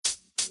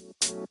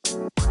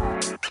Welcome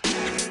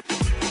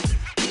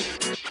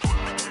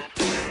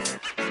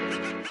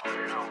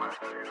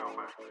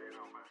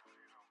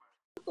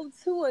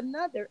to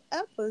another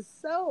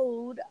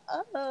episode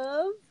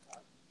of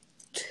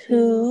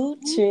Two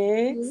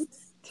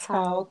chicks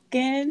Talk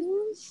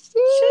talking Shit.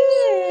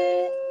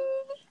 shit.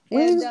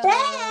 We And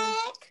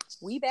back.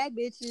 we back,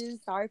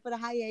 bitches. Sorry for the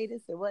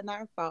hiatus. It wasn't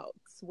our fault.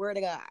 Swear to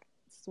God.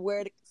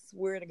 Swear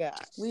to God.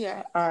 We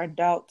are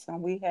adults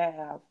and we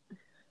have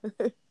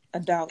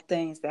adult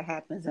things that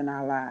happens in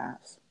our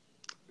lives.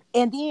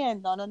 And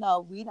then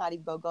no, we not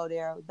even gonna go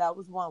there. That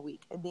was 1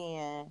 week. And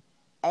then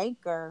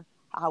Anchor,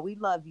 how we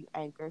love you,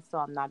 Anchor. So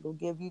I'm not gonna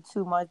give you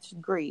too much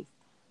grief.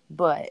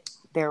 But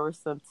there were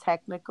some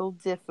technical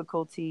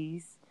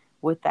difficulties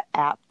with the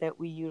app that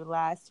we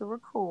utilize to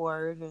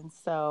record. And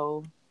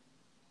so,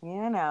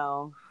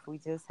 we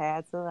just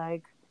had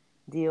to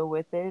deal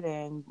with it,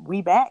 and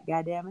we back,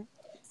 goddammit.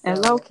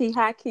 And So low key,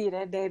 high key,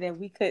 that day that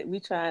we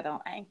tried on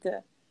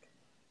Anchor.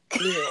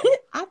 yeah.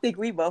 I think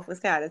we both was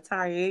kind of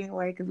tired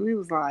anyway because we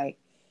was like,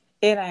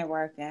 it ain't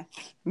working.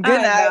 Good All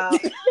right,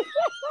 night. dog.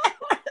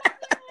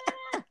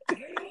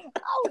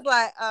 I was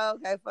like, oh,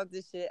 okay, fuck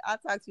this shit. I'll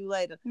talk to you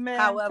later. Man,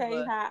 However, tell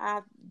you how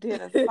I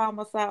did a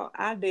somersault.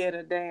 I did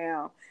a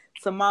damn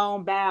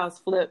Simone Biles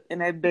flip in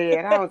that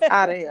bed. I was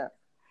out of here.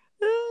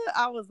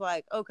 I was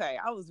like, okay,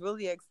 I was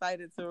really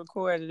excited to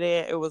record it.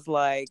 And it was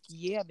like,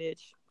 yeah,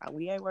 bitch,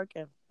 we ain't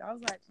working. I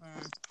was like,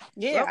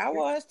 Yeah, I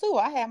was too.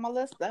 I had my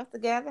little stuff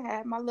together,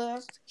 had my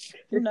little,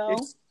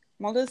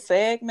 my little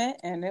segment,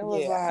 and it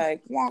was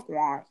like wonk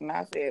wonk. And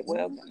I said,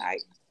 well, good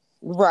night.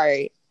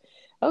 Right.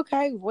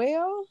 Okay,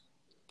 well,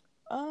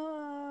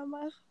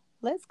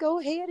 let's go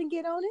ahead and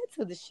get on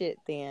into the shit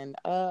then.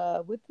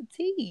 With the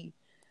tea.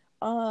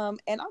 And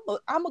I'm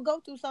gonna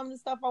go through some of the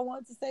stuff I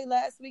wanted to say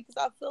last week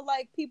because I feel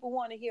like people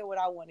want to hear what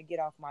I want to get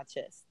off my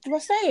chest. Well,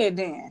 say it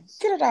then.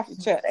 Get it off your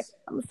chest.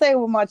 I'm gonna say it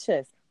with my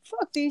chest.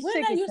 Fuck these When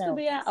chicken that used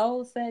sandwiches. to be our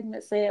old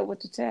segment, say it with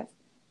the chest.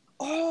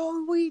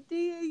 Oh, we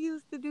did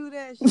used to do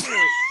that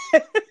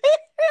shit.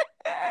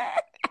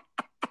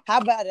 How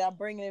about it? I'm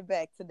bringing it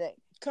back today.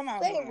 Come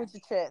on, say man. it with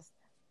your chest.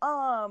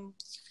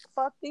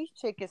 Fuck these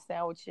chicken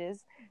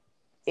sandwiches.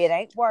 It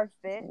ain't worth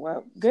it.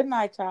 Well, good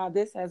night, y'all.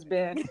 This has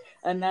been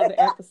another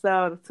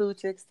episode of Two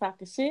Chicks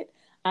Talking Shit.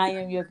 I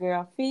am your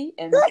girl Fee,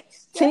 and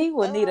T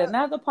will need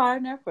another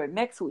partner for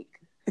next week.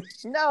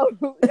 No,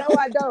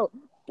 I don't.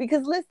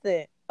 Because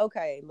listen,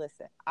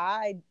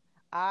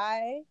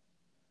 I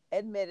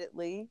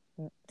admittedly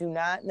do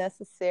not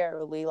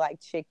necessarily like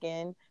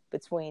chicken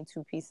between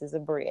two pieces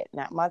of bread.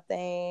 Not my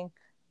thing.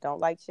 Don't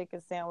like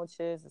chicken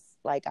sandwiches. It's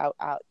like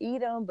I'll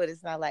eat them, but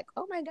it's not like,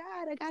 oh my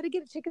God, I gotta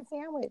get a chicken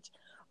sandwich.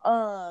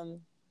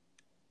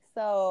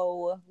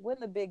 So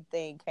when the big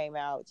thing came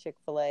out,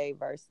 Chick-fil-A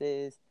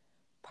versus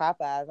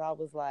Popeyes, I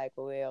was like,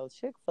 well,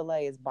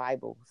 Chick-fil-A is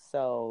Bible,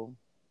 so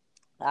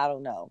I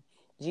don't know.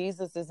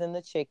 Jesus is in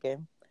the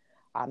chicken.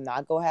 I'm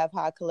not gonna have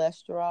high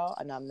cholesterol,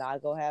 and I'm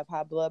not gonna have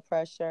high blood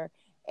pressure,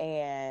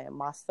 and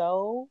my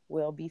soul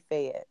will be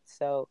fed.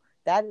 So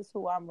that is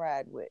who I'm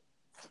riding with.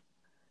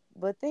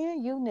 But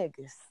then you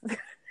niggas,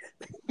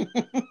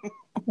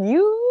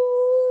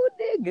 you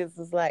niggas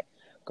is like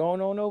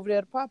going on over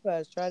there to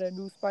Popeyes, try that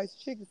new spicy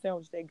chicken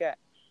sandwich they got.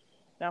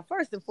 Now,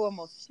 first and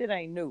foremost, shit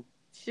ain't new.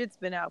 Shit's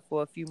been out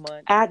for a few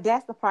months.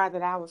 That's the part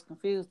that I was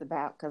confused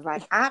about because,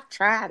 I've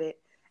tried it.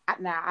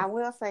 Now, I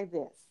will say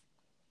this.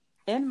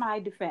 In my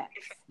defense.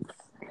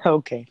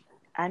 Okay.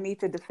 I need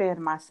to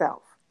defend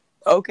myself.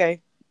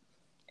 Okay.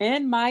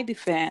 In my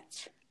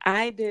defense,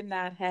 I did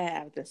not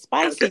have the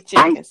spicy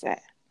chicken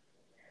sandwich.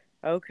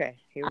 Okay.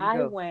 Here we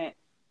go.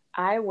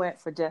 I went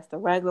for just a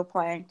regular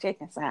plain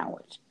chicken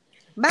sandwich.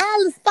 Mine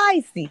is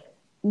spicy.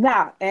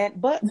 Nah,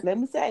 but let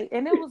me say,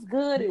 and it was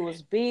good. It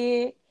was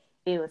big.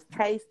 It was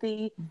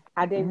tasty.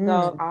 I didn't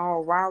go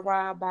all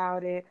rah-rah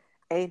about it.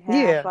 Ate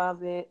half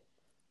of it.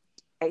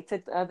 I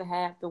took the other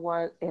half to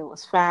work. It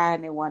was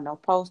fine. There wasn't no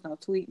post, no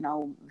tweet,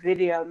 no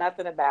video,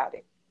 nothing about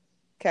it.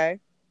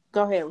 Okay.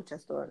 Go ahead with your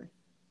story.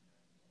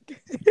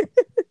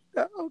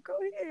 Oh, go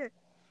ahead.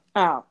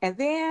 Oh, and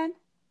then,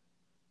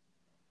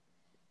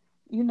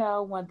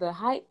 when the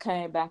hype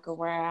came back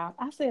around,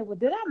 I said, well,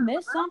 did I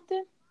miss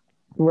something?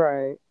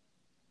 Right.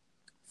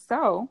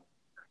 So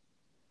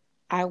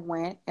I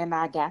went and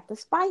I got the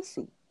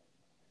spicy.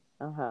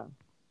 Uh-huh.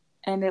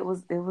 And it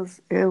was.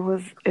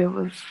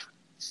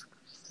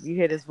 You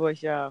hear this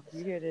voice, y'all.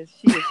 You hear this?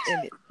 She is in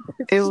it.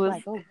 It was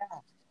like, oh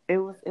God. It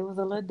was a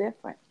little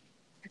different.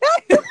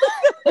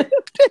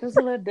 It was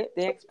a little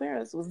the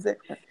experience was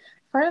different.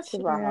 First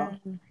of all,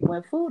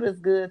 when food is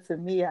good to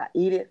me, I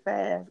eat it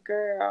fast,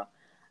 girl.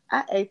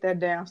 I ate that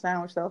damn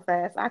sandwich so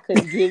fast I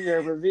couldn't give you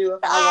a review if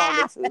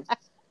I wanted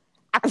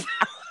to.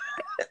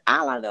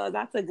 All I know is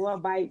I took one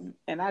bite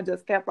and I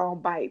just kept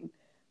on biting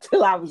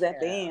till I was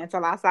at the end,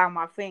 till I saw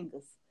my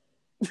fingers.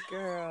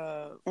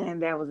 Girl.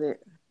 And that was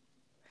it.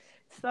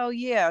 So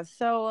you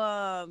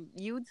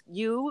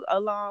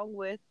along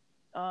with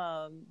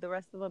the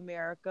rest of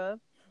America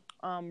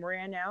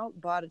ran out,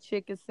 bought a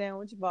chicken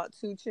sandwich, bought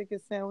 2 chicken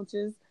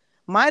sandwiches.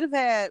 might have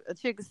had a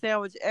chicken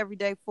sandwich every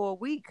day for a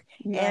week.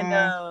 And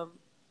Nah.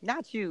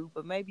 not you,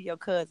 but maybe your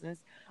cousins.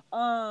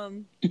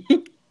 Um,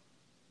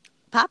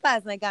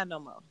 Popeyes ain't got no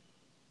more.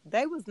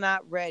 They was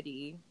not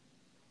ready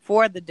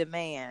for the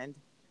demand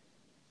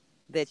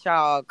that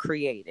y'all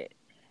created.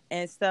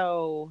 And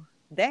so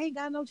they ain't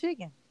got no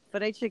chicken for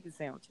their chicken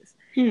sandwiches.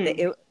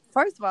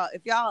 First of all,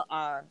 if y'all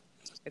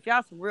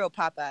some real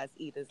Popeyes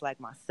eaters like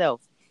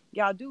myself,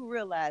 y'all do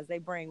realize they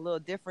bring little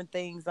different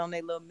things on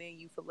their little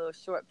menu for little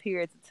short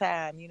periods of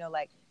time. You know,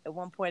 like at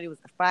one point it was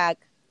the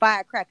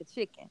firecracker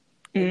chicken,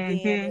 and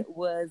then it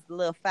was the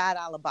little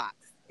 $5 box,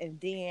 and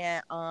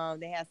then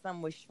they had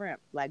something with shrimp,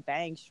 like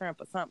bang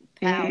shrimp or something,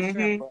 pow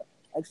shrimp or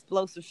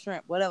explosive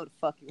shrimp, whatever the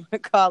fuck you want to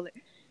call it.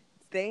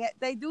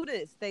 They do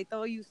this. They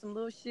throw you some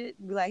little shit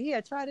and be like,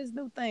 here, try this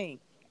new thing.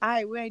 All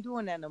right, we ain't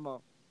doing that no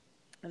more.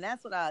 And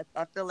that's what I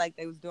feel like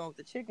they was doing with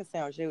the chicken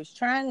sandwich. They was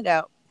trying it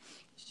out.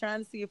 Just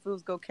trying to see if it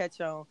was gonna catch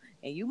on.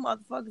 And you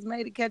motherfuckers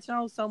made it catch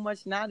on so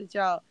much now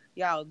that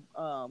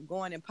y'all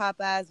going in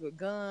Popeyes with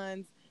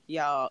guns.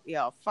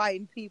 Y'all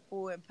fighting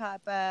people in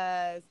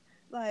Popeyes.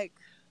 Like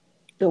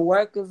the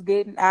workers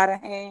getting out of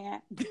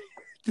hand.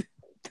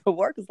 The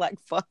workers like,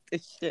 fuck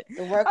this shit.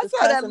 The workers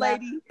I saw that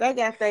lady. Out. They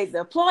got the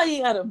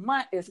employee of the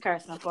month is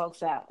cursing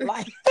folks out.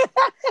 Like,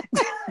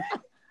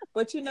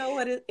 but you know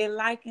what it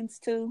likens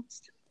to?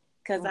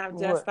 Because I've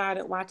just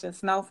started watching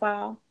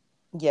Snowfall.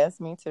 Yes,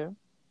 me too.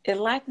 It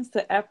likens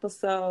to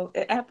episode.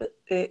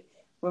 It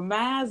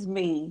reminds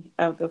me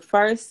of the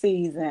first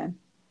season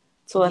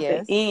toward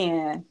the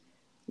end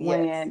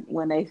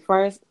when they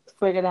first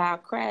figured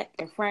out crack,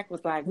 and Frank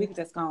was like, "We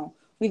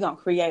gonna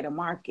create a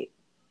market."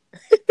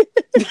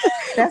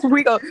 That's where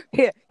we go.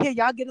 Here,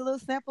 y'all get a little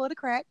sample of the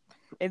crack.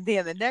 And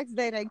then the next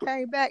day they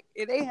came back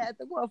and they had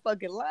the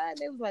motherfucking line.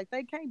 They was like,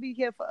 they can't be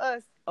here for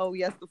us. Oh,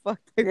 yes, the fuck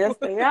they Yes,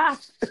 they are.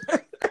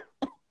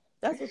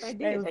 That's what they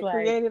did. They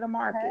created a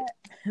market.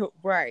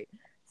 Right.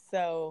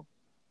 So,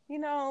 you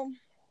know,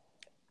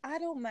 I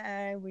don't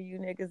mind when you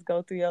niggas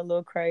go through your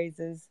little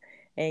crazes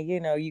and, you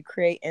know, you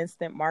create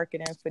instant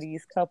marketing for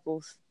these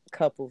couples,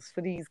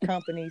 for these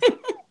companies.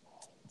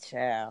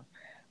 Child.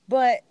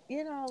 But,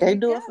 you know, they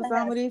do it for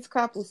some of these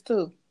couples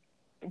too.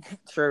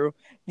 True.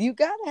 You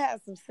got to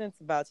have some sense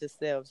about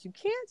yourselves. You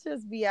can't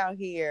just be out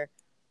here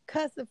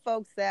cussing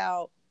folks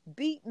out,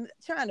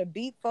 trying to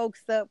beat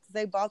folks up because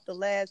they bought the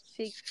last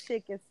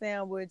chicken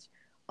sandwich,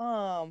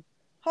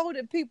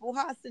 holding people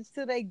hostage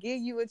till they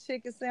give you a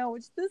chicken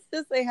sandwich.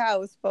 This ain't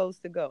how it's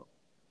supposed to go,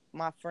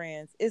 my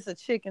friends. It's a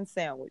chicken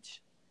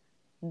sandwich.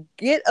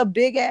 Get a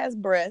big ass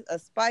breast, a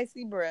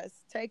spicy breast,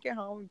 take it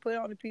home and put it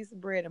on a piece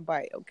of bread and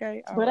bite,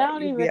 okay? But I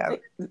don't even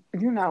think,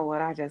 you know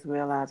what, I just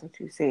realized what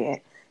you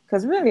said.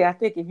 Because really, I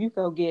think if you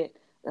go get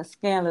a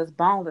skinless,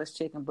 boneless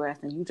chicken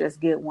breast and you just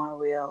get one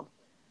real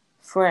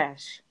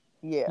fresh,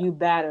 you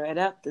batter it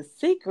up. The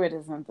secret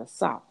is in the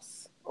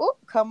sauce. Oh,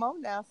 come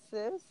on now,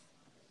 sis.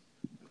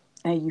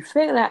 And you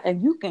figure out,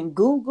 and you can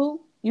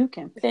Google, you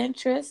can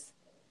Pinterest.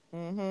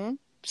 Mm-hmm.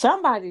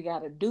 Somebody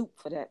got a dupe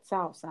for that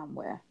sauce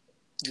somewhere.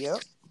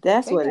 Yep.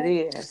 That's what it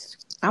is.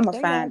 I'm going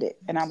to find it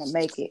and I'm going to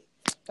make it.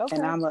 Okay.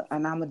 And I'm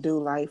going to do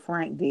like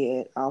Frank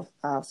did off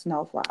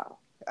Snowfall.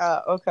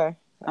 Okay.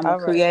 I'm going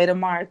to create a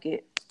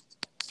market.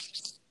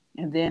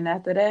 And then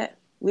after that,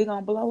 we're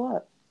going to blow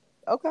up.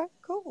 Okay,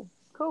 cool.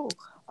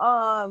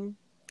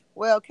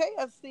 Well,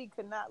 KFC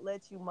could not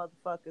let you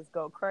motherfuckers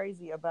go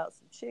crazy about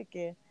some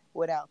chicken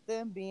without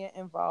them being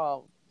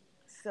involved.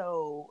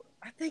 So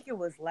I think it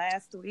was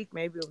last week.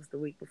 Maybe it was the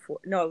week before.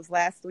 No, it was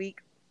last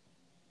week.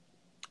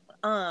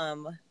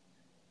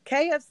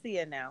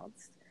 KFC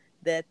announced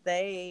that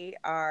they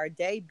are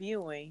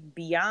debuting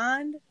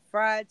Beyond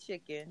Fried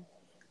Chicken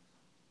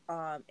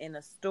in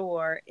a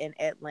store in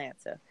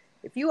Atlanta.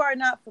 If you are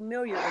not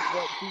familiar with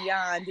what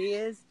Beyond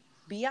is,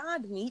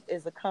 Beyond Meat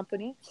is a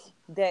company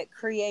that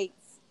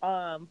creates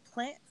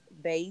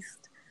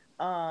plant-based,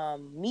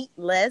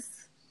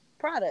 meatless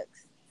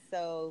products.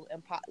 So,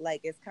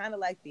 like it's kind of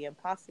like the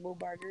Impossible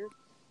Burger,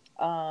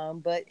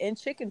 but in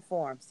chicken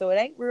form. So it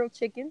ain't real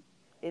chicken.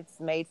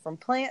 It's made from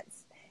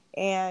plants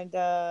and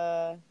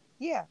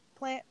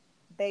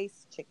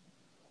plant-based chicken.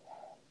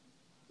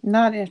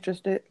 Not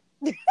interested.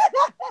 And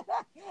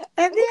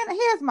then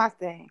here's my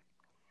thing.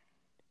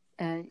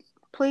 And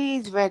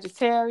please,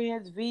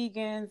 vegetarians,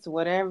 vegans,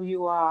 whatever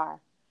you are,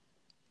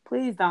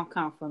 please don't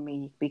come for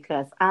me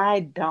because I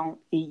don't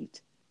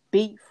eat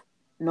beef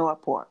nor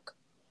pork.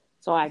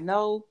 So I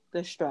know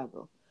the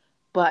struggle.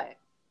 But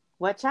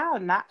what y'all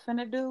not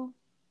finna do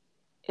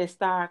is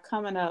start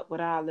coming up with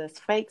all this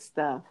fake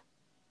stuff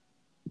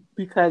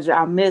because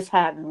y'all miss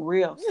having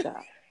real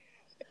stuff.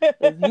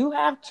 If you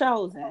have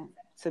chosen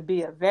to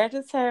be a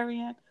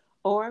vegetarian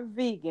or a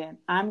vegan,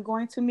 I'm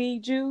going to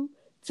need you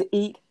to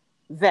eat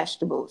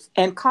vegetables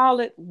and call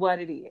it what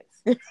it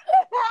is.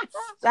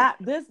 Stop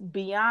this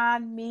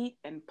Beyond Meat,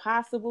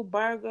 Impossible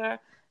Burger,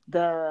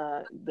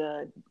 the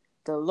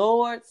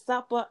Lord's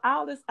Supper,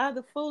 all this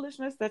other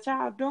foolishness that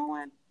y'all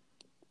doing.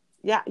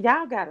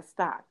 Y'all gotta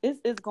stop.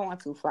 It's going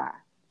too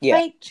far. Yeah.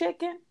 Fake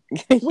chicken,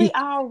 We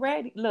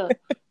already look.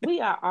 We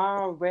are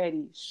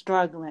already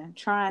struggling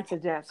trying to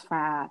just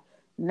find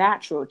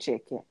natural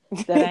chicken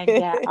that ain't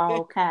got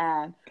all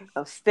kind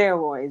of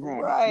steroids in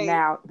it. Right.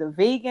 Now the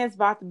vegans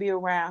about to be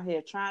around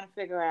here trying to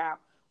figure out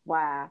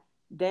why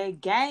they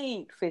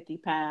gained 50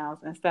 pounds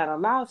instead of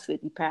lost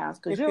 50 pounds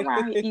because you're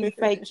around here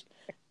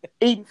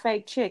eating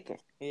fake chicken.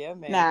 Yeah,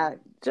 man. Now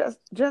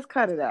just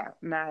cut it out.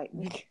 Now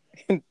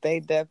They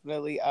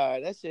definitely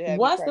are. That should have me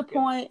what's the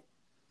cracking. point?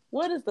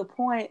 What is the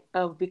point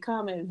of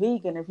becoming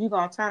vegan if you're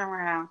gonna turn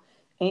around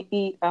and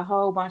eat a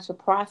whole bunch of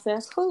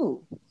processed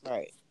food?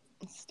 Right.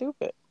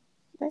 Stupid.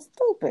 That's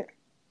stupid.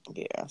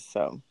 Yeah.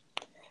 So,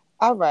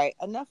 all right.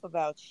 Enough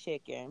about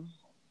chicken.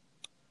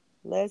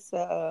 Let's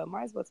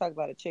might as well talk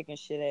about a chicken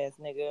shit ass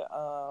nigga.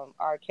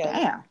 R. Kelly.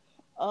 Damn.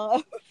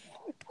 We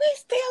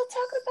still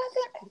talking about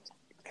that?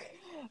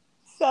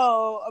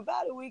 So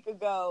about a week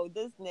ago,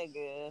 this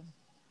nigga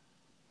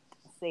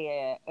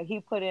said he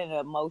put in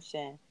a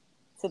motion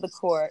to the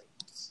court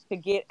to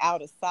get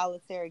out of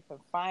solitary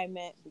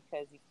confinement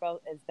because he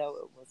felt as though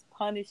it was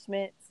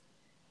punishment.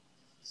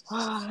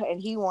 And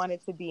he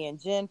wanted to be in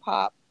Gen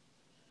Pop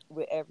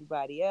with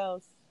everybody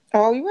else.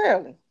 Oh, you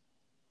really?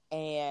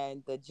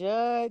 And the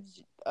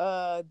judge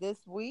this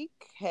week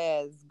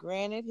has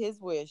granted his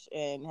wish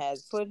and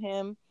has put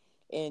him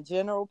in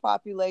general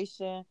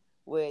population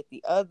with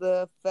the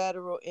other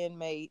federal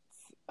inmates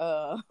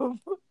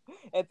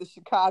at the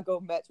Chicago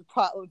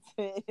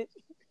Metropolitan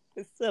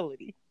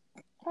Facility.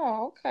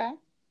 Oh, okay.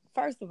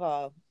 First of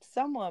all,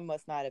 someone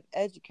must not have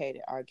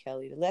educated R.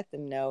 Kelly to let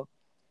them know,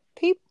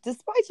 people,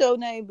 despite your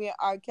name being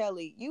R.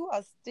 Kelly, you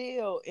are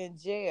still in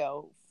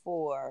jail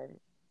for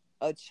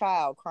a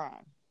child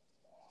crime.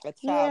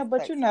 Yeah,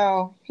 but you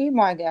know, he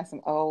might got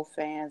some old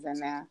fans in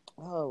there.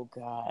 Oh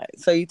God!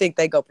 So you think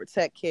they go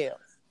protect Kells?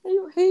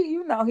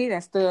 You know, he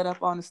done stood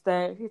up on the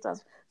stage. He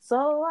talks.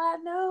 So I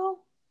know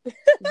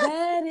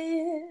that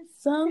is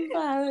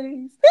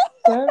somebody's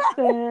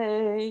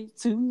birthday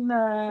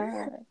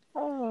tonight.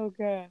 Oh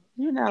God!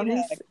 You know,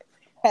 he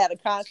had a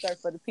concert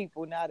for the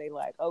people. Now they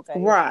like, okay,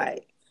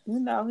 right.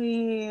 You know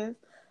he is.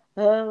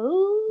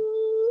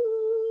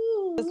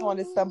 Just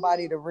wanted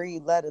somebody to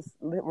read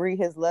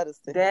his letters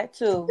to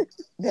him.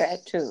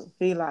 That too.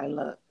 He like,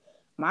 look,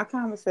 my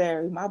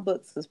commissary, my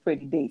books is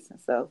pretty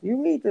decent. So if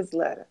you read this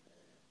letter,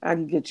 I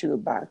can get you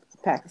about a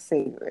pack of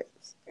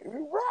cigarettes.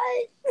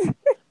 Right.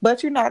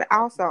 But you know,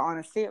 also on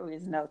a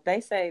serious note,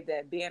 they say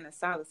that being in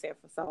solitary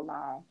for so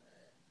long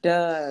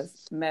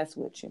does mess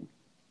with you.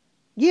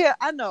 Yeah,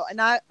 I know,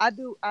 and I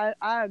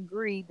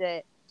agree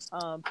that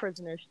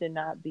prisoners should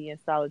not be in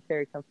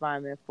solitary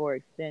confinement for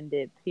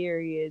extended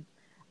periods.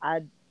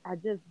 I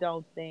just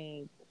don't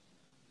think,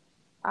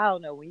 I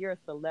don't know, when you're a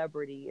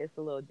celebrity, it's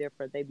a little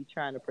different. They be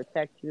trying to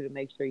protect you to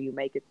make sure you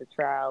make it to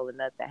trial and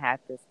nothing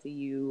happens to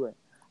you and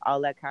all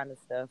that kind of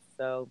stuff.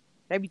 So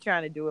they be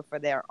trying to do it for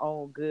their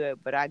own good,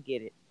 but I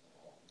get it.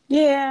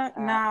 Yeah,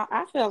 now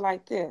I feel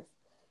like this.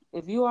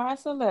 If you are a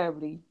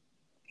celebrity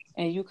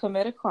and you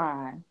commit a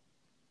crime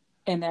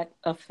and that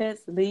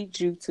offense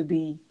leads you to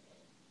be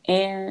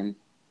in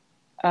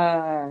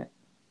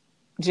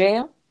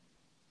jail,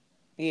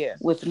 yeah,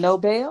 with no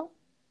bail,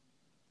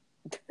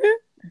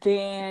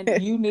 then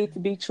you need to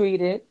be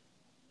treated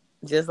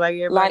just like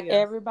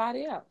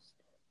everybody else.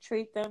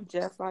 Treat them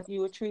just like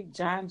you would treat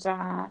John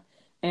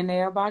and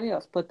everybody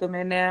else. Put them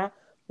in there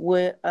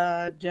with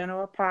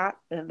General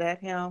Pop and let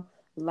him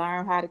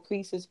learn how to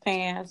crease his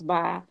pants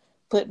by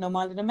putting them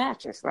under the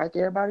mattress like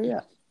everybody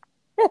else.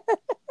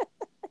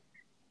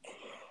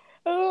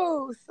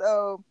 Oh,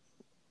 so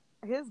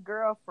his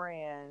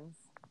girlfriends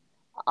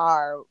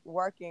are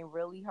working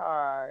really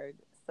hard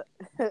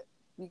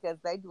because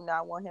they do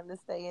not want him to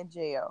stay in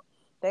jail.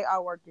 They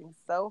are working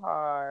so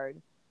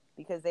hard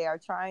because they are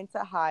trying to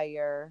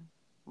hire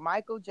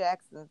Michael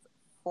Jackson's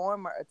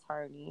former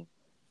attorney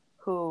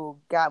who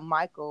got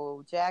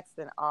Michael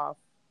Jackson off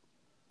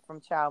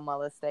from child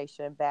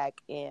molestation back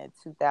in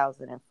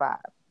 2005.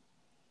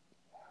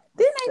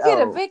 Didn't they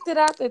get evicted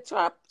out the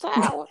Trump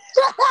Tower?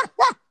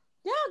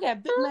 Y'all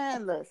got big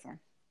man, listen.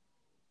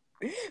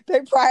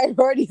 Their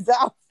priorities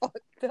all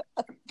fucked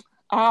up.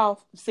 Oh,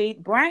 see,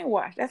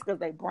 brainwashed. That's because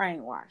they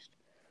brainwashed.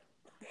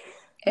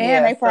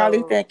 And they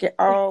probably thinking,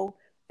 oh,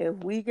 if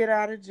we get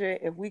out of jail,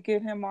 if we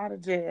get him out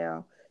of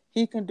jail,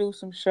 he can do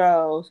some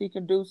shows, he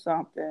can do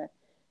something,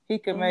 he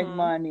can make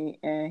money,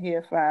 and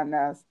he'll find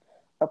us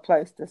a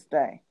place to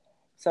stay.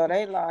 So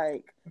they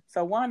like,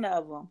 so one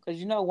of them, because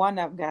you know one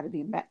of them got to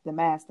be the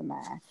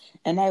mastermind,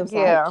 and they was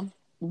like,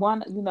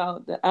 one, you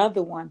know, the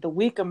other one, the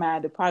weaker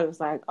mind, probably was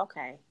like,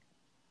 okay,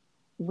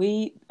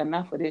 we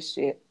enough of this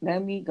shit.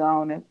 Let me go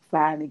on and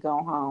finally go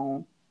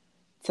home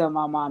to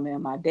my mom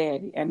and my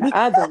daddy. And the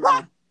other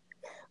one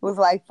was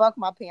like, fuck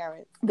my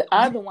parents. The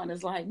other one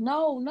is like,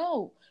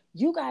 no,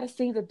 you got to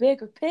see the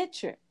bigger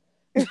picture.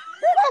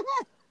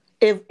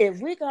 If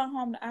we go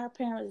home to our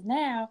parents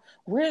now,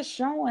 we're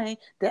showing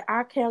that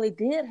R. Kelly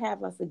did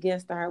have us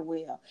against our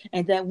will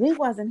and that we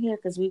wasn't here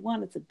because we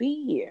wanted to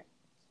be here.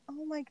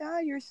 Oh my God,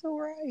 you're so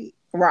right.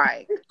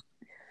 Right.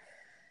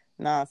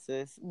 Nah,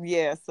 sis.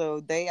 Yeah,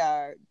 so they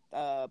are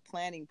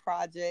planning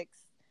projects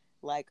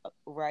like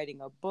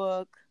writing a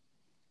book.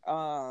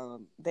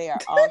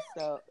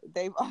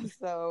 They've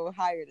also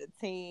hired a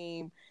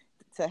team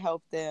to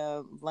help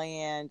them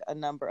land a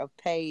number of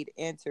paid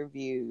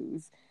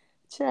interviews.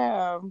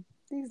 Child,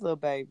 these little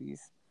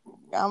babies.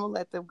 I'm gonna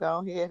let them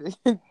go ahead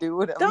and do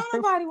whatever. Don't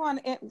nobody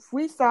want to.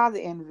 We saw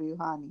the interview,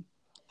 honey.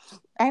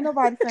 Ain't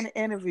nobody finna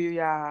interview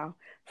y'all,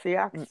 so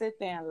y'all can sit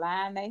there and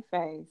lie in their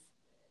face.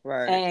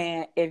 Right.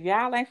 And if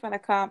y'all ain't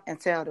finna come and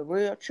tell the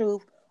real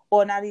truth,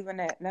 or not even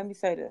that, let me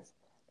say this: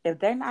 if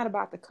they're not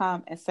about to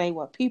come and say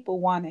what people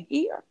want to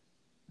hear,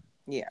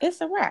 yeah, it's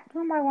a wrap.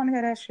 Nobody want to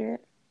hear that shit.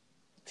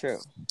 True.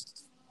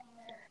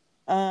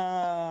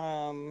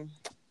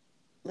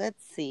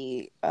 Let's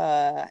see.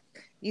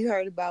 You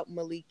heard about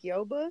Malik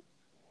Yoba?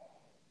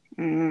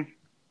 Mm-hmm.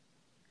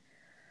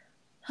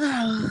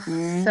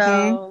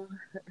 So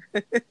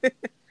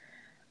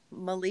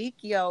Malik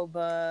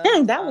Yoba.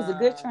 That was a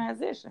good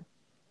transition.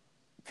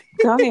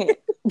 Go ahead.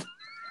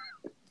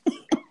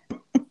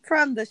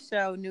 From the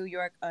show New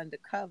York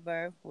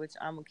Undercover, which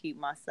I'm gonna keep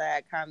my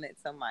sad comment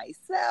to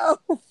myself.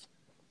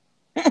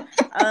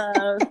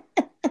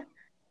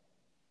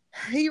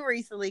 He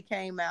recently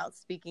came out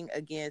speaking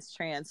against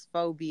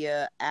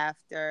transphobia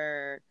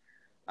after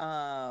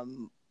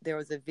there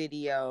was a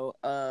video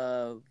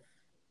of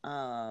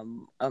a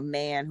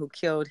man who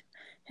killed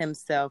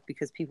himself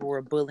because people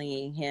were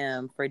bullying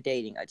him for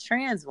dating a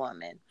trans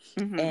woman.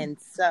 Mm-hmm. And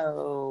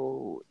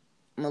so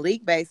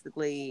Malik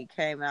basically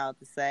came out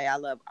to say, I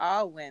love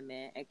all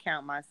women and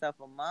count myself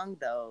among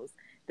those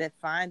that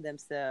find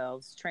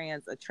themselves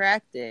trans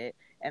attracted.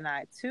 And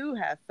I too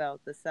have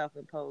felt the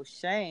self-imposed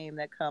shame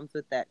that comes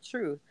with that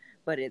truth.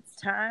 But it's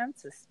time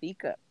to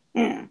speak up.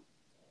 I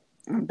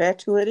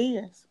bet you it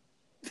is.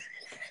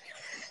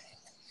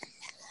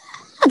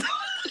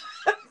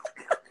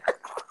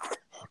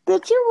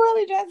 Did you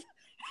really just?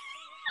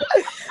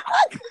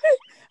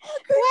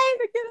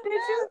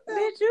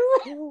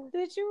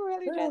 Did you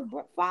really just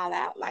fall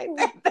out like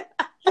that?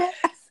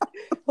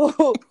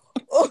 Oh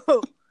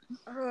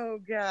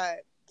God,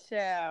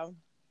 child.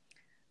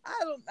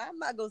 I'm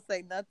not gonna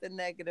say nothing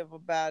negative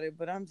about it,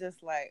 but I'm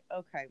just like,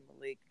 okay,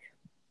 Malik.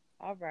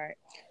 All right.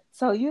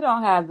 So you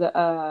don't have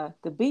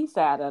the B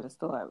side of the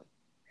story.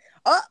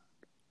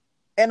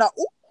 And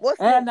what's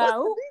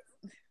the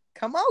B?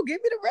 Come on,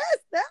 give me the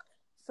rest now.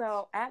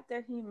 So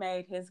after he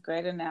made his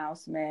great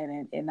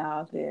announcement and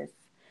all this,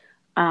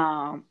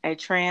 a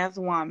trans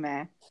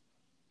woman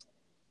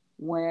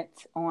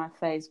went on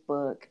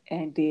Facebook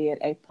and did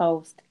a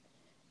post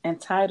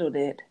entitled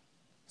it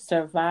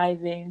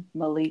 "Surviving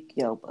Malik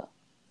Yoba."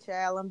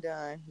 Child, I'm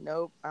done.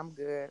 Nope, I'm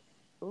good.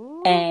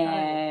 Ooh,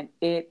 and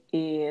it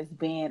is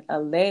being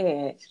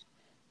alleged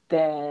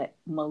that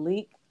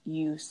Malik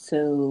used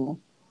to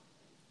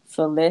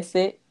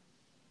solicit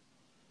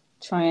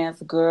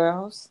trans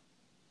girls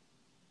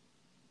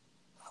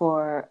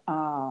for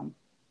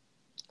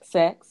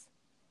sex,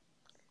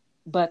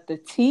 but the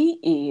T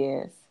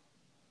is,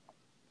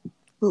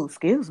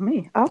 excuse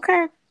me,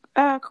 okay,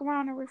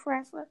 Corona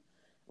Refresher.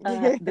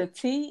 The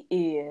T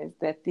is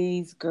that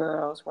these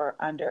girls were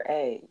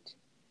underage.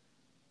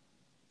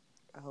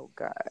 Oh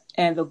God!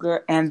 And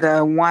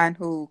the one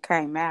who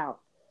came out,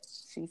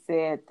 she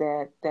said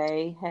that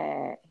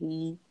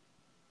he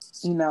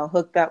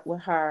hooked up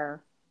with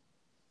her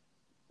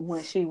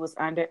when she was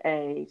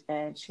underage,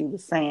 and she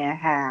was saying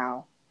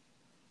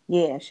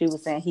she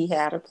was saying he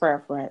had a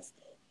preference.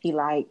 He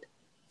liked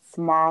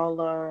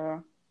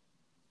smaller,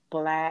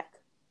 black,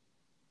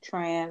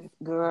 trans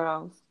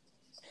girls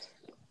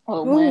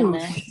or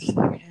women.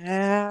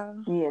 Yeah,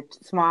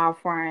 small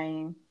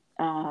frame,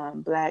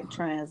 black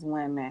trans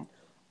women.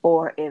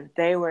 Or if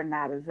they were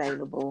not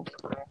available,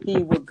 he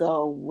would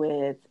go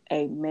with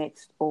a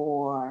mixed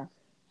or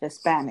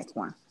Hispanic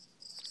one.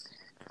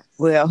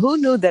 Well, who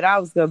knew that I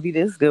was gonna be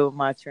this good with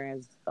my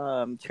transitions?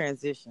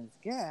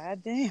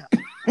 God damn.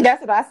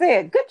 That's what I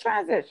said. Good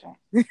transition.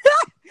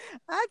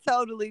 I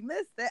totally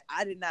missed that.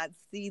 I did not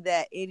see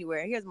that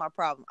anywhere. Here's my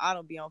problem. I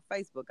don't be on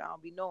Facebook. I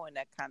don't be knowing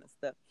that kind of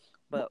stuff.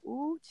 But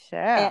ooh,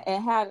 child.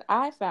 And how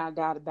I found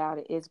out about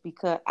it is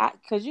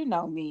because you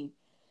know me,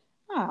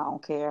 I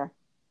don't care.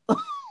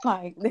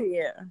 Like,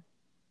 yeah,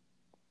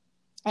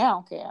 I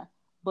don't care.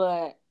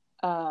 But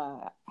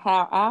how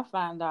I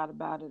found out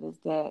about it is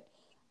that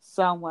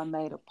someone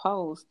made a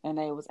post and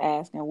they was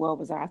asking what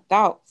was our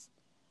thoughts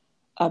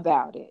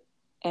about it,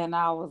 and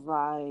I was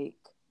like,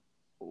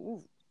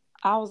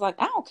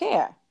 I don't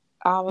care.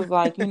 I was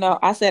like,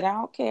 I said I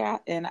don't care,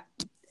 and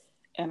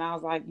I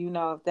was like,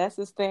 if that's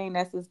his thing,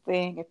 that's his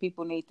thing, and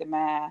people need to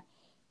mind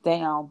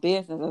their own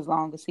business as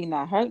long as he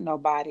not hurt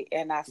nobody.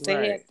 And I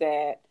said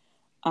that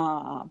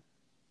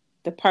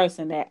the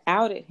person that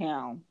outed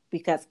him,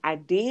 because I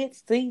did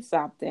see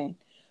something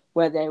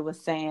where they were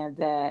saying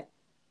that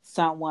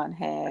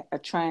a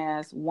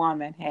trans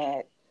woman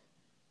had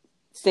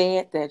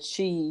said that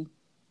she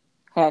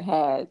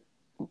had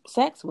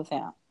sex with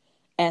him.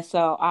 And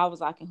so I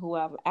was like, and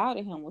whoever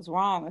outed him was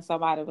wrong. And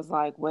somebody was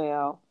like,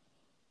 well,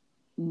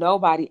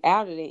 nobody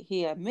outed it.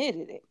 He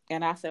admitted it.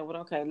 And I said, well,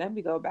 okay, let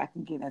me go back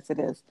and get into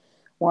this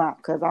one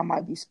because I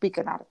might be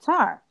speaking out of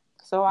turn.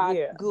 So I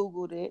Yeah.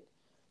 Googled it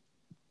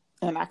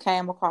and I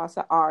came across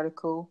an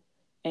article,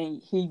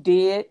 and he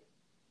did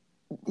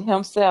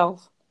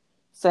himself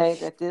say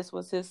that this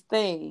was his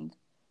thing.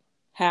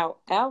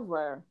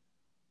 However,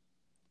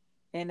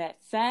 in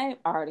that same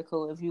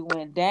article, if you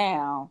went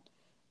down,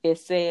 it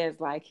says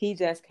like he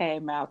just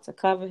came out to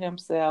cover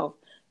himself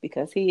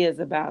because he is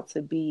about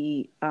to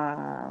be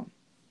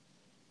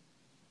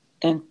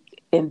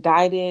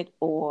indicted,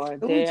 or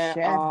Ooh, there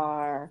child.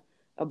 are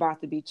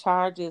about to be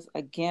charges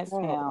against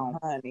Oh, him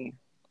honey.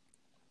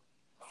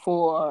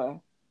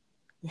 for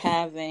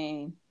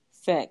having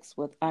sex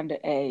with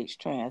underage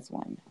trans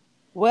women.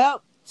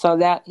 Well, So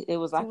that it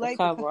was too like a late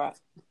cover up.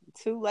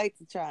 too late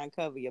to try and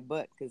cover your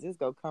butt because it's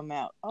gonna come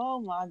out. Oh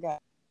my God.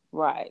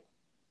 Right.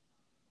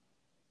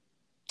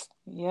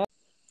 Yep.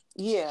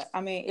 Yeah.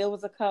 I mean, it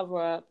was a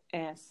cover up,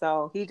 and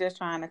so he just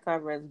trying to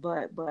cover his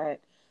butt.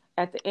 But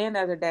at the end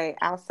of the day,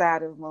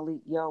 outside of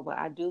Malik Yoba,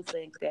 I do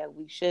think that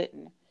we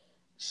shouldn't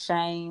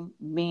shame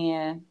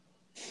men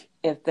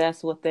if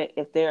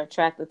they're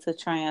attracted to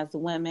trans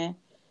women.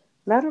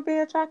 Let her be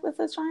attracted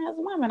to trans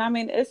women. I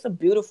mean, it's a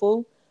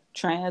beautiful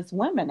trans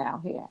women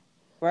out here.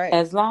 Right.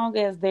 As long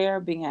as they're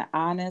being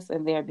honest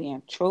and they're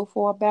being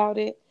truthful about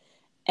it.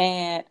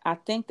 And I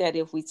think that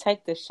if we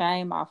take the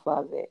shame off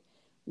of it,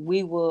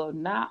 we will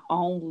not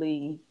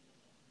only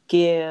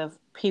give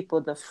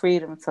people the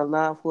freedom to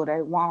love who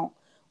they want,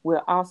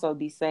 we'll also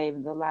be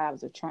saving the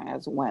lives of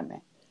trans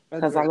women.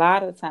 Because a Agree.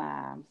 lot of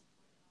times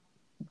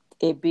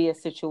it be a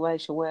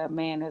situation where a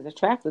man is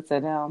attracted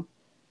to them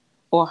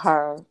or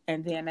her,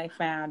 and then they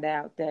found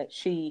out that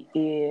she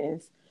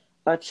is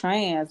a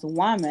trans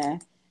woman,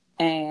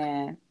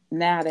 and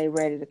now they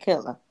ready to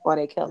kill her, or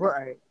they kill her.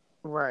 Right.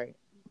 Right.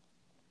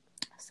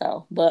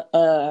 So, but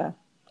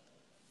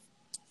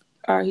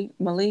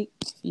Malik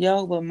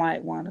Yoba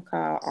might want to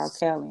call R.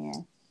 Kelly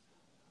in.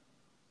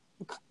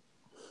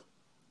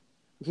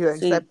 You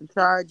accept the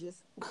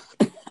charges?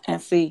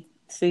 And see,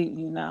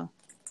 you know.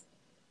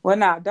 Well,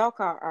 now don't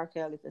call R.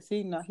 Kelly because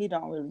he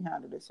don't really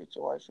handle the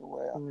situation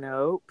well.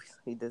 Nope,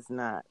 he does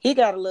not. He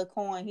got a little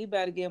coin. He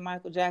better get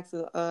Michael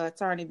Jackson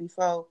attorney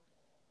before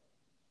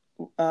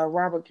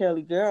Robert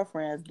Kelly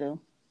girlfriends do.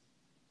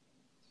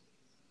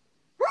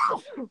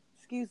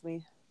 Excuse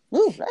me.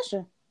 Ooh, bless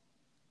you.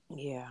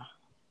 Yeah.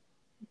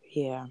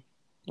 Yeah.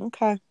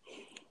 Okay.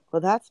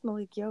 Well, that's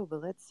Malik Yoba.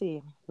 Let's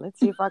see. Let's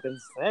see if I can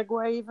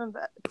segue even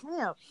better.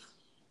 Damn.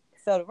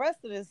 So the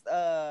rest of this,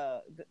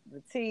 the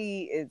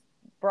tea is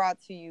brought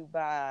to you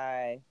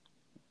by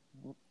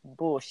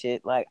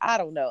bullshit. Like I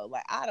don't know.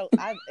 Like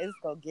it's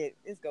gonna get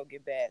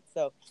bad.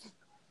 So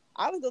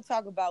I was gonna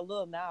talk about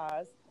Lil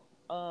Nas.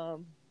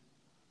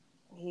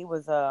 He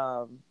was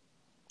I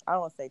don't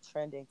want to say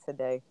trending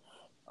today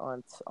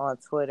on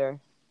Twitter,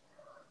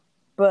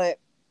 but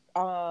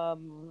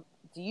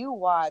do you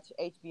watch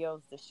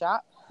HBO's The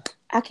Shop?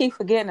 I keep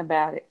forgetting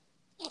about it.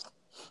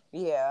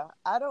 Yeah,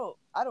 I don't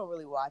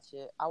really watch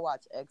it. I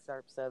watch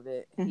excerpts of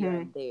it here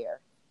and there.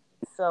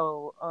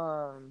 So,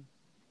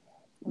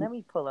 let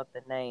me pull up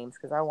the names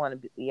because I want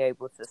to be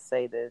able to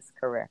say this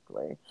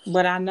correctly.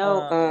 But I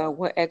know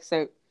what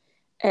excerpt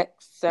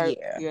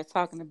Yeah. you're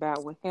talking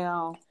about with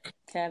him,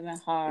 Kevin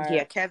Hart.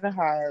 Yeah, Kevin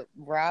Hart,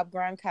 Rob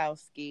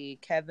Gronkowski,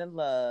 Kevin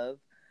Love,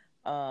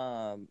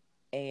 and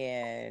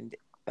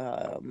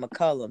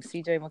McCullum,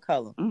 CJ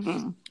McCullum.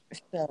 Mm-hmm.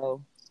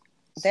 So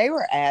they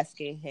were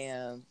asking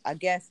him, I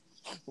guess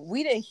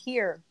we didn't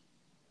hear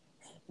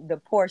the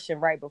portion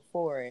right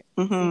before it.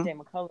 CJ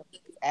McCullum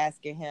was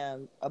asking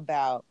him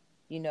about,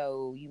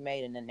 you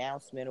made an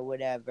announcement or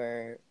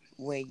whatever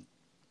when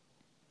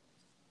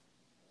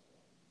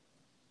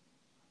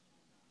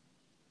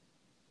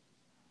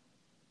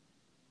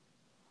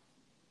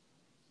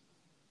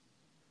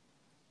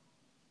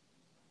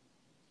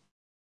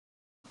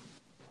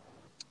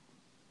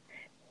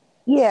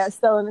yeah,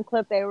 so in the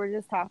clip they were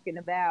just talking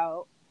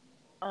about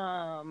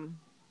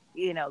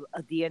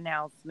the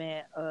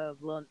announcement of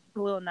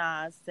Lil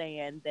Nas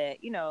saying that,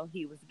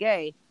 he was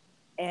gay.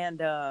 And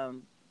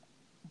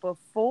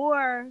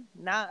before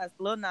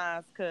Lil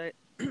Nas could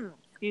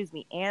excuse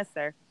me,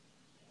 answer,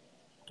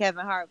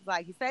 Kevin Hart was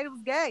like, he said it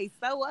was gay,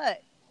 so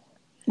what?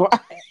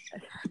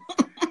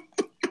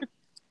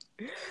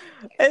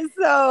 And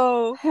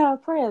so hell,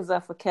 prayers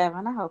up for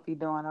Kevin. I hope he's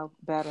doing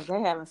better.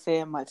 They haven't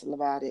said much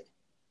about it.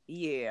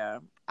 Yeah,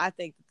 I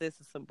think that this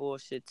is some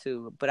bullshit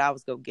too, but I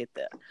was gonna get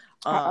there.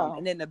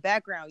 And in the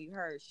background you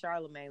heard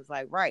Charlamagne was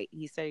like, right,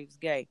 he said he was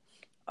gay.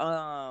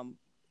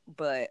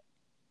 But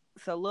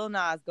so Lil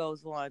Nas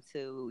goes on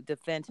to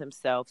defend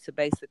himself to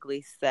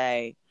basically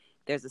say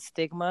there's a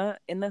stigma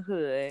in the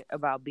hood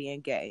about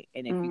being gay,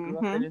 and if you grew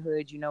up in the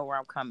hood, you know where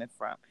I'm coming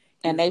from.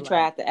 And they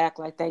tried to act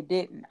like they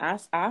didn't. I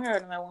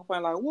heard him at one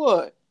point like,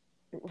 what?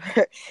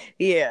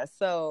 Yeah,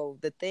 so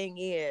the thing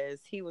is,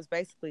 he was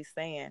basically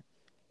saying,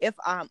 if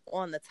I'm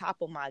on the top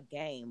of my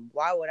game,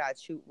 why would I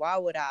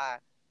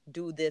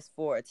do this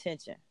for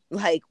attention.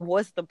 Like,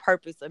 what's the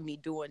purpose of me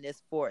doing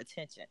this for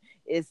attention?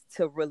 Is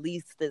to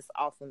release this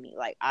off of me.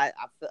 Like, I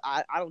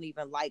don't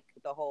even like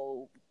the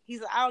whole.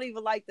 I don't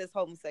even like this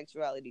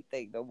homosexuality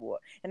thing no more.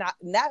 And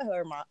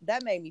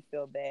that made me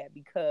feel bad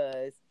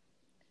because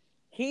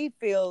he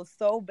feels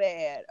so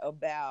bad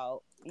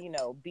about,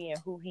 being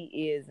who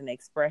he is and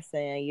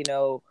expressing,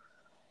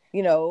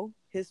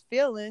 his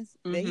feelings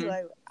that he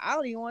like, I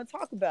don't even want to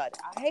talk about it.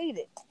 I hate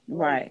it.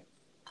 Right.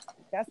 Like,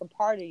 that's a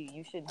part of you.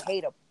 You shouldn't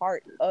hate a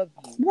part of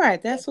you.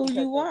 Right. That's who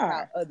you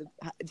are.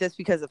 Just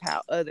because of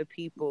how other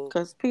people.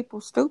 Because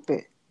people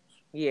stupid.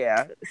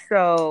 Yeah.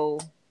 So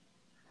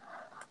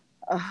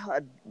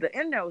the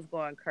internet was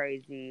going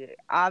crazy.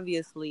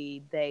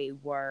 Obviously, they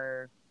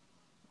were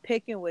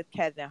picking with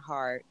Kevin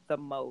Hart the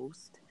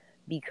most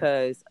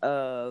because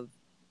of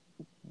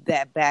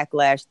that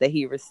backlash that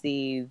he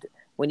received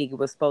when he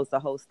was supposed to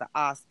host the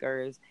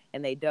Oscars,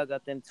 and they dug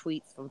up them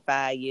tweets from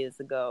 5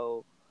 years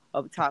ago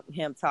of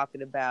him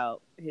talking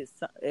about his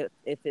son,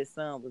 if his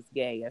son was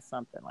gay or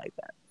something like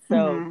that.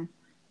 So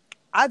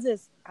I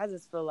just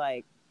feel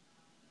like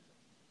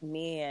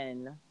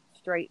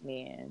straight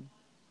men,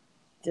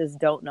 just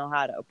don't know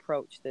how to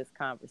approach this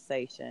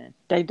conversation.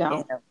 They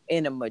don't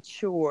in a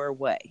mature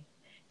way.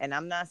 And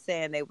I'm not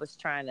saying they was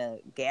trying to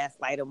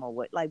gaslight them or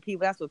what. Like,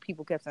 people, that's what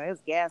people kept saying. It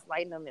was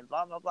gaslighting them and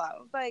blah blah blah. I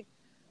was like,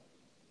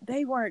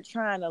 they weren't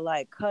trying to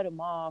like cut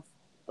them off,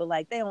 but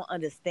like they don't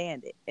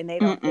understand it, and they're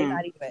not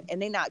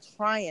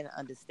trying to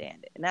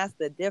understand it, and that's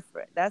the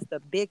difference. That's the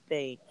big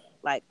thing.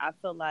 Like, I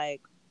feel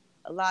like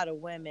a lot of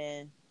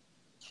women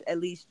at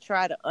least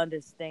try to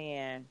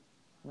understand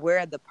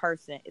where the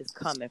person is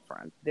coming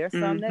from. There's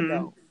some that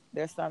don't.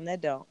 There's some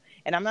that don't.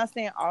 And I'm not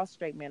saying all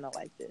straight men are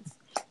like this,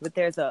 but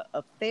there's a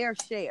fair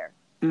share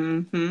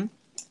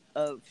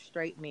of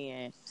straight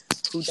men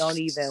who don't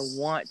even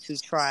want to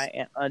try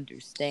and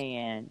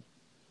understand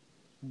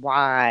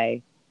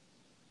why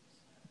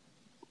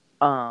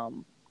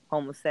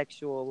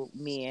homosexual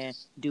men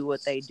do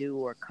what they do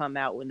or come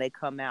out when they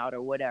come out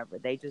or whatever.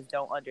 They just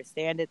don't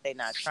understand it. They're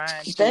not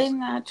trying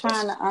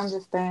to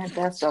understand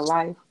that's the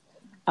life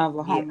of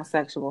a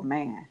homosexual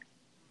man.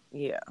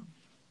 Yeah.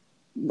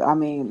 I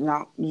mean,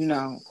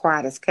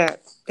 quiet as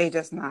kept. They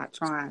just not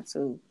trying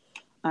to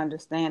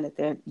understand it.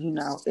 That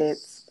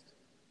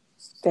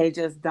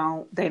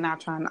they're not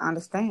trying to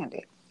understand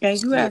it.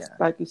 And you have,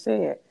 like you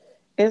said,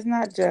 it's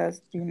not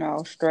just,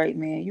 straight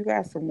men. You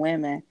got some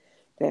women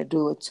that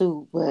do it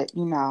too. But,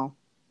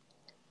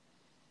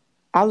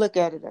 I look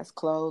at it as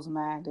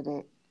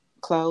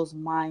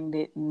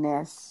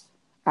closed-mindedness.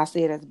 I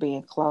see it as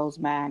being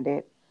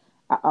closed-minded.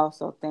 I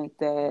also think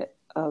that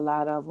a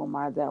lot of them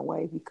are that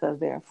way because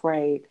they're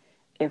afraid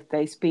if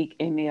they speak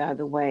any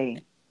other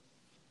way,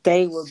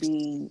 they will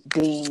be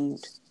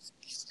deemed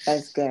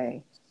as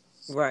gay.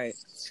 Right.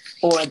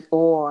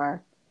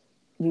 Or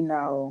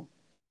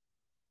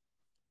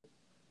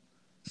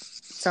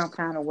some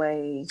kind of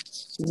way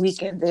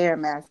weaken their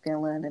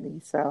masculinity.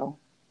 So,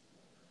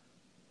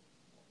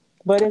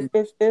 but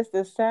it's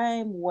the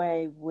same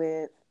way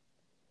with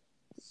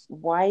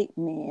white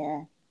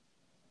men,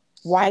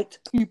 white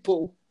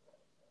people,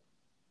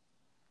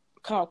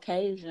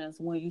 Caucasians,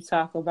 when you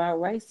talk about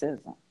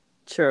racism.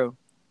 True.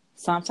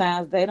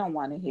 Sometimes they don't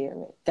want to hear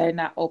it. They're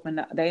not open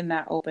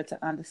to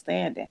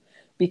understanding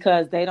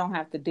because they don't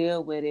have to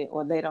deal with it,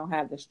 or they don't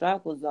have the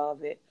struggles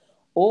of it,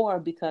 or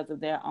because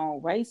of their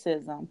own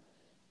racism.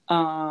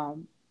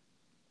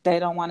 They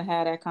don't want to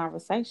have that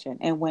conversation.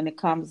 And when it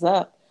comes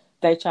up,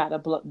 they try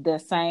to the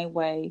same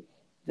way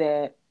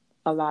that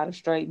a lot of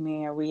straight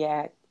men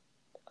react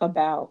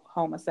about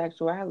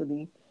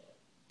homosexuality.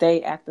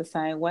 They act the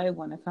same way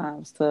when it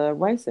comes to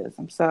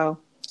racism. So,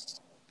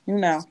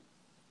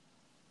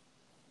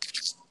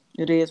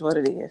 it is what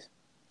it is.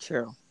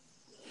 True.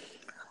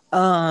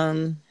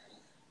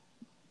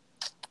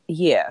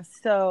 Yeah.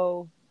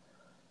 So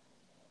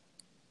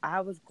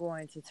I was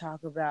going to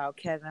talk about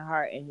Kevin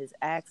Hart and his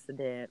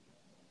accident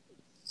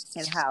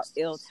and how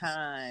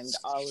ill-timed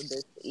all of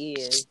this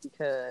is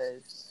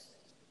because,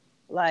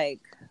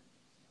 like,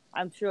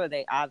 I'm sure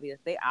they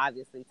obviously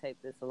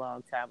taped this a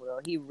long time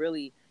ago. He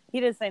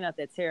didn't say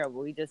nothing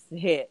terrible. He just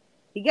said,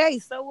 he gay,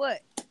 so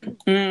what?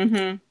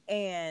 And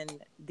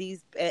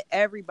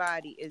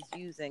everybody is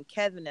using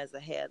Kevin as a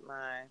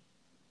headline.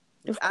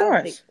 Of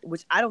course.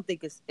 Which I don't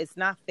think it's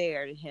not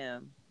fair to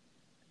him.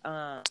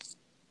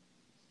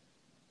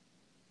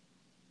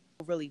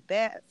 Really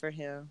bad for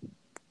him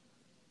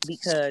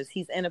because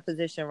he's in a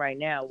position right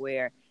now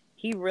where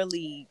he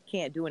really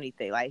can't do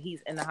anything. Like,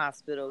 he's in the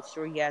hospital.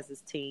 Sure, he has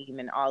his team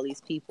and all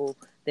these people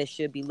that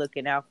should be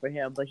looking out for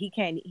him, but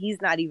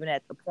he's not even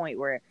at the point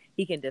where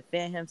he can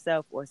defend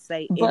himself or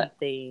say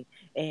anything.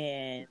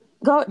 And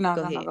go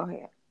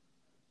ahead.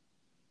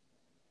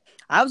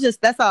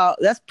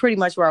 That's pretty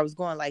much where I was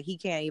going. Like, he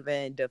can't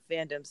even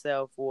defend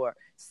himself or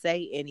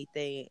say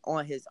anything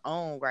on his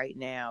own right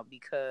now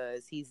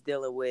because he's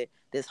dealing with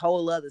this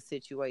whole other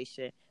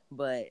situation,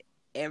 but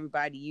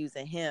everybody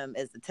using him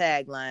as the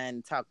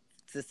tagline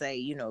to say,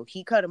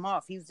 he cut him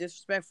off. He's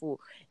disrespectful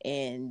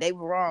and they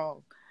were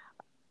wrong.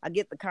 I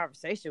get the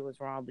conversation was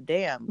wrong, but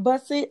damn,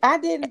 But see,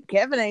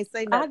 Kevin ain't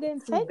say I nothing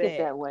didn't too take it bad.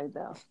 that way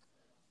though.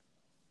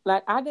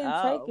 Like I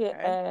didn't take Oh, it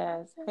okay.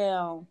 as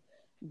him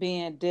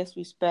being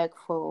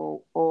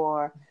disrespectful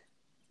or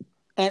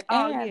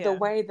Oh and the yeah,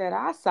 way that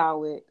I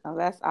saw it,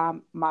 unless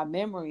my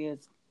memory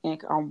is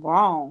I'm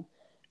wrong,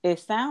 it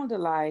sounded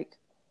like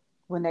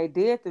when they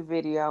did the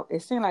video,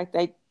 it seemed like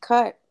they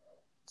cut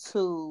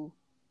to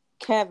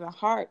Kevin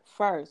Hart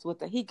first with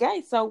the he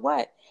gay, so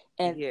what?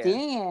 And yeah,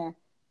 then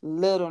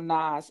Little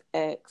Nas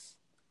X.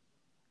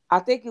 I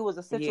think it was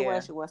a yeah.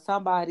 situation where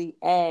somebody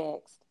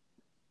asked,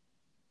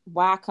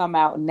 why come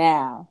out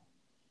now?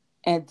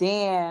 And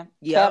then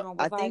Yep. Kevin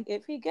I was like, think.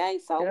 if he gay,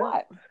 so Yep.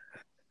 what?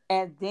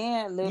 And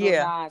then Little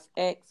Yeah. Nas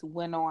X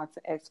went on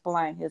to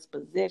explain his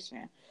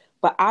position.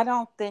 But I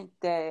don't think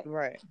that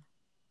Right.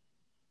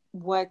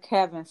 what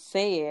Kevin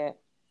said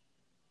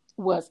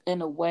was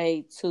in a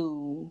way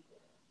to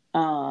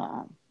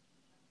um,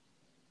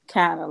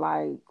 kind of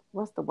like,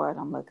 what's the word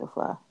I'm looking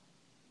for?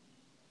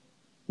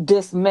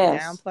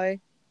 Dismiss. Downplay.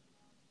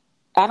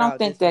 I don't Oh,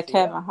 think that dismiss.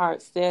 Yep. Kevin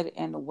Hart said it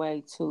in a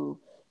way to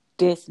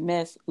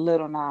dismiss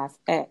Little Nas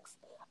X.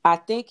 I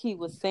think he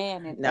was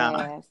saying it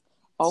Nah. as,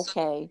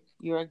 okay,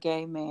 you're a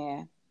gay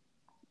man.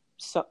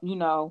 So,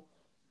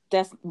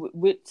 that's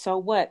so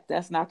what?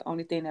 That's not the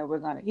only thing that we're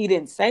gonna. He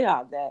didn't say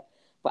all that,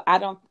 but I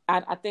don't.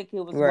 I think it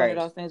was one of Right.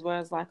 those things where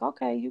it's like,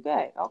 okay, you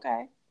gay,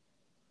 okay,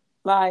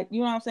 like you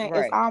know what I'm saying. It's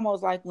Right.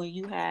 almost like when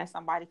you have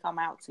somebody come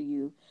out to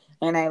you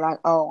and they like,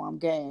 oh, I'm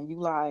gay, and you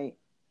like,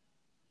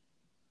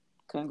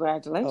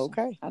 congratulations.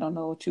 Okay. I don't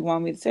know what you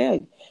want me to tell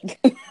you.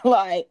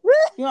 Like,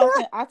 you know what I'm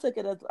saying. I took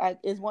it as like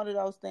it's one of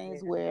those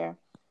things Yeah. where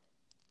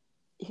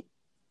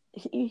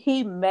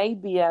he may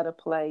be at a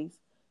place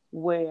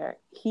where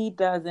he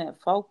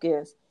doesn't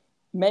focus.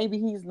 Maybe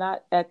he's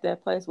not at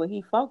that place where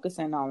he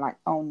focusing on like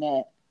on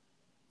that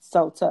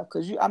so tough.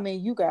 Cause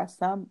you got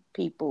some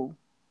people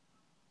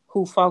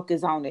who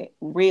focus on it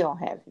real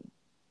heavy.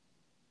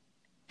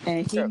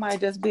 And he True.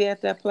 might just be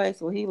at that place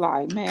where he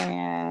like,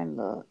 man,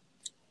 look,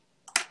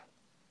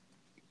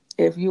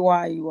 if you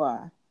are, you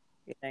are.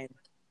 It ain't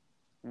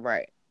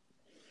right.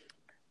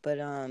 But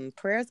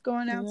prayers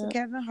going out to Yeah.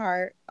 Kevin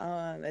Hart.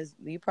 As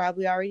you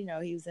probably already know,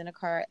 he was in a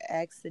car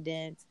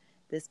accident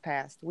this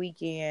past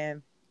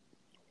weekend.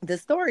 The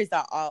stories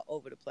are all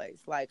over the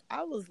place. Like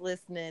I was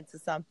listening to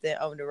something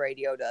on the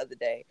radio the other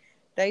day.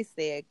 They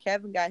said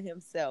Kevin got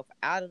himself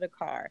out of the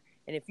car,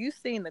 and if you've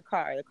seen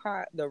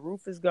the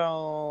roof is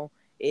gone.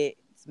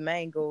 It's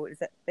mangled.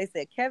 They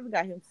said Kevin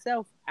got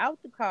himself out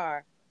the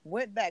car,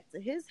 went back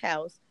to his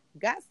house,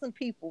 got some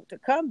people to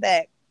come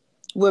back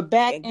With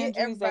back and get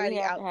injuries that he everybody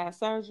had out. to have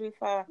surgery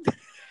for.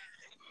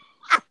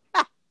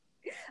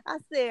 I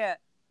said,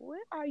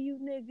 where are you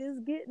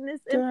niggas getting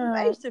this Girl,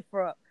 information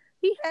from?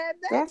 He had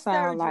back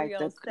surgery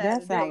on that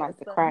sound Saturday or like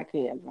the something.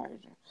 crackhead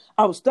version.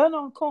 I was standing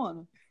on the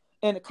corner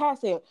and the car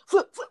said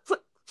flip, flip,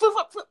 flip, flip,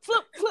 flip, flip,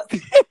 flip,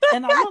 flip.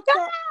 And I looked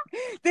up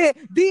then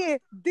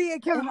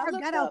Kevin and I Hart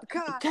got looked out the up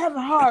and car.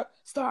 Kevin Hart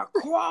started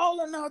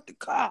crawling out the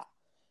car.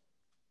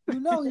 You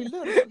know he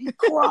little, so he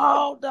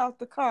crawled out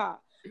the car.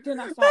 Then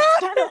I saw him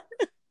stand up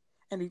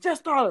and he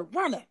just started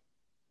running.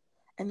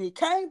 And he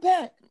came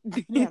back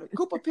and he had a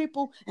group of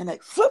people and they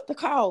flipped the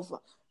car over.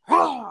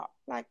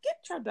 Like, get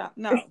your dog.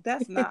 No,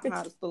 that's not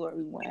how the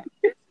story went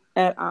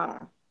at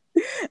all.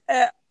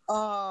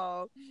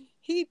 Oh,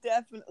 he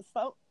definitely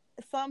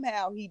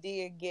somehow he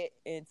did get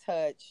in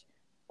touch,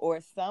 or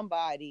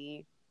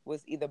somebody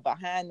was either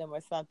behind them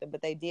or something,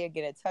 but they did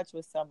get in touch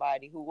with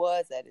somebody who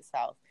was at his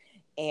house,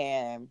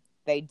 and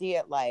they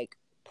did like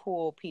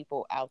pull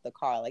people out the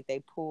car. Like they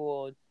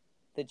pulled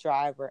the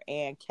driver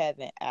and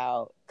Kevin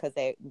out because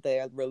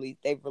they've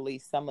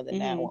released some of the Mm-hmm.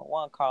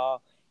 911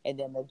 call, and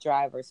then the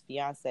driver's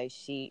fiance,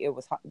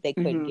 they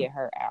couldn't get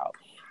her out,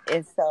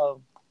 and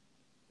so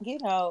you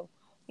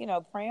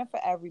know, praying for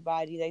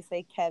everybody. They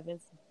say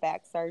Kevin's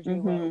back surgery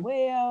went Mm-hmm.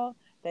 well.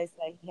 They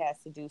say he has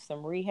to do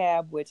some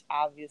rehab, which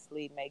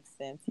obviously makes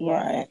sense. He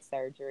had Right. back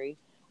surgery.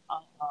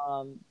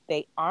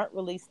 They aren't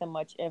releasing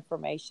much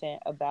information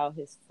about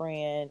his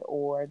friend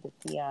or the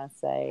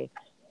fiance,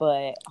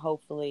 but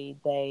hopefully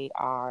they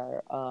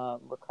are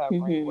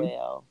recovering Mm-hmm.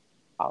 well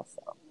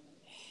also.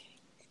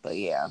 But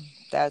yeah,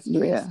 that's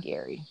pretty Yeah.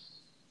 scary.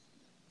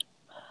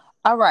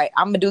 All right,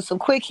 I'm gonna do some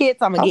quick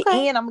hits. I'm gonna get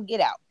Okay. in. I'm gonna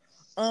get out.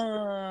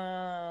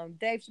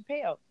 Dave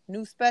Chappelle,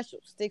 new special,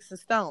 Sticks and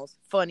Stones.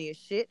 Funny as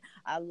shit.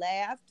 I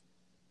laughed,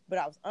 but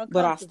I was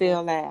But I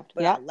still uncomfortable. laughed.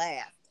 But I Yep.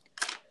 laughed.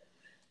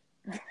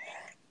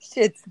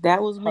 Shit's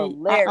That was me. I'm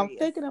hilarious.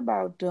 thinking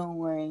about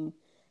doing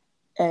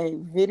a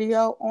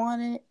video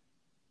on it.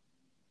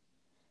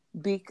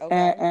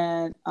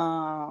 Okay.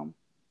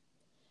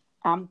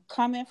 I'm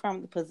coming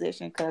from the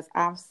position because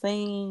I've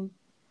seen.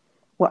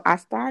 Well, I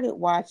started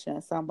watching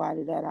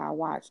somebody that I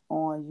watch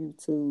on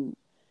YouTube,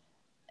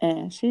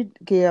 and she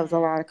gives a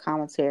lot of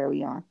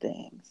commentary on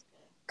things.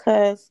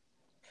 Cause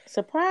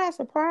surprise,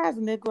 surprise,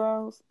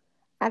 Negroes,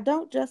 I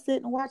don't just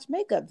sit and watch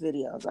makeup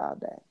videos all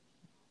day.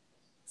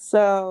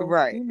 So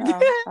Right.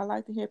 I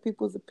like to hear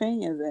people's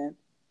opinions, and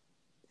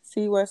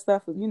see where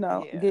stuff is,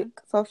 get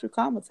social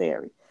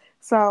commentary.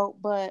 So,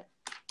 but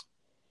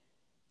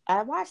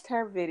I watched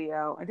her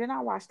video and then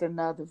I watched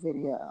another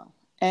video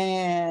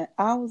and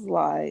I was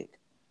like,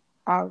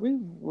 are we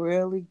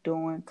really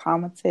doing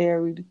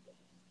commentary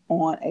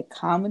on a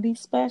comedy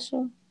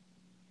special?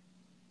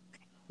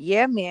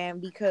 Yeah,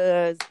 man,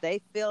 because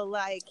they feel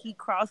like he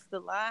crossed the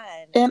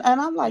line. And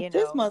I'm like,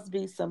 this must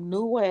be some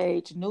new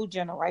age, new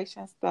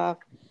generation stuff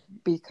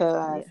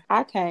because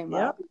I came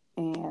up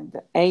in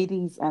the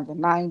 80s and the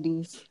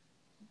 90s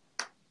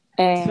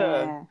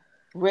and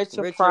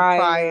Richard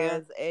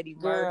Pryor, Eddie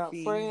girl,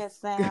 Murphy, Fred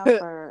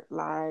Sanford,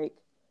 like,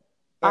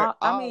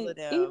 I mean, of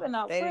them. even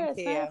though Fred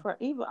Sanford,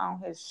 even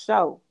on his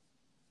show,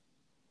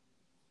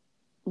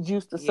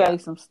 used to say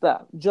some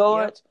stuff.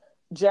 George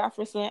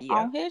Jefferson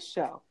on his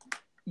show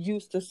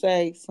used to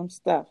say some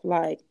stuff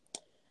like,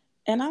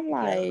 and I'm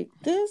like,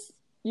 this,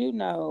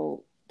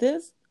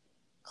 this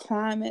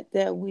climate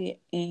that we're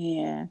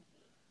in,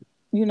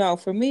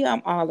 for me,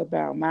 I'm all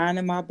about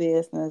minding my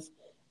business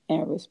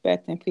and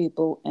respecting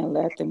people and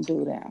let them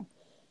do them.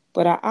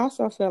 But I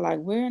also feel like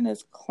we're in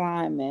this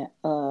climate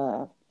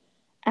of,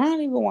 I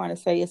don't even want to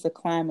say it's a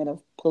climate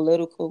of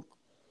political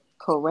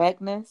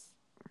correctness,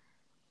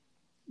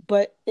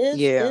 but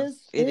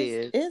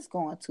it's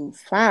going too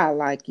far.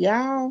 Like,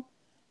 y'all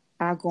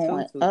are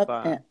going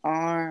up in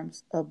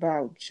arms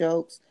about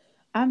jokes.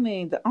 I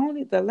mean,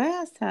 the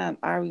last time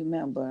I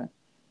remember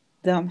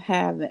them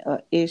having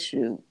an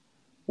issue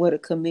with a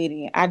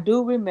comedian, I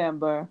do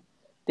remember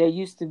there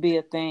used to be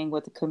a thing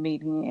with the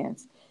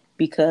comedians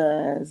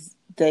because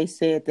they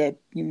said that,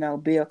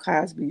 Bill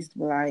Cosby's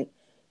like,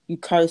 you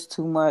curse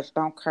too much,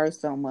 don't curse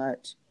so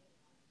much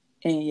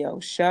in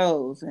your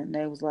shows. And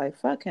they was like,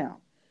 fuck him.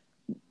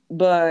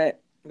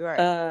 But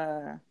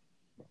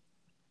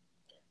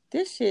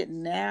this shit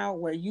now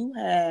where you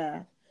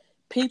have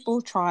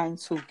people trying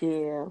to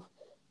give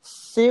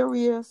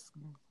serious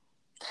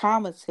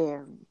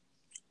commentary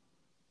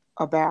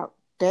about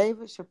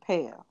David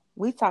Chappelle.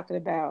 We talking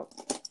about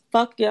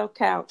fuck your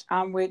couch,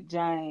 I'm Rick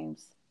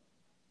James.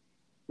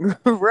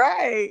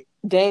 Right.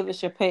 David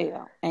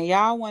Chappelle. And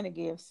y'all want to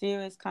give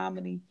serious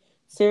commentary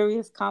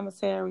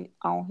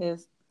on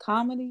his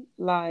comedy?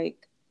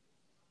 Like,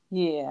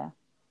 yeah.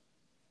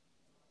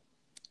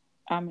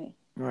 I mean,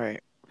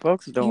 right.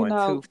 Folks are doing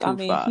too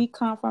far. He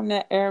come from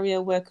that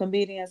area where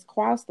comedians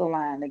cross the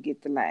line to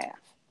get the laugh.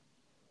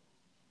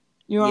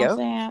 You know what I'm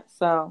saying?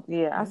 So,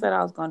 yeah, I said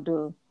I was going to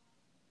do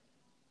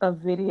a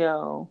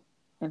video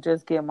and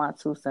just give my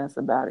 2 cents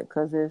about it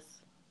because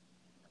it's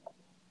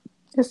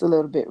a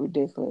little bit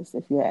ridiculous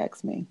if you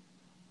ask me.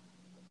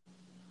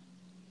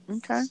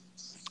 Okay.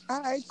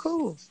 All right,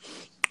 cool.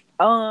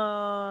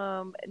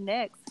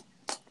 Next,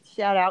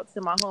 shout out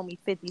to my homie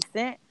 50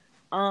 Cent.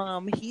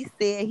 He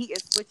said he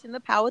is switching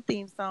the Power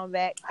theme song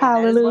back,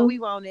 and that is what we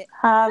wanted.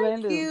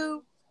 Hallelujah. Thank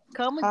you.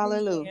 Come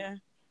Hallelujah. again.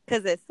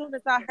 Because as soon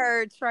as I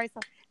heard Trey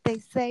song, they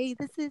say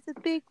this is a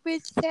big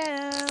rich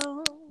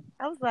town.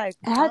 I was like,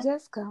 I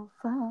just come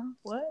from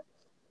what?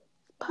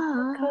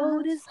 Parts.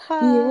 Cold is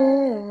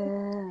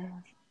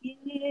hot.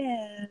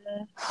 Yeah.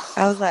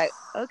 I was like,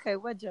 okay,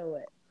 what Joe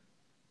at?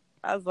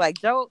 I was like,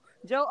 Joe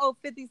owe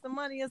 50 some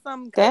money or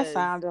something. That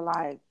sounded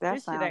like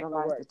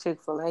the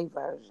Chick-fil-A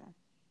version.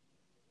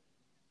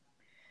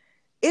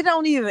 It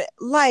don't even,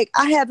 like,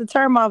 I had to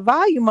turn my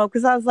volume up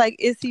because I was like,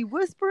 is he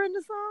whispering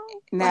the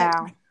song?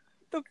 Now,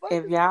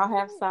 if y'all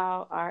have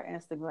saw our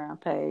Instagram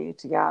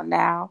page, y'all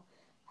now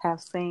have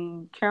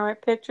seen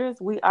current pictures.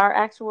 We are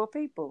actual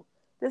people.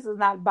 This is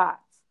not bots.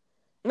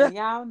 And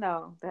y'all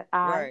know that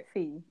I,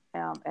 Fee,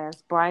 am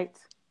as bright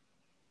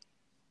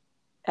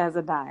as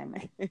a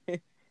diamond.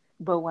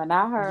 But when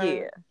I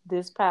heard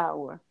this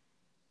Power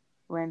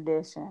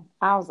rendition,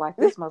 I was like,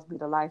 this must be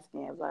the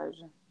light-skinned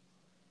version.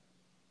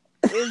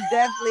 It's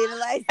definitely the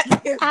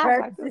light-skinned version. I was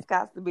like, this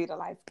got to be the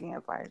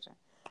light-skinned version.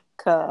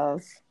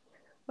 Because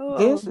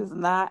this is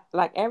not,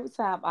 like, every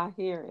time I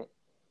hear it,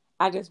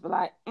 I just be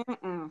like,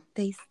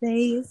 They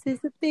say this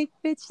is a big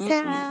rich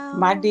town.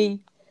 My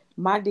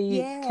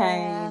D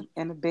came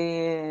in the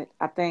bed,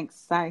 I think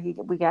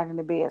we got in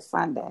the bed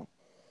Sunday.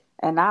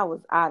 And I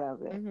was out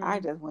of it. I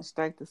just went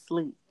straight to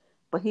sleep.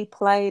 But he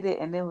played it,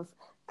 and it was,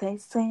 they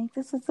say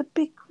this is a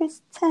big rich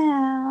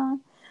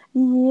town.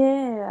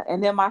 Yeah.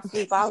 And then my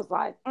sleep, I was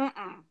like, Turn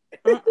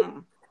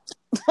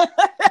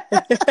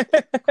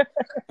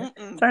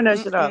that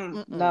shit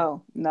off.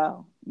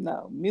 No.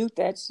 Mute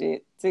that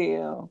shit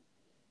till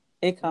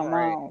it come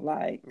on.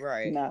 Like,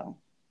 no.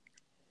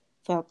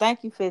 So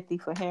thank you, 50,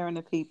 for hearing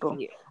the people.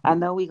 Yeah. I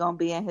know we're going to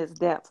be in his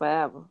debt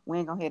forever. We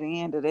ain't going to hit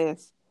the end of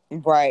this.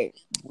 Right.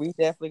 We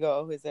definitely go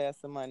owe his ass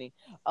some money.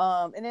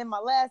 And then my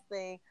last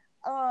thing,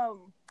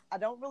 I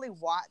don't really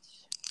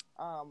watch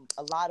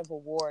a lot of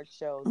award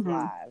shows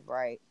live,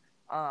 right?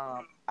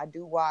 I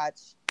do watch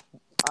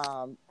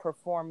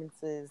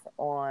performances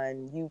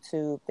on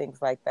YouTube,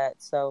 things like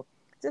that. So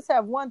just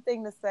have one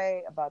thing to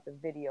say about the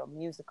Video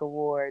Music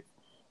Awards.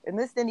 And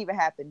this didn't even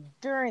happen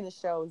during the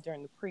shows,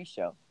 during the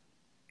pre-show.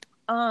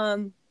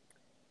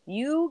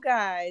 You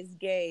guys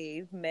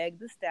gave Meg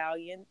Thee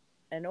Stallion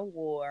an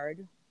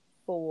award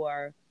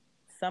for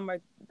summer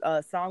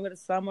song of the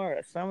summer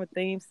or summer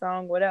theme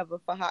song, whatever,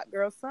 for Hot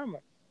Girl Summer.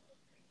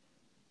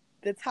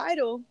 The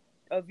title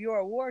of your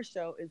award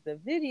show is the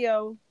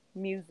Video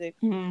Music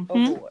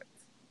Awards.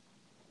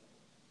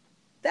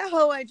 That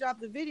hoe ain't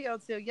dropped the video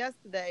till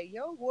yesterday.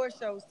 Your award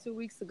show was 2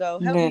 weeks ago.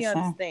 Help me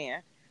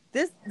understand.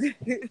 This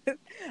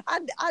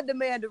I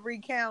demand a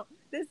recount.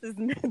 This doesn't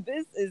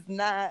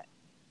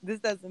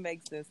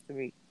make sense to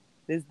me.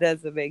 This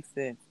doesn't make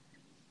sense.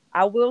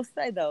 I will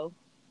say though,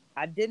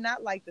 I did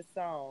not like the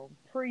song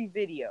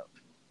pre-video.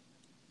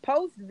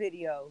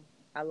 Post-video,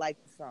 I like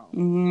the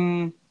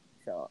song.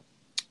 So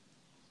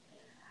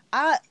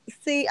I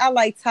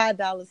like Ty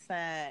Dolla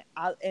 $ign.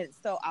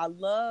 I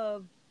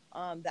love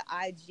the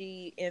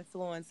IG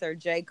influencer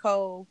J.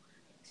 Cole.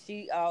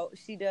 She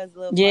does a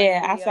little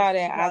I saw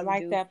that. I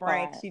like that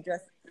Frank. She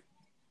just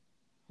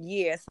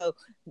so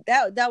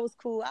that was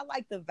cool. I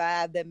like the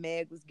vibe that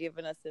Meg was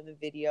giving us in the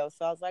video.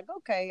 So I was like,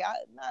 okay,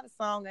 not a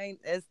song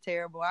ain't as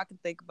terrible. I can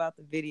think about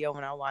the video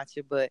when I watch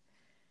it, but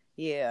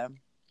yeah,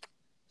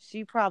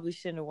 she probably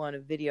shouldn't have won a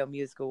Video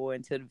Music Award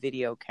until the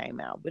video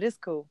came out. But it's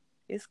cool.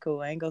 It's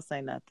cool. I ain't gonna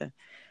say nothing.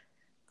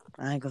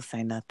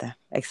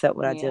 Except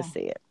what I just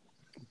said.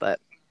 But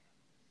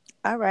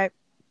all right.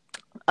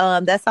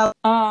 That's all.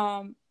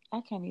 I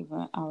can't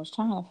even. I was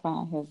trying to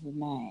find his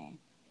name.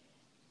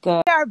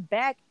 We are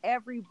back,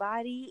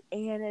 everybody,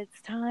 and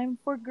it's time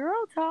for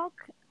Girl Talk.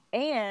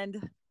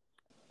 And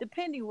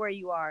depending where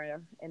you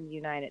are in the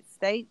United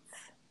States,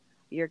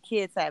 your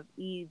kids have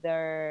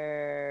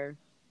either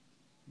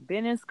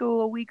been in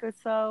school a week or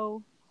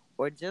so,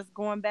 or just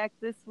going back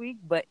this week.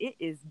 But it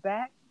is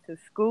back to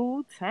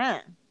school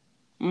time.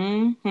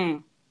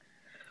 Can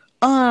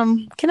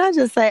I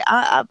just say,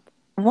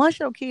 once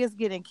your kids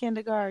get in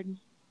kindergarten,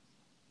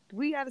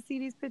 we got to see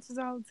these pictures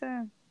all the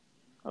time.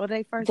 Oh,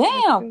 they first.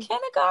 Damn,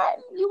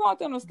 kindergarten? You want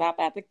them to stop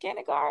at the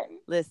kindergarten?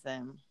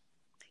 Listen.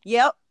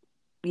 Yep.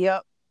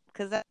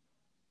 Because that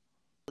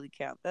really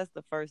count. That's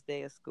the first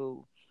day of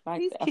school.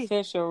 Like these the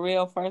official,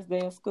 real first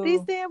day of school.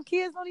 These damn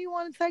kids don't even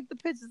want to take the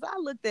pictures. I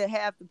looked at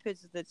half the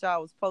pictures that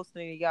y'all was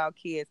posting of y'all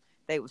kids.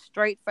 They was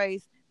straight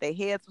faced. Their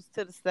heads was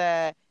to the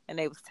side, and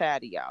they was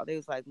tired of y'all. They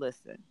was like,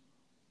 listen,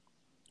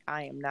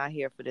 I am not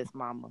here for this,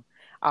 mama.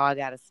 Oh, I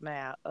got to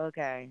smile.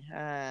 Okay.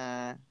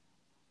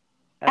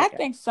 I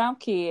think some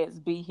kids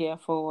be here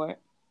for it.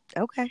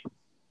 Okay.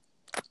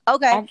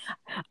 I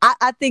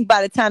think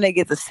by the time they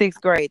get to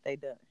 6th grade, they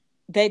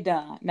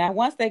done. Now,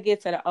 once they get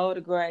to the older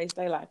grades,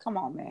 they like, come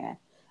on, man.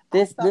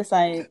 This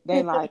ain't.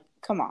 They like,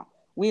 come on.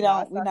 We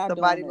not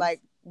somebody doing this.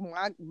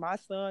 Like my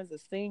son's a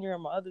senior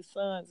and my other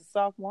son's a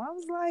sophomore. I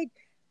was like,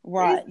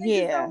 right,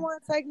 these don't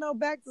want to take no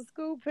back to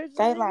school pictures.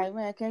 They like,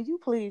 man, can you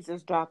please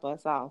just drop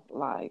us off?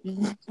 Like,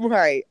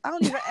 right. I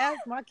don't even ask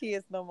my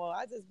kids no more.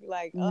 I just be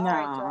like, all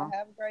right, y'all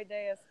have a great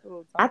day at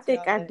school. I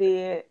think I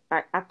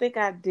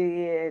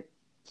did.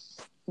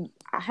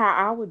 How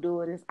I would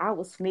do it is I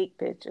would sneak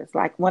pictures.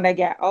 Like when they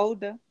got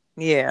older,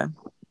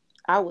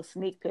 I would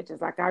sneak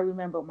pictures. Like I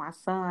remember my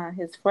son,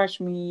 his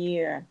freshman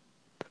year.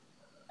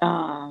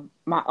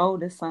 My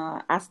oldest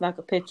son, I snuck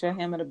a picture of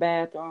him in the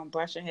bathroom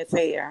brushing his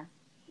hair.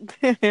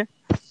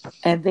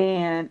 And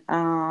then,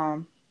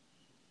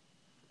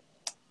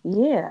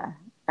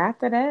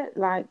 after that,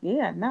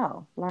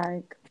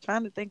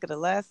 trying to think of the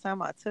last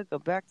time I took a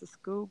back to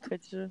school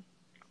picture.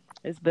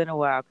 It's been a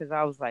while because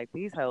I was like,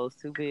 these hoes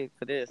too big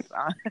for this.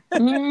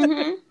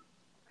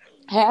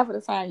 Half of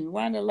the time you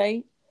running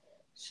late.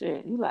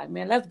 Shit, you like,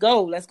 man, let's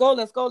go.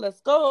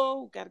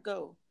 Gotta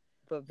go.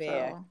 But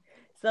man,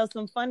 so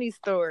some funny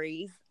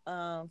stories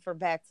for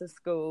back to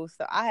school.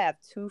 So I have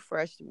 2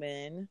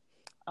 freshmen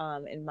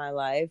in my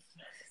life.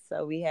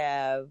 So we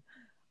have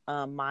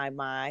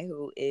My,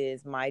 who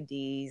is my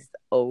D's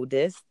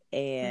oldest,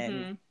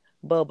 and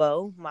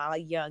Bobo, my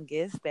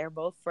youngest. They're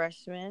both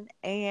freshmen.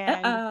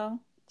 And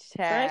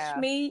fresh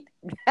meat.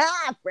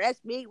 Fresh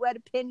meat, where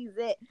the pennies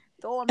at?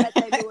 Throw them at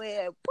their little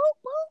head. Boop,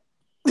 boop.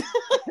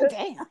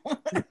 Damn.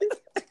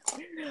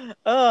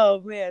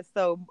 Oh, man.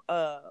 So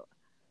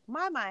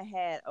My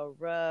had a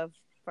rough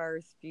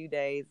first few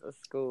days of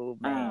school,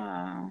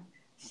 man.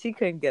 She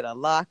couldn't get a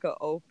locker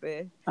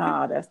open.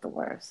 Oh, that's the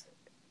worst.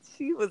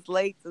 She was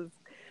late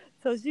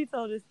so she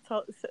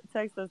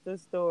text us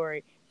this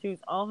story. She was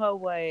on her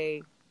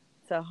way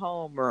to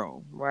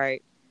homeroom,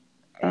 right?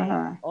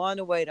 And on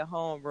the way to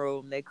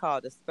homeroom, they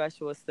called a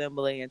special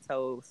assembly and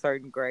told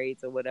certain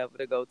grades or whatever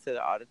to go to the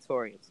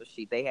auditorium. So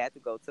they had to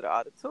go to the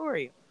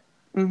auditorium.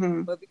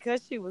 But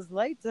because she was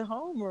late to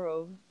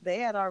homeroom, they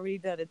had already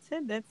done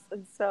attendance,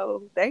 and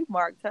so they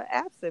marked her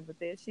absent. But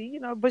then she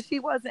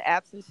wasn't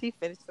absent. She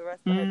finished the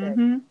rest of her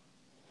day.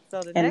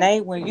 So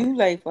when you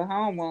late for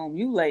homeroom,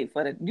 you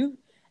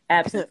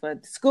absent for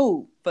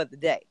school for the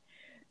day.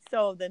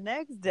 So the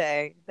next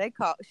day,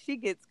 she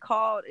gets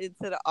called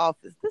into the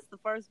office. This is the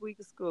first week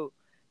of school.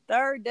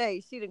 3rd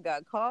day, she done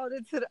got called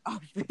into the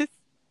office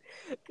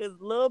because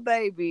little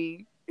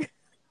baby,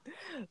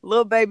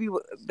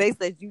 they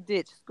said you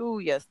ditched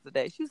school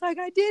yesterday. She's like,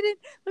 I didn't.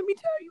 Let me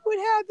tell you what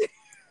happened.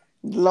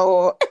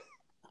 Lord.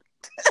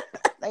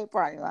 They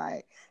probably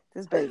like,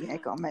 this baby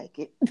ain't gonna make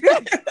it. I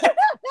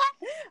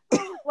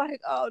was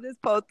like, oh, this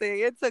poor thing.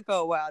 It took her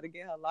a while to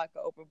get her locker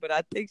open, but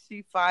I think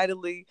she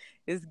finally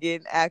is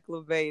getting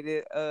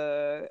acclimated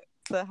to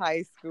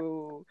high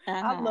school.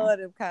 I love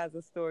them kinds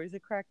of stories.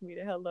 It cracked me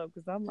the hell up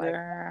because I'm like,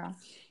 Girl.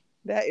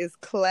 that is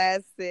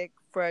classic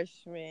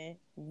freshman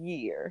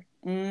year.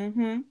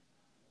 Mm-hmm.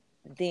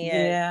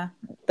 Then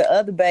the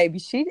other baby,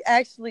 she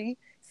actually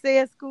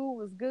said school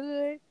was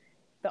good.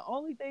 The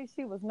only thing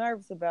she was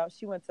nervous about,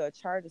 she went to a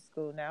charter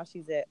school. Now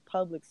she's at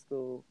public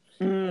school.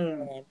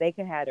 And they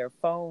can have their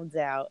phones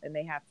out and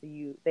they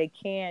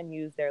can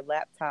use their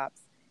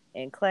laptops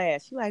in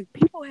class. She like,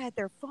 people had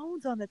their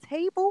phones on the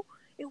table.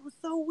 It was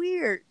so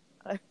weird.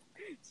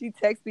 She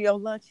texted me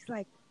on lunch. She's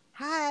like,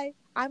 hi,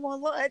 I'm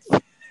on lunch.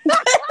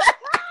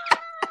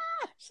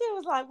 She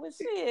was like, well,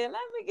 shit,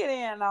 let me get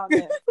in on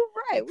this.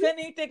 Right. Couldn't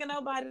even think of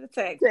nobody to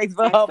text. Text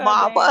for her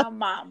mama.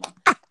 Mama.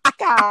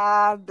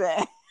 God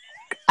damn.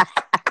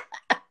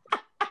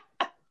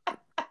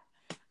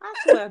 I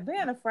swear,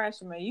 being a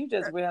freshman, you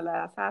just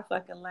realize how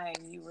fucking lame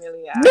you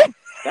really are.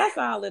 That's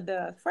all it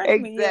does.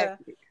 Freshman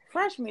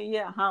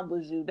year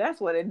humbles you. That's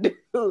what it do.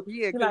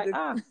 Yeah, you're like,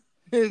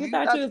 you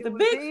thought you was the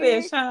big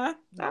fish, huh?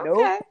 Nope.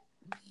 Okay.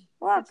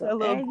 Welcome. A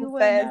little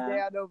goof ass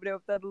down over there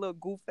with other little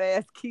goof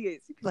ass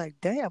kids. You be like,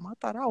 damn, I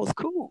thought I was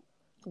cool.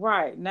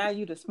 Right. Now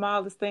you the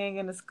smallest thing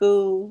in the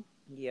school.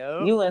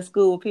 Yep. You in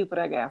school with people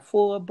that got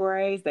full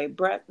braids, they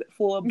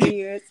full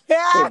beards,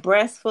 their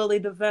breasts fully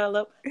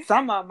developed.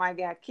 Some of them might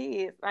got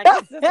kids. Like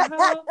it's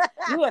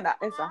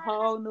a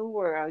whole new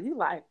world. You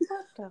like,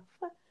 what the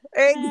fuck?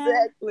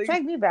 Exactly. Man,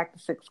 take me back to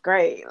 6th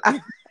grade.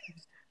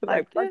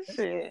 Like this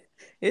shit.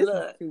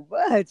 It's too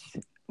much.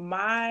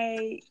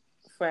 My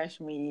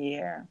freshman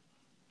year.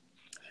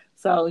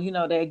 So,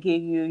 they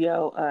give you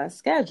your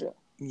schedule.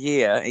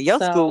 Yeah. And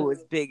your school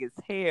was big as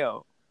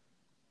hell.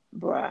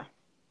 Bruh.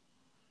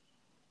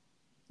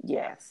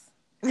 Yes,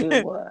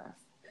 it was.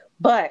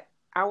 But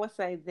I would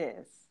say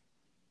this.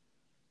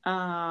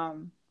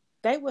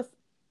 They would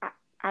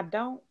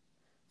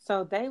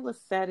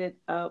set it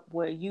up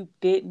where you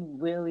didn't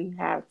really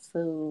have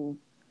to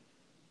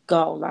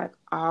go like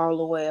all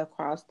the way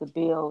across the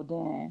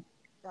building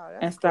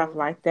and stuff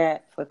like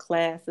that for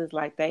classes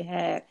like they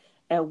had.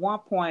 At one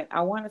point,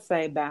 I want to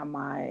say by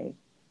my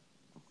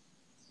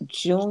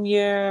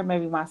junior,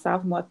 maybe my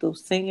sophomore through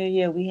senior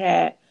year, we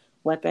had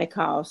what they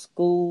call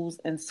schools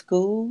and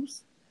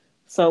schools.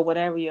 So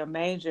whatever your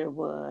major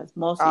was,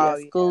 most of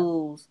your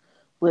schools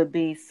would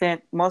be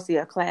most of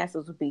your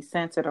classes would be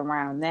centered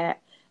around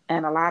that.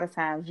 And a lot of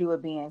times you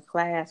would be in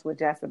class with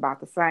just about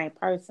the same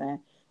person,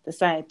 the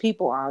same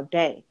people all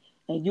day.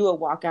 And you would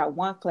walk out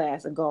one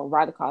class and go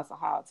right across the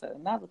hall to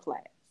another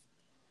class.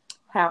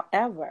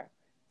 However,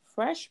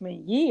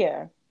 freshman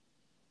year,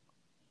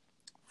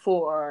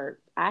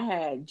 I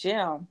had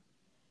gym,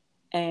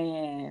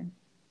 and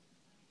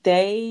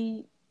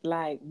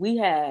we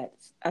had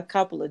a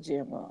couple of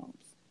gym rooms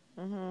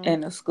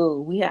in the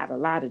school. We had a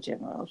lot of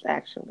gym rooms,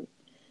 actually.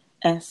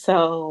 And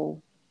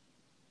so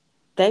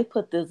they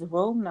put this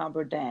room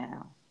number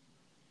down,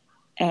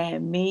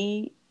 and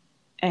me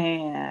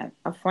and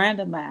a friend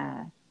of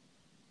mine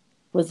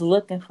was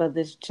looking for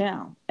this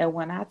gym. And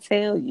when I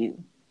tell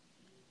you,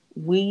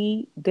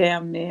 we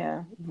damn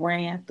near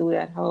ran through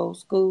that whole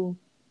school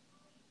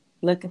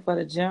looking for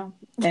the gym,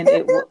 and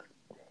it was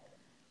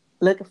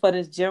looking for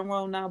this gym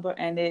room number,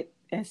 and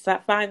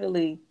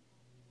finally,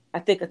 I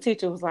think a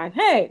teacher was like,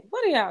 "Hey,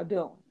 what are y'all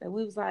doing?" And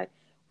we was like,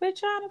 "We're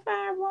trying to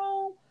find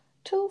room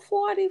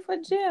 240 for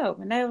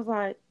gym," and they was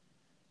like,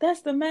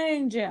 "That's the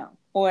main gym,"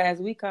 or as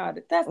we called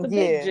it, "That's the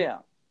big gym."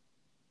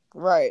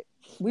 Right.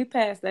 We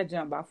passed that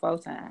gym about 4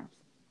 times.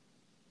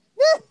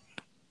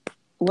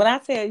 When I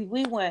tell you,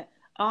 we went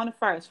on the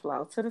first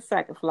floor, to the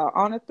second floor,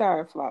 on the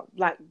third floor.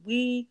 Like,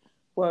 we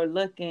were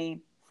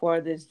looking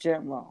for this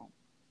gym room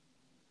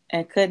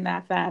and could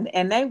not find it.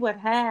 And they would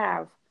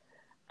have,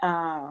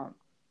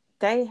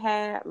 they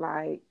had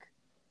like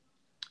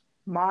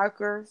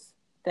markers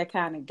that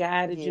kind of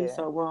guided you.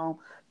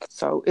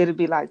 So it'd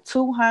be like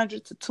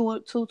 200 to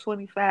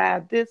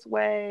 225 this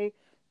way,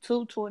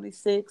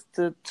 226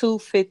 to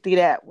 250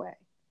 that way.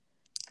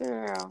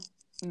 Girl,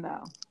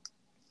 no.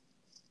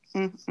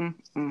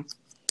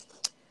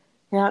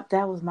 Yep,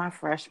 that was my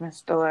freshman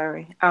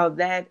story. Oh,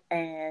 that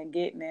and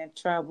getting in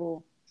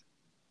trouble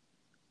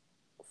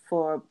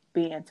for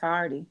being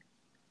tardy.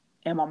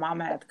 And my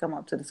mama had to come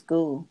up to the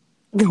school.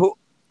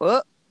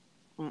 But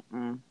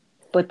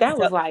that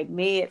was like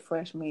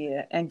mid-freshman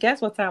year. And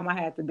guess what time I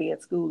had to be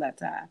at school that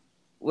time?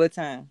 What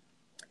time?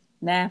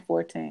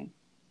 9:14.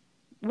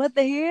 What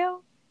the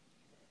hell?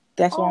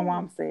 That's what my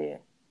mom said.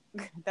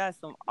 That's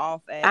some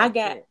off-ass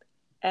shit.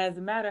 As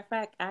a matter of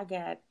fact, I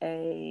got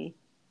a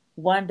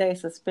 1-day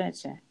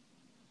suspension.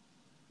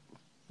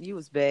 You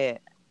was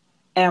bad.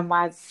 And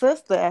my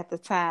sister at the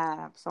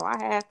time, so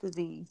I had to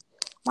be,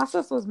 my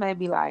sister was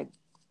maybe like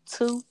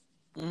 2,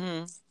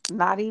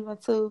 not even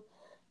 2.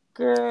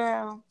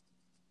 Girl,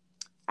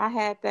 I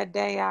had that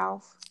day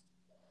off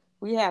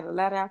We had a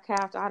let out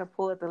couch. I'd have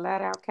pulled the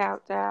let out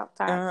couch out,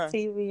 turned the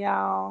TV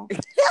on,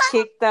 Uh-huh.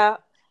 kicked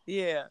up.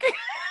 Yeah.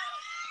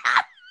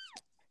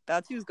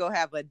 Thought you was gonna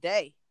have a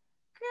day.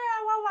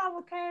 Girl, my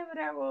mama came in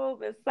that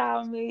room and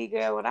saw me,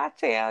 girl. When I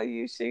tell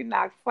you, she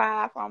knocked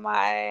 5 on my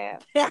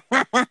ass.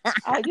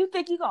 Oh, you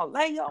think you gonna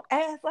lay your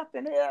ass up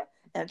in here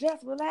and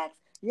just relax?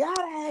 You ought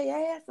to have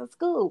your ass in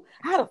school.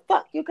 How the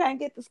fuck you can't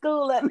get to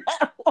school at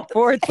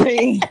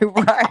 14,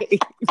 right?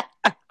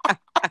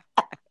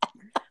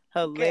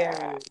 Hilarious.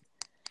 Girl.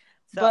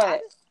 So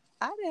But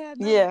I didn't have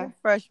none of yeah. the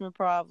freshman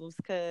problems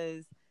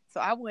because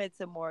I went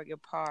to Morgan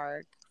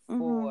Park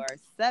for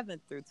 7th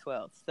through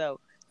 12th.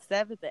 So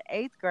 7th and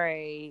 8th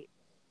grade,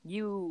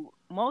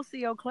 most of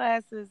your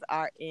classes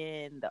are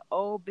in the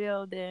old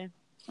building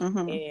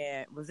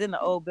and was in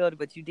the old building,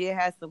 but you did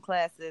have some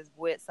classes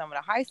with some of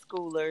the high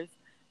schoolers.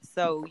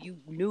 So you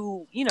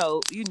knew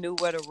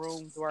where the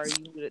rooms were.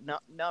 You knew the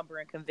number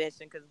and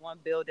convention because one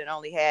building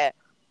only had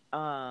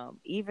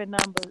even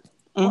numbers.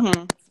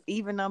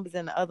 Even numbers,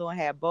 and the other one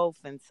had both,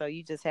 and so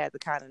you just had to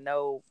kind of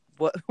know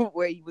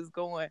where you was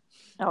going.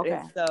 Okay.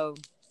 And so,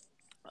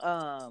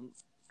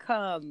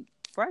 come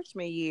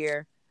freshman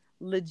year,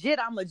 legit,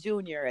 I'm a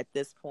junior at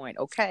this point.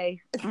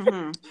 Okay,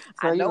 So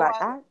I know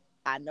like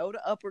I know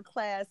the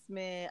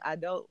upperclassmen. I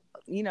know,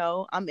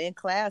 I'm in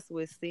class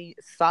with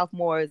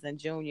sophomores and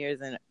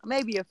juniors, and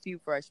maybe a few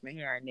freshmen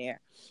here and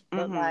there,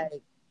 but like.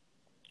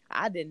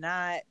 I did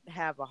not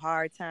have a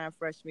hard time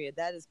freshman year.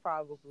 That is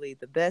probably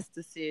the best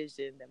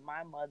decision that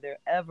my mother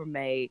ever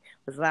made,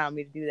 was allowing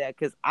me to do that,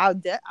 because I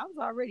was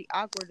already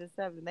awkward in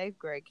 7th and 8th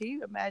grade. Can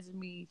you imagine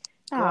me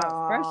going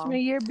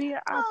freshman year being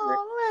awkward?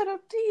 Oh, little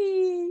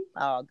T.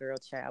 Oh, girl,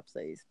 child,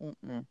 please.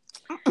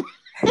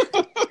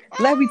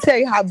 Let me tell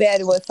you how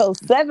bad it was. So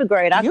 7th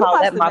grade, I you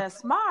called must that have been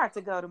smart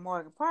to go to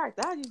Morgan Park.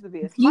 That used to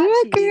be a smart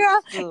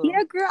school.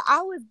 Yeah, girl,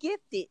 I was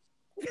gifted.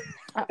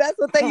 That's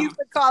what they used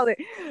to call it.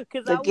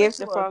 Because I went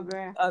to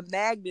program. a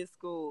magnet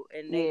school,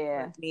 and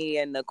they put me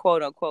in the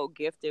quote unquote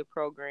gifted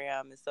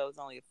program. And so it's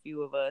only a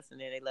few of us, and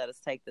then they let us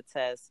take the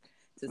test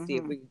to see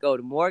if we could go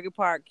to Morgan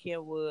Park,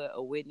 Kenwood,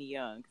 or Whitney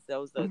Young. Because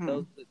those are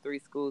the 3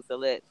 schools that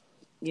let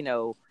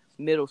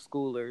middle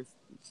schoolers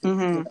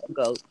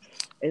go.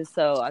 And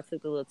so I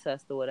took the little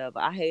test or whatever.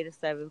 I hated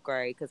 7th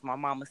grade because my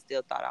mama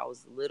still thought I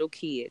was a little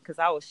kid because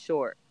I was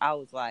short. I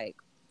was like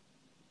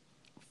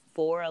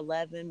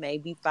 4'11",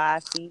 maybe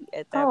 5 feet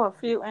at that point. A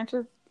few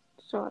inches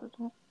shorter.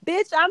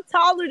 Bitch, I'm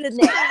taller than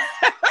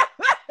that.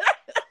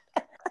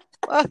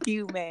 Fuck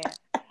you, man.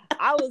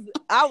 I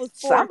was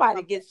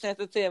somebody get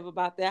sensitive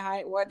about that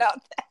height. What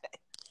not that?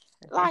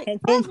 Like,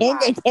 first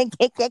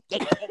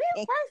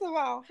of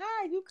all, how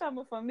are you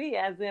coming for me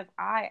as if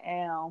I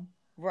am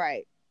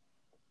right?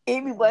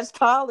 Any much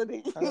taller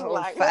than you?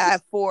 Like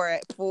 5'4"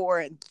 at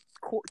 4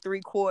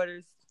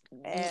 3/4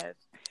 and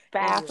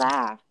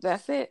 5'5".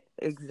 That's it.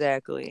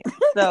 Exactly.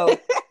 So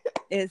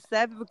in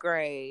 7th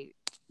grade,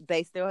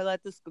 they still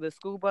let the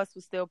school bus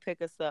would still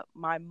pick us up.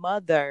 My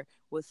mother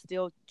was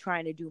still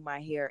trying to do my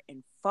hair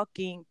in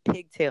fucking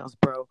pigtails,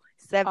 bro.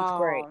 7th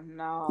grade. Oh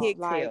no,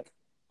 pigtails.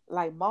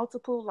 Like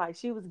multiple. Like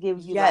she was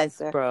giving you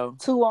bro.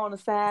 2 on the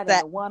side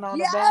and the 1 on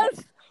the back.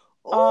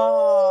 Ooh.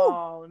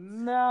 Oh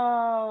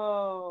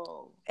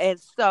no. And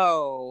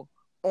so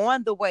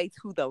on the way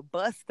to the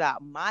bus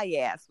stop, my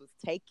ass was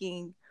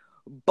taking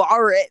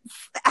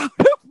barrettes out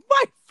of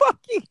my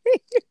fucking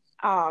hair.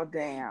 Oh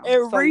damn.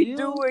 And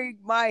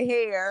redoing my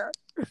hair.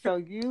 So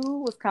you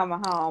was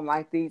coming home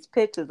like these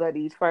pictures of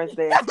these first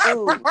day of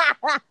school.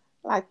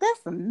 Like that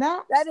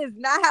is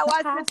not how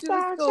I sent you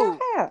to school.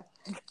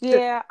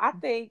 Yeah,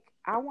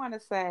 I want to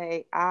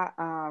say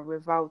I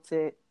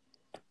revolted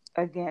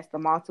against the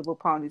multiple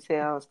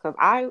ponytails because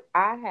I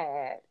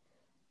had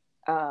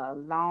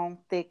long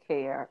thick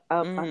hair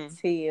up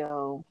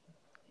until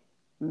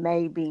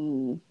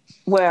maybe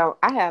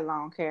I had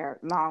long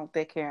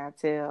thick hair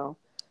until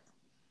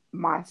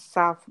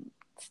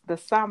the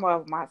summer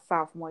of my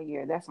sophomore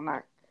year. That's when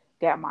I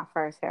got my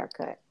first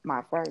haircut,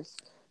 my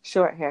first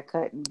short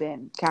haircut, and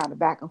been kind of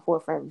back and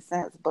forth ever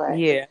since. But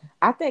yeah,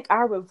 I think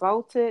I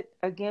revolted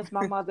against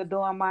my mother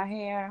doing my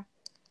hair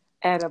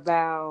at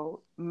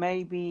about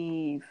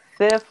maybe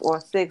 5th or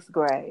 6th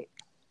grade.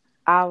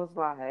 I was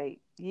like,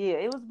 yeah,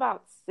 it was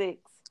about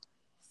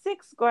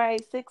 6th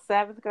grade, 6th,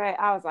 7th grade.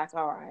 I was like,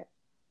 all right,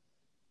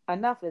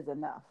 enough is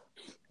enough.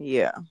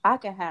 Yeah, I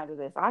can handle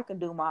this. I can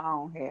do my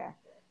own hair.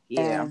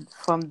 Yeah. And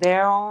from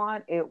there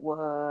on, it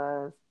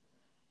was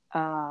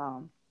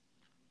one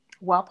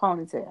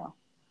ponytail.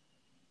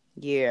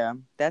 Yeah,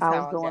 that's I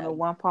how was doing the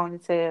one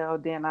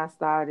ponytail. Then I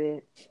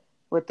started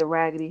with the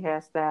raggedy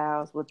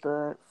hairstyles, with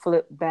the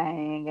flip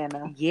bang and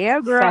a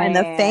girl, and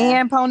the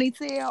fan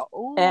ponytail.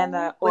 Ooh, and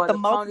with the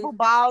multiple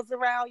balls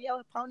around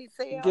your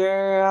ponytail.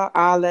 Girl,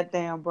 all that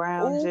damn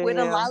brown gel with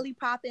a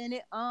lollipop in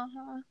it.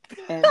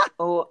 And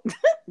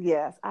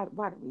yes,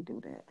 why did we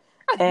do that?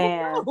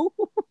 And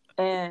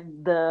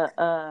and the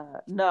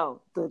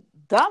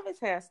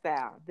dumbest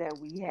hairstyle that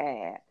we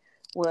had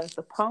was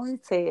the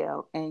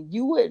ponytail, and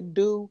you wouldn't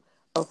do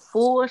a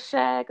full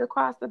shag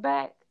across the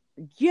back.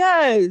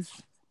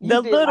 Yes. You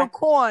The did little like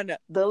corner.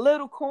 the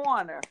little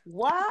corner.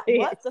 What?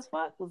 What the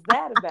fuck was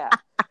that about?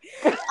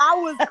 I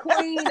was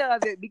queen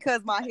of it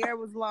because my hair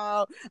was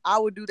long. I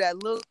would do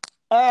that little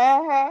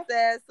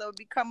so it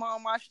be come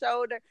on my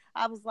shoulder.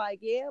 I was like,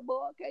 yeah,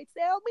 boy, can't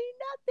tell me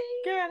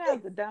nothing. Girl, that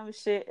was the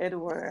dumbest shit in the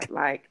world.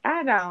 Like,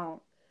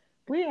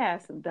 we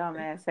had some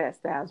dumbass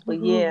hairstyles,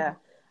 but yeah.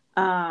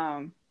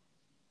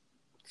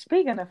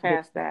 Speaking of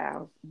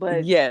hairstyles,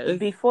 but yes,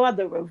 before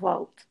the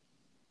revolt,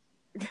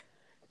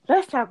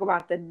 let's talk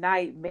about the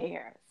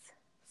nightmares.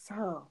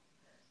 So,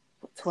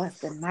 twas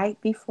the night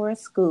before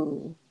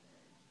school,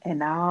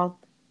 and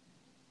all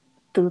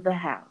through the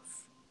house,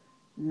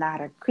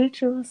 not a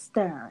creature was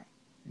stirring,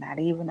 not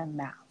even a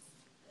mouse.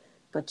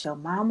 But your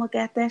mama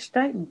got that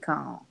straightening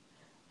comb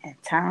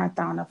and turned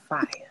on a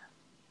fire.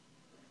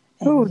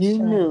 And you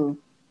knew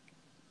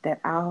that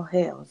all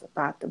hell was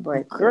about to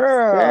break loose.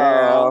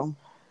 Girl,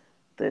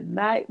 the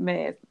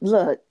nightmares.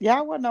 Look,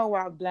 y'all want to know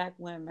why black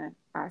women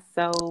are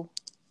so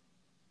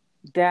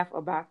deaf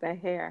about their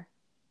hair?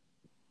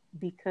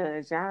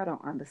 Because y'all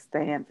don't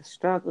understand the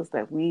struggles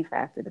that we've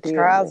had to deal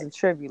trials with. and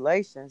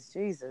tribulations,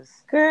 Jesus.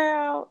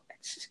 Girl,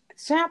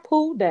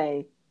 shampoo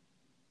day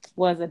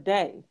was a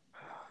day.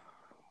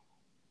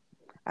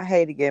 I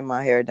hated getting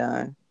my hair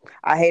done.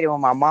 I hated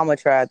when my mama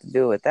tried to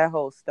do it. That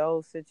whole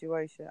stove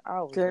situation.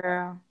 Oh,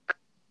 girl.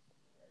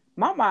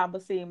 My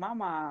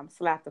mom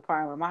slapped the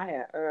perm in my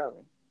hair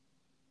early.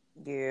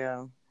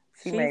 Yeah.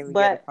 She made me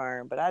get a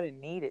perm, but I didn't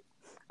need it.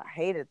 I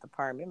hated the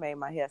perm. It made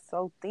my hair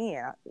so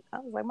thin. I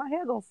was like, my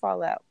hair gonna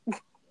fall out.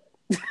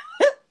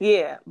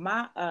 Yeah,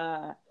 my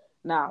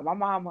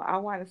mama, I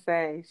want to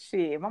say,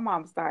 shit, my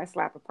mama started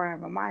slapping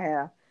perm in my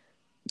hair.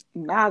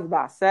 I was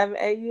about 7,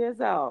 8 years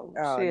old.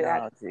 Oh, shit,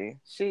 no,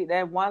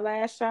 that one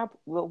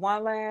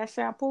last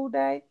shampoo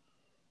day,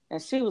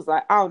 and she was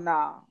like, oh,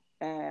 no.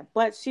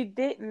 But she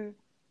didn't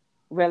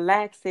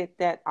relax it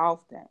that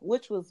often,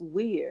 which was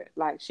weird.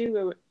 Like, she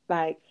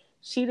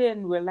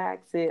didn't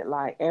relax it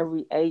like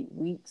every 8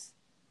 weeks.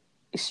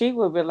 She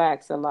would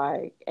relax it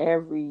like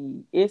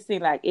it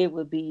seemed like it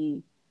would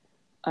be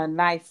a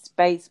nice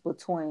space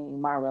between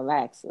my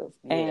relaxers.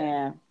 Yeah.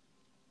 And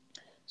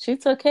she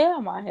took care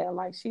of my hair.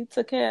 Like, she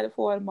took care of it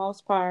for the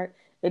most part.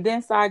 It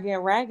didn't start getting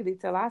raggedy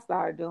till I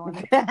started doing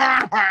it.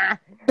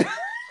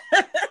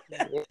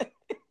 Yeah,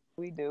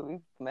 we do. We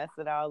mess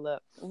it all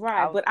up.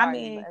 Right. But I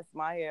mean, mess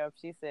my hair up.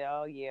 She said,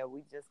 oh, yeah,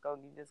 you just go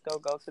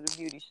to the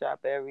beauty shop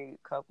every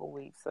couple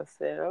weeks. I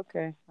said,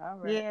 okay, all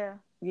right. Yeah.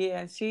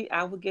 Yeah.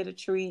 I would get a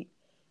treat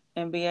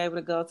and be able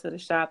to go to the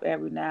shop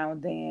every now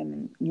and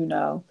then.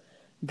 And,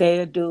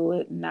 they'll do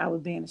it. And I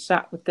would be in the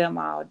shop with them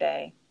all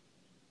day.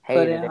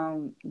 Hated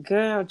it.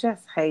 Girl,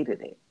 just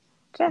hated it.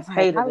 Just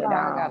hated it all.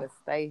 I gotta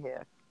stay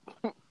here.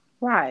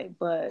 Right,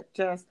 but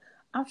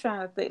I'm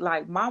trying to think.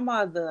 Like, my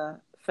mother's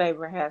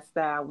favorite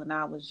hairstyle when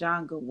I was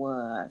younger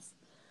was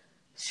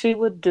she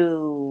would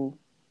do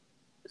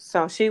the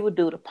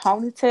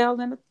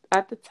ponytail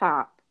at the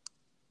top.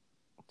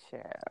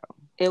 Child.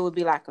 It would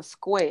be like a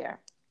square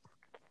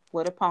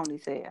with a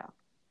ponytail,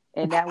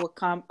 and that would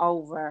come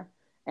over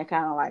and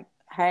kind of like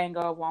hang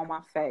over on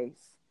my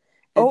face.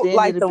 And then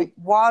like the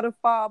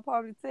waterfall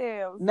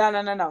ponytails?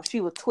 No. She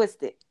would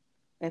twist it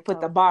and put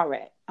the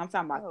barrette. I'm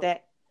talking about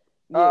that.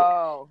 Yeah.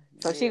 Oh.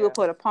 So she would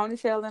put a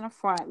ponytail in the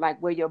front,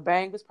 like where your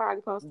bang was probably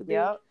supposed to be.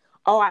 Yep.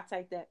 Oh, I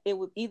take that. It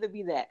would either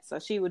be that. So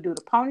she would do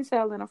the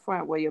ponytail in the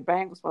front where your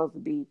bang was supposed to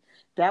be.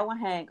 That would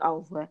hang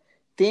over.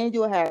 Then you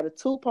would have the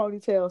 2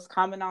 ponytails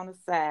coming on the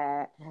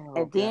side.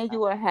 And then you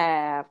would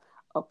have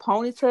a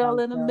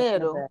ponytail in the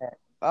middle.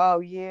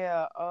 Oh,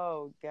 yeah.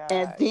 Oh, God.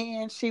 And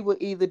then she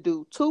would either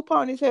do 2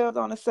 ponytails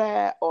on the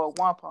side or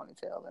 1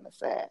 ponytail on the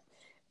side.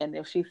 And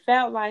if she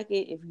felt like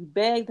it, if you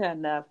begged her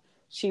enough,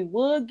 she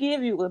would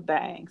give you a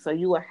bang. So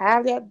you would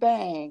have that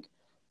bang,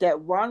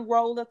 that one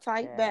roller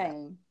type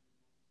bang.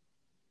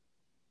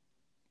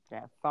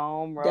 That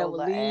foam roller. That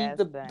would leave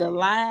the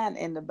line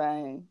in the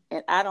bang.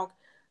 And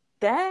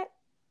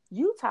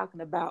you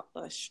talking about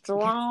a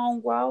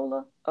strong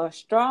roller, a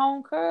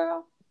strong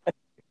curl?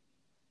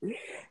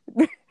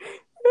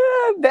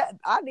 That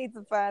I need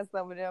to find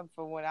some of them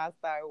for when I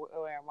start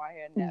wearing my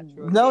hair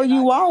natural. No,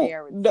 you won't.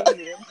 No,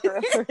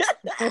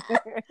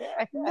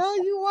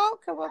 you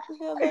won't come up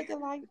here looking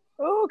like.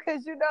 Oh,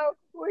 because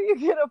when you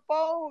get them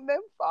foam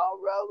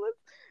rollers,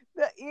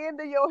 the end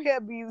of your hair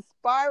be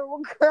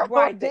spiral curl.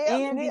 Right, the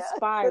end be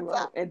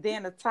spiral, and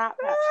then the top,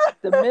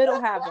 the middle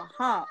have a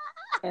hump,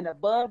 and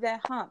above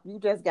that hump, you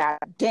just got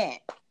a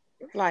dent,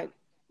 like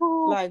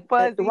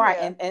fuzzy, right,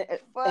 and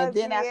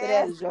then after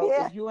that is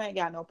if you ain't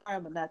got no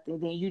perm or nothing,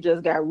 then you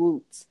just got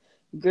roots,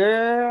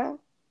 girl.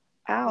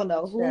 I don't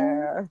know who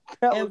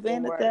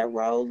invented that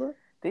roller,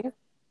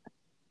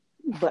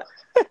 but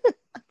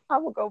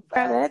I'm gonna go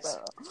fast.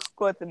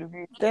 Go to the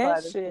beauty.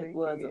 That shit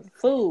was a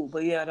fool,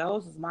 but yeah,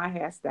 those was my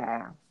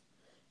hairstyles.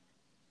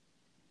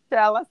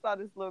 Child, I saw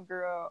this little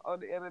girl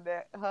on the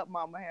internet. Her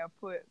mama had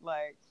put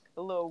like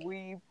a little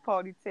weave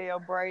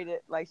ponytail braided.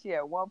 Like she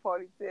had one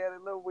ponytail, a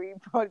little weave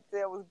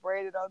ponytail was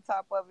braided on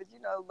top of it.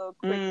 A little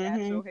quick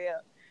natural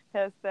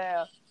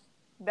hairstyle.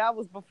 That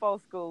was before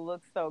school.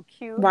 Looked so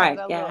cute. Had Right,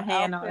 that got little a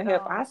hand on her outfit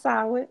hip. I on.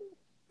 saw it.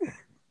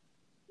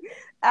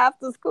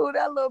 After school,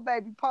 that little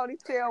baby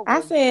ponytail I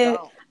was said,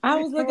 gone. I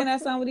was looking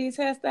at some of these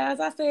hairstyles.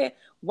 I said,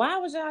 why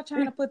was y'all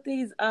trying to put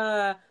these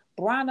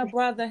Bronner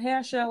brother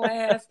hair show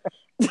ass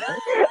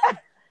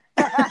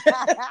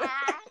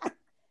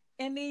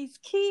in these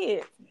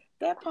kids?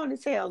 That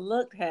ponytail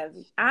looked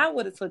heavy. I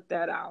would have took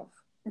that off.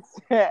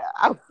 Yeah,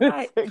 I would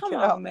Like, take come it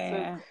on, off too.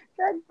 man.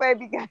 That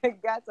baby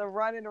got to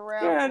running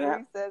around Girl, for that,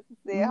 recess and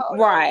said, "Hold on,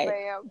 right.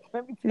 fam,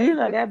 let me You take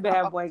know this that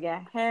bad off." boy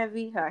got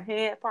heavy. Her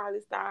head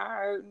probably started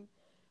hurting.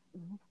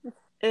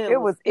 It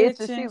It was was itching.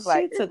 She itching. was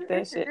like, She took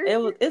that shit.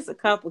 It's a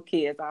couple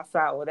kids I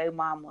saw where their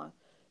mama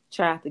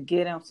tried to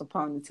get them some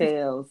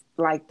ponytails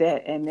like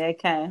that, and they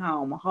came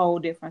home a whole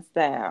different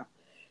style.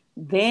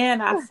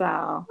 Then I'd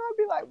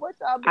be like, "What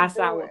y'all I been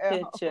saw doing a at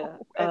picture home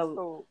at of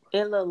school?"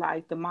 it looked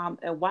like the mom.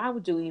 And why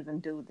would you even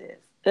do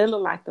this? It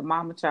looked like the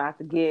mama tried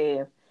to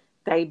give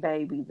they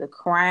baby the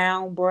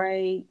crown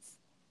braids.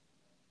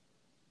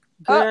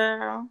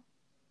 Girl,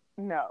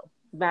 No.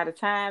 by the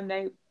time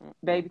they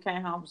baby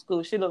came home from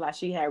school, she looked like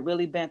she had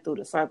really been through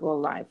the circle of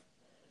life.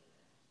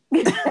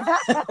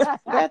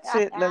 That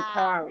shit looked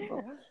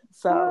horrible.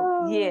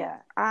 So yeah,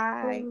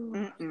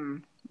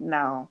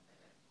 no,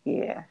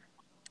 yeah.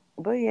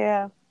 But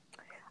yeah,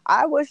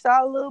 I wish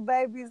all little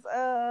babies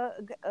a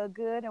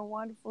good and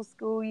wonderful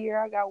school year.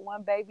 I got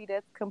one baby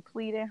that's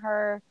completing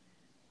her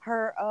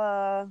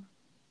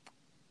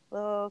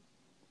little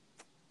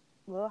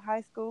high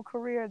school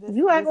career this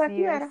You act like you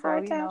year. had a So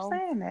hard time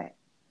saying that.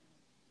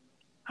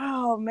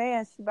 oh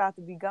man, she about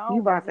to be You gone,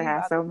 about and to G have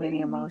about so to many leave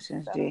me.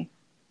 emotions, So G.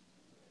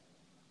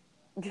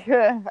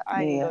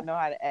 I ain't Yeah. gonna know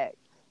how to act.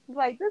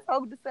 Like this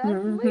hoe decided to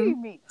hmm leave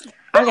me.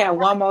 I got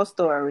one more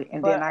story,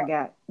 and then But I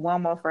got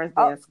one more first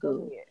day of go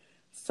school. ahead.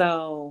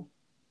 So,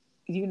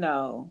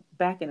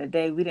 back in the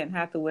day, we didn't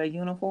have to wear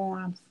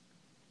uniforms,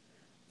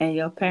 and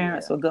your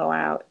parents Yeah. would go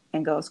out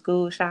and go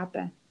school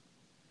shopping.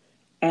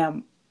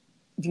 And,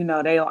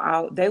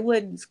 they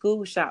wouldn't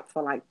school shop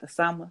for like the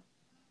summer.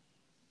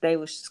 They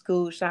would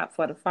school shop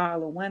for the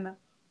fall or winter.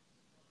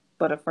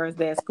 For the first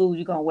day of school,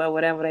 you're going to wear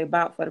whatever they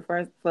bought for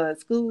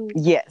school.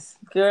 Yes.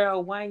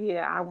 Girl, one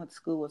year I went to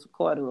school with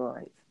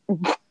corduroys.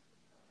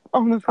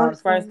 On the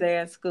first day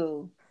of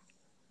school.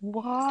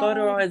 Wow.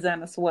 Corduroys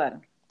and a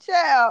sweater.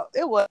 Child,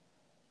 it was.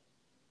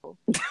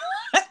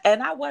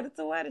 And I wanted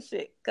to wear the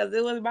shit because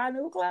it was my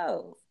new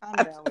clothes.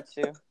 I'm done with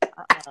you.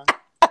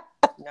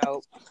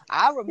 Nope.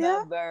 I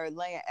remember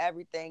laying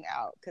everything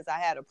out because I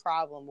had a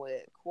problem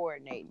with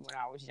coordinating when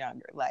I was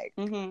younger. Like,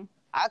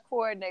 I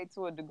coordinate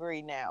to a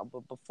degree now,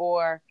 but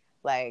before,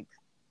 like,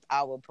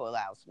 I would pull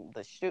out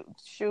the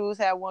shoes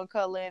had one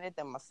color in it,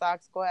 then my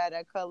socks go have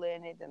that color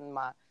in it, then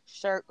my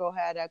shirt go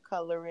have that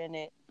color in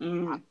it.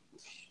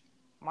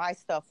 My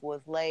stuff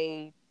was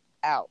laid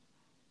out.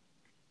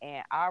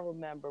 And I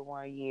remember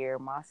one year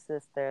my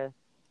sister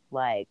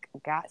like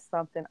got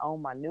something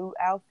on my new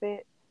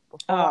outfit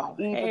before I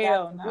even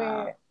got to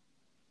wear it.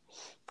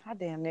 I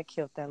damn near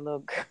killed that little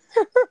girl.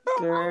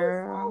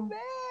 Girl. I was so mad.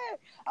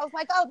 I was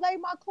like, I'll lay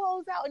my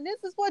clothes out and this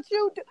is what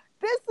you do.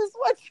 This is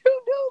what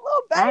you do,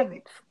 little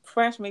baby.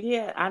 Freshman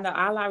year, I know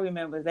all I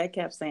remember is they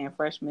kept saying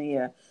freshman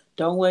year,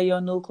 don't wear your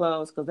new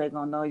clothes because they're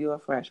going to know you're a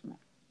freshman.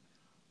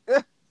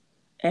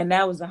 And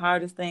that was the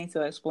hardest thing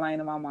to explain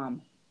to my mama.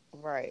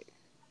 Right.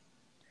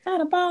 I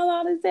done bought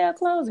all these damn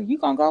clothes and you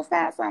going to go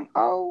find something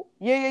old?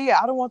 Yeah.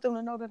 I don't want them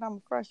to know that I'm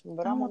a freshman,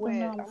 but I'm going to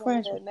wear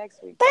it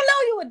next week. They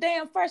know you a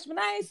damn freshman.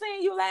 I ain't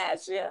seen you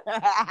last year.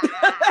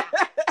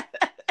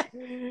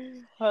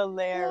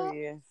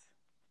 Hilarious.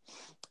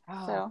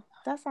 So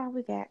that's all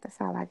we got.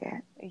 That's all I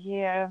got.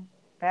 Yeah.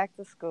 Back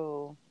to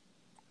school.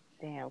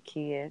 Damn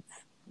kids.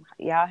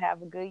 Y'all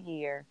have a good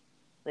year.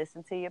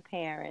 Listen to your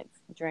parents.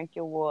 Drink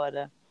your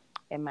water.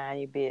 And mind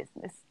your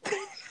business.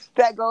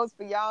 That goes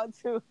for y'all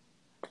too.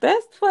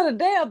 That's for the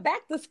damn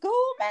back to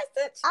school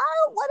message.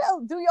 What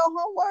else? Do your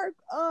homework.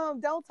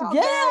 Don't talk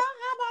Yeah, back. how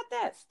about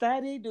that?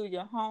 Study, do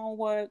your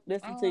homework,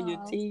 listen to your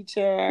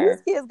teacher.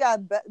 These kids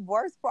got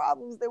worse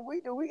problems than we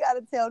do. We got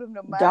to tell them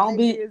to mind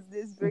their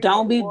business.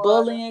 Don't be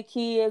bullying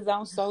kids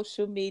on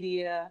social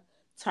media.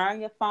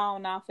 Turn your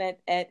phone off at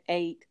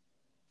 8.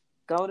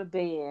 Go to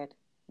bed.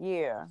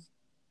 Yeah.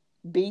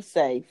 Be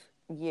safe.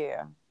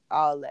 Yeah.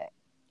 All that.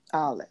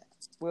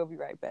 We'll be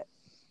right back.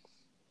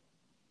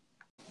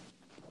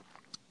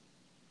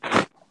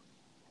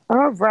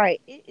 All right.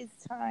 It is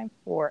time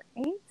for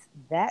Ain't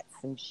That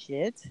Some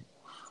Shit?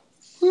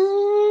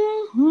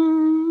 You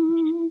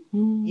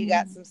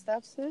got some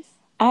stuff, sis?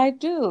 I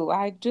do.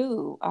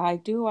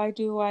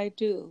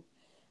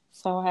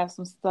 So I have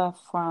some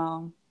stuff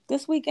from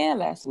this week and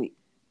last week.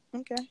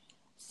 Okay.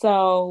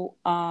 So,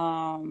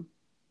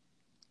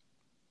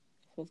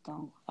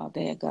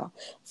 there you go.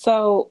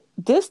 So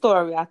this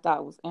story I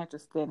thought was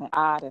interesting and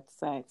odd at the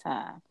same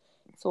time.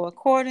 So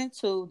according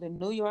to the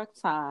New York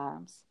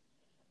Times,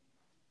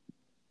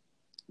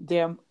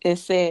 it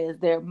says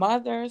their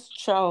mothers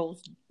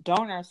chose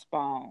donor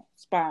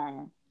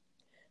sperm.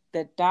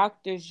 The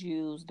doctors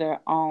used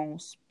their own.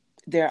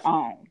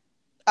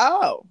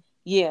 Oh.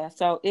 Yeah,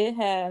 so it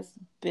has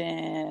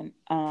been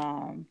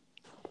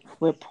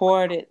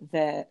reported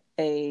that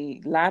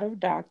a lot of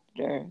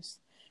doctors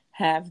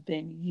have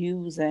been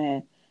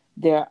using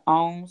their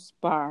own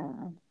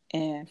sperm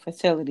in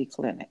fertility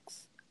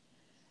clinics.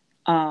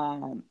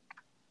 Um,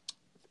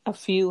 a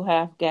few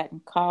have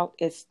gotten caught.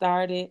 It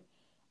started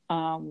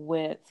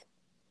with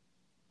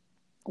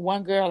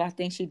one girl. I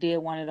think she did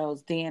one of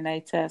those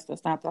DNA tests or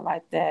something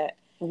like that,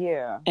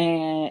 Yeah.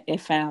 and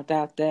it found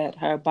out that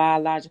her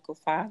biological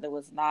father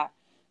was not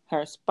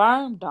her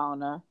sperm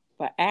donor,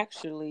 but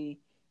actually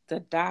the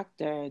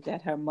doctor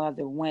that her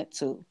mother went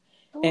to.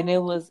 And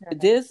Okay.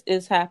 this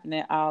is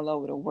happening all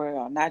over the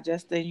world, not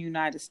just the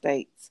United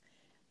States.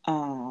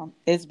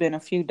 It's been a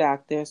few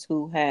doctors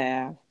who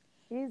have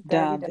These dirty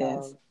done this.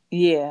 dogs.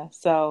 Yeah,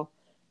 so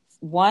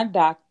one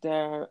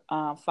doctor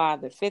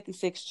fathered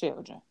 56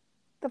 children.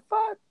 The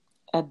fuck?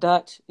 A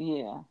Dutch,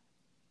 yeah,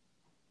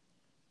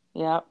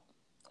 yep,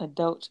 a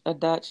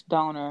Dutch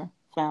donor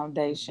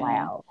foundation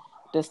Wow.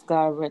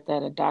 discovered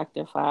that a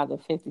doctor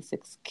fathered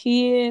 56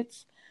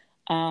 kids,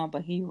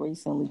 but he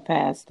recently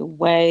passed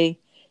away.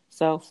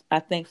 So I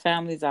think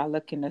families are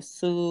looking to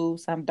sue.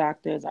 Some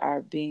doctors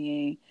are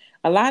being,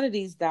 a lot of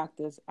these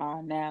doctors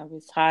are now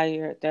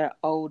retired. They're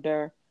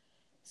older.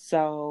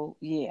 So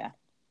yeah,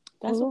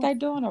 that's what Ooh, they're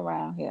doing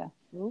around here.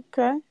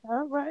 okay.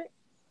 All right.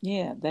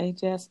 Yeah, they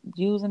just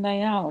using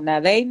their own. Now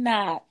they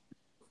not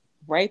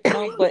raping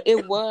them, but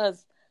it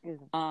was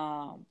Excuse me.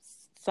 um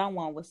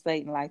someone was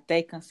stating like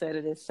they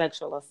considered it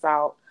sexual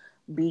assault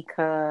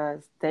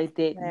because Now, they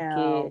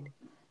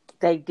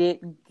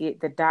didn't get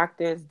the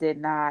doctors did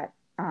not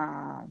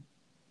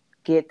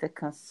get the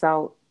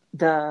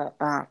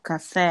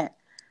consent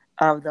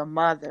of the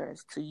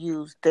mothers to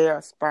use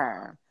their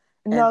sperm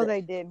and no, they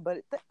didn't.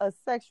 But a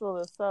sexual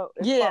assault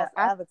is yeah, false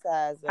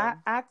advertising.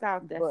 I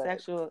thought that But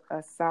sexual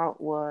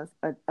assault was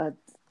a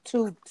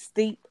too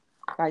steep,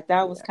 like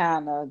that was yeah,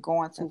 kind of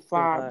going too that's too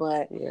far, much.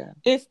 but Yeah.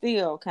 it's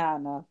still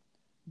kind of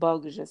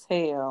bogus as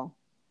hell.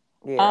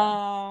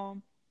 Yeah.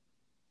 Um,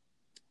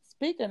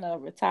 Speaking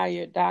of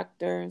retired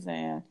doctors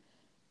and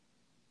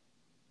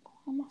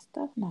oh, my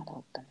stuff not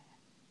open.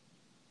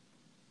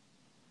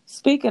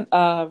 Speaking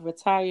of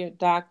retired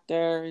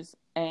doctors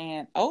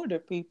and older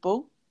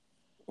people,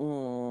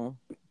 Mm,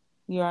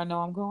 you already know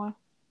I'm going.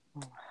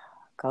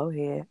 go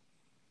ahead.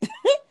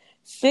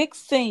 6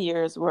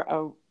 seniors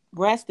were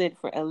arrested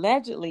for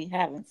allegedly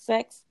having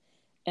sex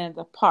in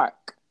the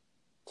park.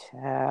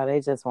 Child, they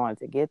just wanted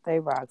to get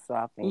their rocks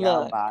off and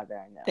y'all Look,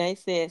 bothering them. they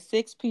said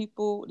 6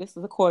 people, this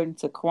is according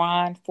to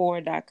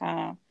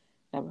crime4.com,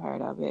 never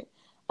heard of it,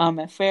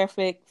 in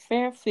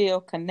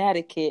Fairfield,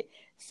 Connecticut,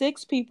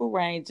 6 people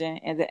ranging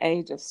in the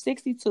age of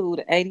 62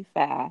 to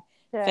 85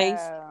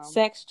 faced Child.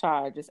 sex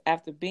charges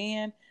after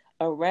being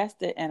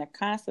arrested in a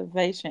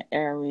conservation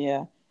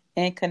area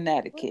in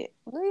Connecticut.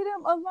 Leave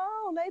them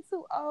alone. They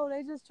too old.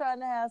 They just trying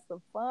to have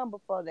some fun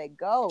before they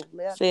go.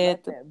 Let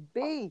Said them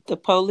be. the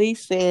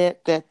police said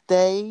that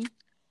they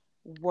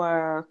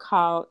were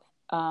caught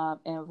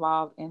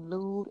involved in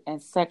lewd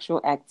and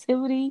sexual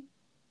activity.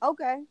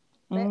 Okay.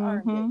 They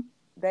earned it. Mm-hmm.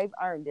 They've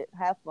earned it.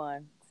 Have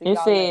fun. See It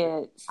y'all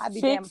later. said I'd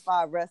be damned if six.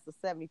 I arrest a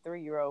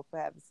 73-year-old for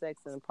having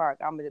sex in the park.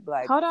 I'm gonna be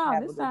like, Hold on,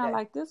 have a this good sounds day.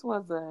 like this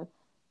was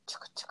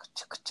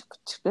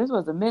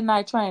a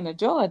midnight train to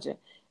Georgia.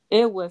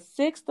 It was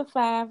 6 to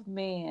 5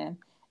 men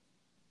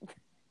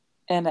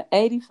and an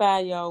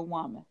 85-year-old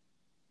woman.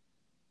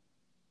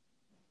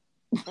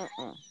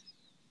 Mm-mm.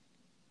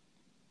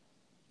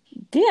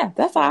 Yeah,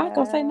 that's all. I ain't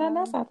gonna say nothing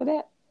else Child. after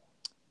that.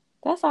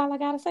 That's all I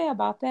gotta say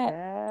about that.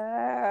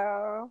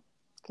 Child.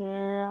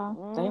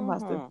 Girl, they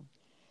must have.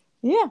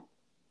 Mm-hmm.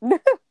 Yeah.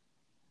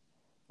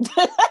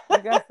 You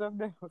got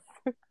something else?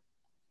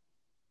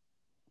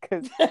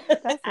 Because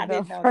that's I didn't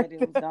enough know right that it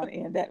was there. going to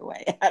end that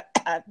way.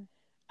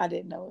 I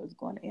didn't know it was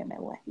going to end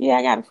that way. Yeah,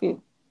 I got a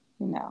few,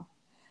 you know.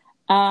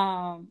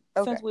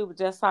 Okay. Since we were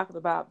just talking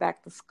about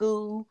back to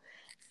school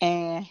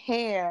and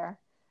hair,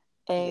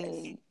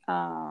 Yes.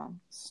 a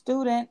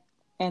student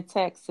in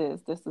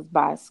Texas, this is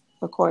by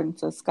according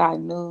to Sky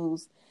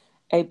News,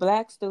 a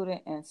black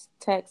student in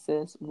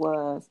Texas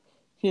was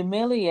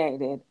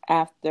humiliated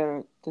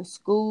after the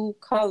school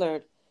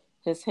colored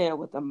his hair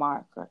with a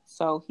marker.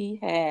 So he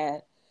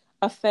had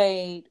a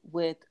fade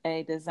with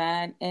a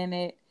design in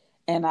it,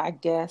 and I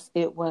guess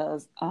it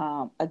was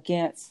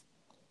against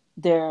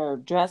their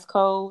dress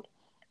code.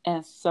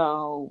 And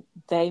so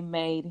they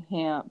made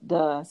him,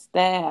 the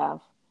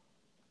staff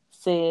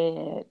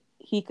said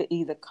he could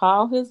either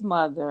call his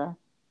mother,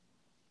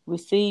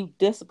 receive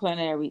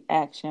disciplinary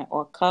action,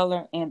 or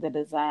color in the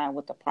design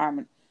with a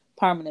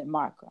permanent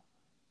marker.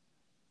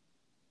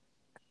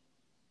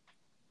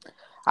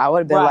 I would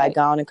have been like, Right.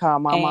 go on and call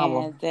my mama.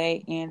 And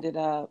they ended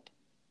up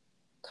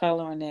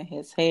coloring in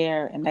his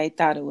hair and they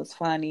thought it was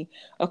funny.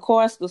 Of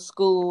course, the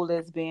school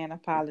is being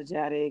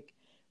apologetic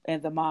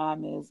and the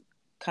mom is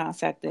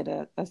contacted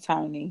an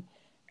attorney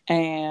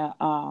and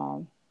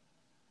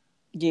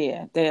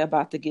yeah, they're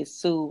about to get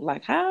sued.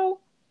 Like, how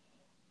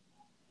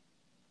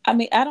I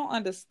mean, I don't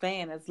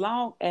understand as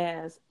long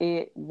as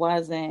it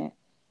wasn't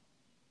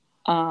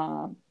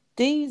um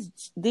these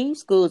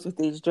schools with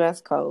these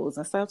dress codes,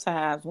 and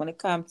sometimes when it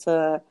comes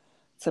to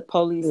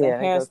police and Yeah,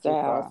 they go too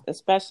hairstyles, far.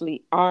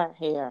 especially our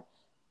hair,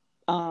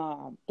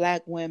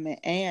 black women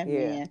and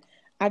Yeah. men,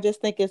 I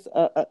just think it's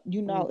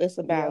it's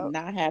about Yep.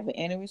 not having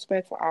any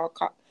respect for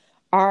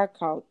our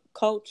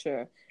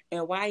culture.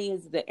 And why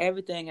is it that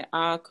everything in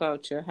our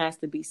culture has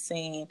to be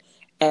seen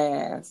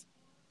as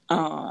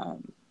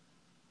um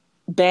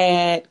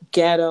bad,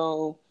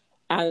 ghetto,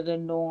 out of the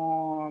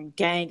norm,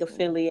 gang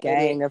affiliated?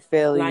 Gang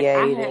Like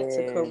I had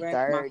to affiliated,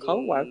 correct my dirty.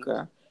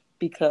 coworker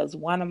because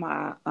one of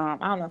my I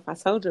don't know if I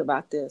told you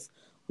about this.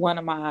 One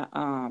of my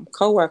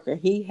coworker,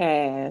 he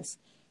has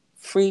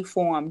free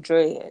form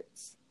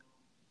dreads,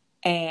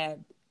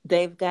 and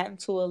they've gotten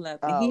to a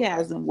length, and he Oh,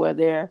 has okay. them where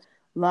they're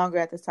longer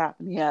at the top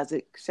and he has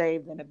it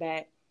shaved in the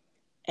back,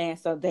 and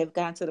so they've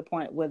gotten to the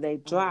point where they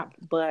Hmm.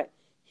 dropped, but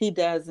he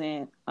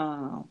doesn't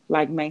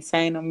like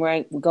maintain them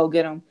right. Go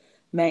get them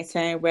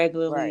maintained Right.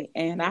 regularly,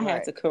 and I had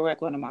Right. to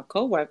correct one of my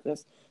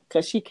coworkers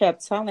because she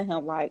kept telling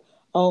him like,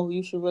 "Oh,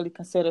 you should really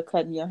consider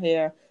cutting your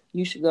hair.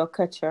 You should go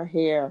cut your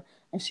hair."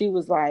 And she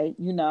was like,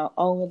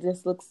 "Oh, it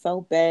just looks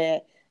so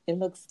bad. It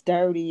looks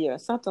dirty or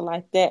something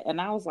like that." And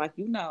I was like,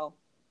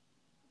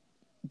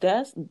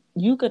 that's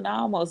you can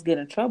almost get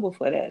in trouble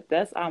for that.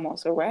 That's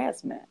almost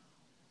harassment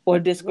or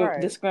Right.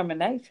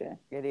 discrimination.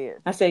 It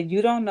is. I said,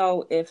 you don't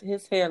know if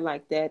his hair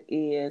like that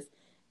is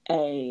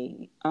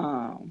a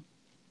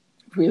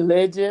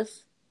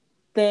religious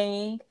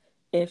thing,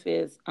 if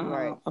it's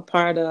Right. a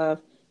part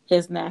of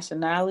his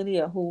nationality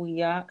or who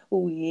he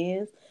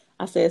is.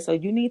 I said, so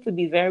you need to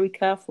be very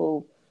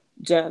careful,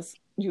 just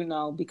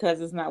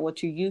because it's not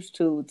what you used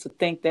to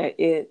think that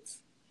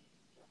it's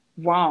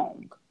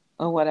wrong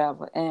or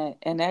whatever.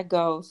 And that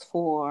goes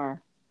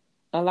for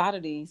a lot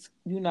of these,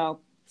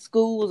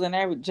 schools and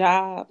every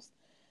jobs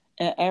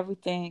and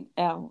everything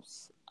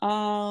else.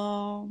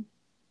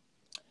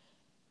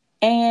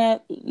 And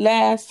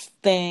last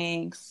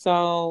thing,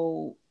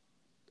 so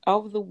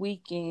over the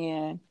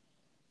weekend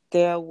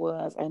there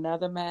was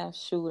another mass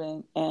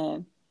shooting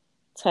in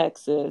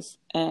Texas,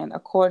 and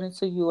according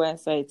to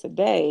USA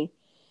Today,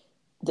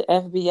 the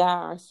FBI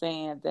are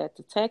saying that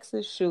the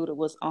Texas shooter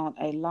was on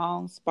a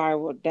long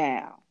spiral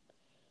down.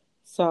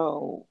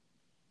 So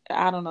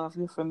I don't know if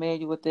you're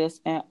familiar with this.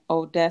 In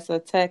Odessa,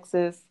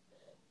 Texas,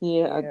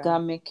 yeah, a Yeah.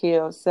 gunman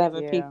killed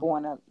seven Yeah. people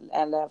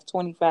and left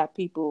 25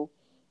 people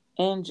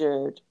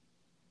injured.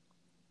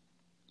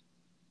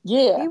 He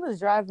Yeah, was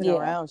driving yeah.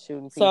 around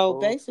shooting So people.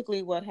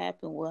 basically, what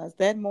happened was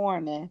that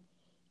morning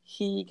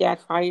he got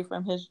fired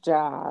from his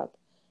job,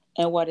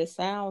 and what it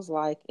sounds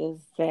like is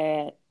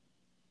that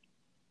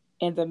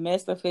in the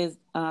midst of his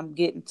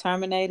getting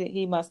terminated,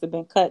 he must have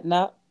been cutting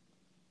up.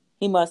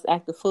 He must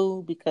act the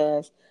fool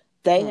because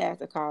they Hmm. had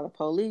to call the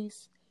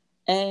police,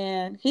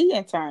 and he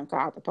in turn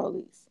called the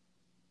police.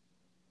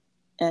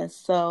 And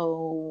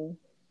so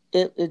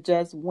it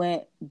just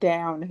went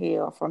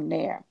downhill from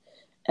there.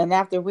 And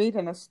after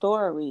reading the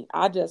story,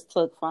 I just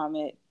took from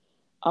it,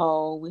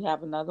 oh, we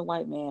have another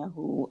white man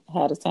who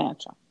had a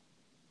tantrum.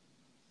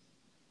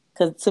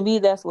 Because to me,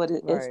 that's what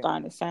it's Right.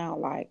 starting to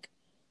sound like.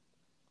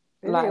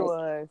 It Like,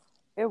 was.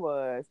 It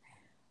was.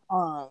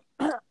 Um.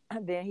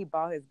 Then he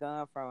bought his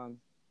gun from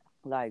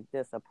like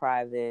just a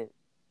private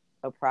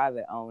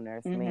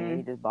owner. Meaning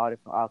he mm-hmm. just bought it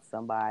from off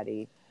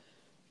somebody.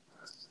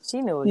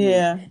 He knew what he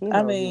Yeah. he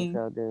I knew what he was mean,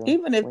 gonna do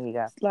even if, when he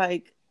got.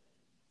 like,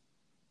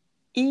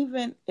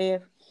 even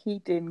if he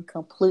didn't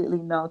completely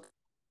know,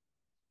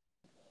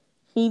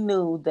 he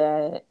knew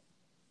that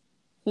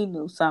he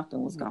knew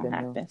something was He going to been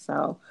knew. happen.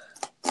 So,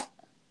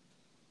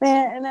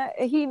 Man,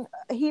 and he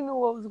knew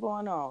what was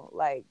going on.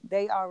 Like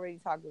they already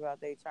talked about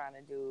they trying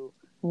to do,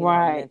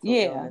 right. mental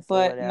Yeah. illness or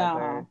But whatever.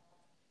 no.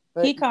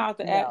 But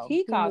no, He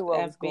he called knew the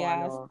what was going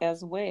FBI on.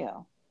 as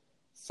well.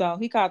 So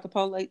he called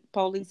the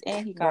police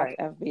and he called Right.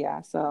 the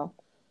FBI. So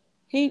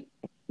he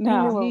He no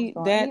knew what was he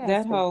going. He that ain't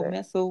that whole stupid.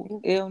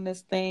 mental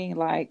illness thing,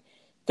 like,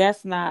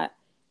 that's not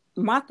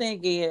my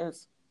thing.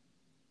 Is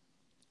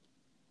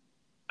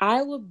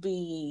I would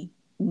be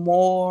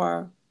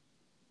more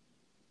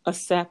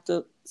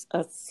accepted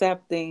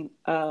accepting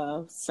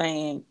of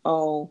saying,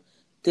 oh,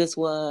 this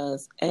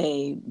was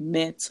a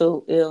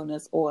mental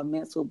illness or a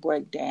mental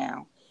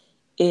breakdown,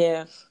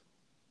 if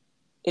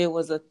it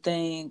was a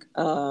thing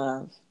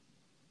of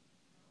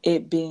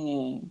it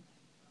being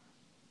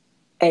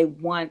a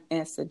one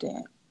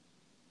incident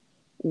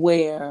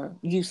where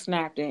you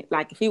snapped it.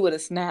 Like if he would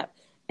have snapped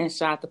and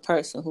shot the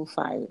person who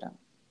fired him,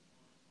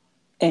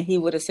 and he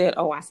would have said,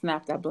 "Oh, I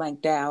snapped, I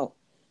blanked out,"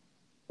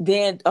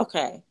 then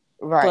okay.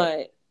 Right.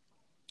 But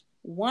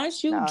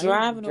once you No, he was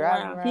driving just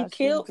driving around, he around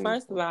shooting killed,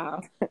 first of people.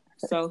 all,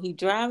 so he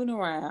driving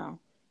around,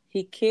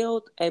 he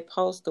killed a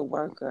postal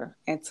worker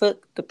and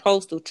took the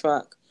postal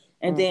truck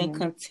and then Hmm.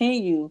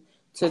 continue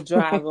to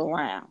drive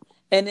around.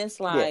 And it's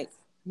Yes. like,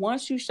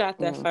 once you shot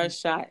that Hmm. first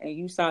shot and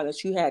you saw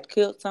that you had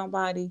killed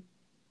somebody,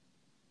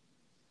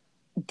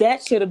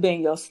 that should have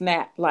been your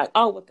snap. Like,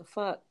 oh, what the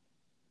fuck?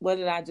 What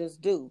did I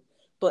just do?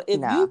 But if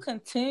Nah. you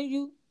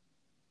continue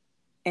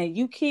and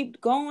you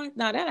keep going,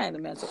 no, that ain't a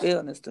mental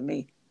illness to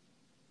me.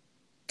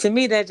 To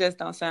me, that just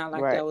don't sound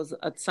like that was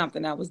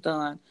something that was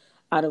done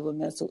out of a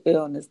mental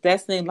illness.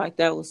 That seemed like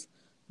that was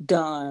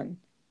done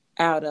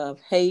out of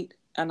hate,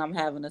 and I'm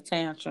having a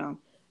tantrum,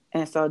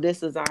 and so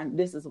this is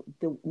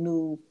the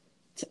new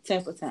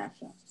temper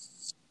tantrum.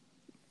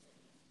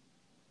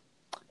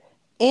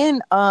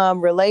 In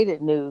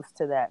related news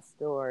to that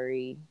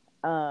story,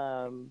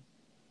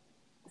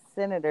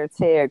 Senator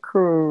Ted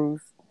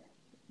Cruz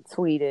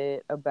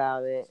tweeted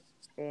about it,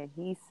 and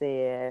he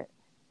said,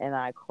 and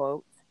I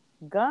quote,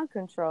 "Gun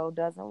control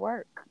doesn't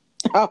work.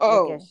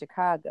 Look at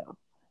Chicago.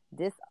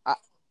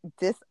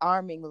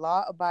 Disarming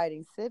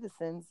law-abiding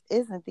citizens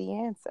isn't the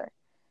answer.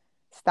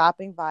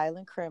 Stopping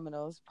violent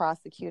criminals,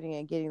 prosecuting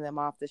and getting them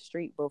off the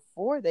street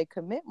before they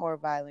commit more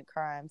violent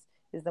crimes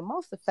is the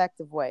most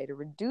effective way to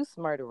reduce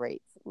murder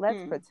rates.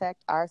 Let's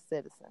protect our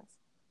citizens."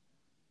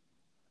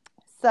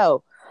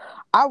 So,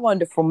 our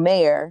wonderful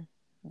mayor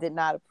did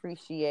not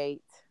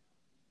appreciate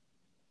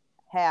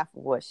half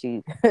of what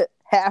he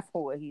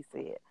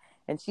said.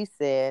 And she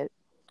said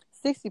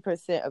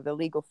 60% of the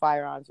legal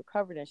firearms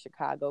recovered in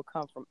Chicago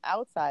come from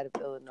outside of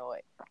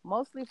Illinois,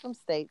 mostly from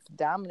states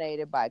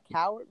dominated by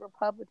coward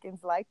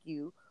Republicans like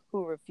you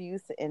who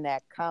refuse to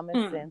enact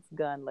common sense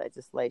gun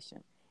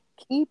legislation.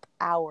 Keep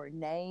our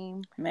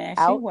name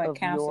out of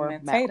your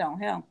mouth. Tate on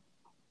him.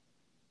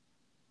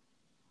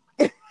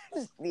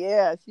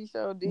 Yeah, she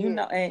sure did. You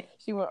know, and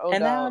she went,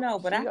 and I don't know,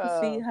 but I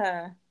could see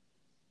her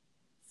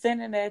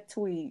sending that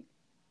tweet.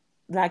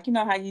 Like, you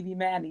know how you be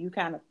mad and you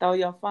kind of throw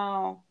your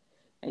phone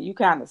and you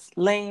kind of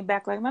lean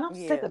back like, man, I'm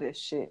sick of this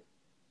shit.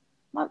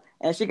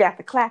 And she got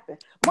the clapping.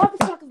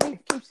 Motherfuckers need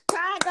to keep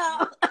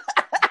Chicago.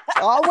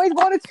 Always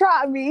want to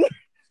try me.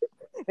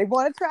 They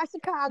want to try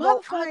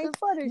Chicago.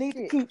 Motherfuckers need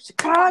to keep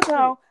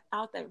Chicago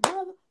out their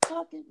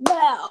motherfucking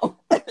mouth.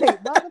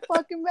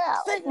 Motherfucking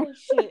mouth. Say that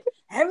shit.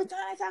 Every time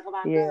they talk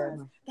about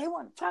guns, they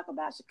want to talk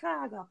about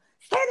Chicago.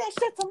 Say that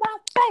shit to my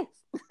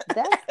face.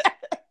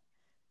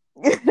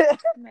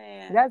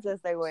 Man. That's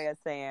just their way of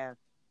saying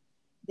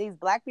these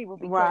black people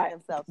be killing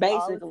themselves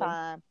all the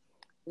time.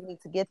 We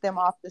need to get them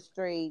off the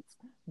streets.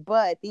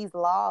 But these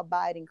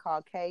law-abiding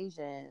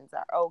Caucasians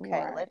are okay.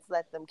 Right. Let's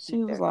let them keep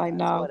She was like,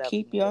 no,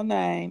 keep your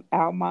name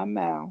out my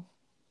mouth.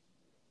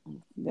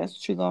 That's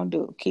what you're going to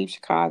do. Keep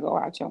Chicago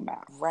out your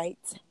mouth. Right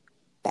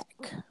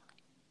back.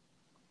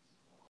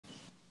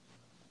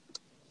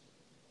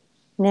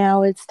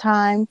 Now it's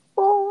time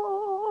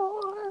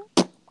for...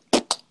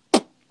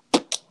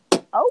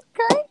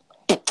 Okay.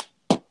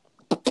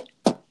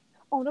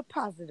 On a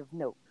positive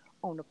note.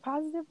 On a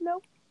positive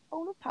note.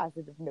 On a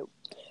positive note.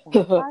 On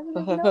a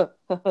positive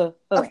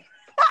note.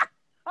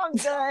 I'm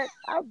done.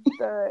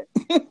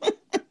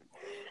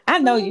 I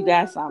know you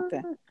got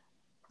something.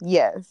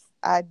 Yes,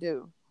 I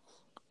do.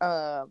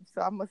 So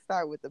I'm gonna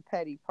start with the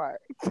petty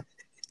part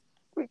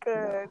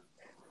because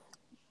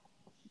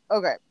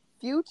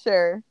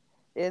Future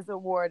is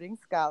awarding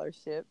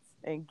scholarships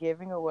and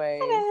giving away.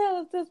 What the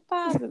hell is this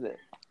positive?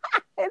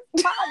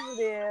 It's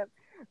positive.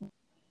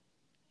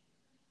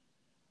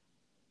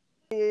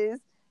 Is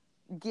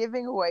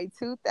giving away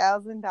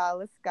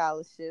 $2,000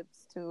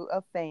 scholarships to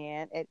a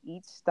fan at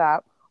each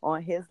stop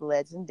on his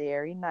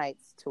Legendary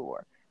Nights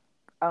tour.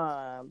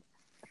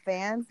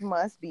 Fans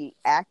must be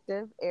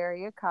active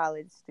area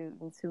college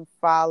students who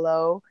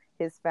follow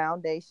his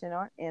foundation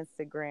on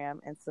Instagram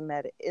and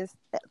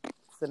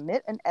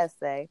submit an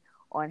essay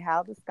on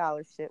how the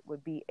scholarship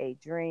would be a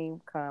dream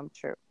come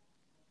true.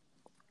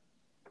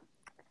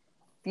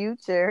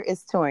 Future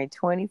is touring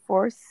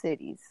 24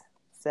 cities,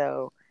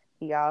 so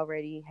he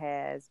already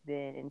has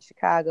been in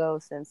Chicago,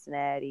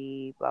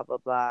 Cincinnati, blah, blah,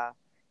 blah,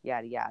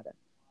 yada, yada.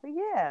 But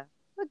yeah,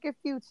 look at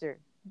Future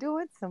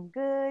doing some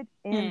good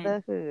in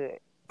the hood.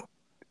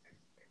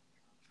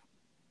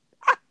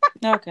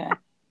 Okay.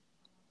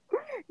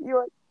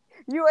 You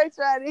ain't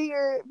trying to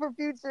hear it for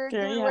Future.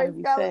 Girl, you ought to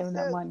be saving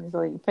that money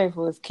so he can pay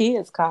for his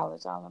kids'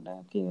 college. All of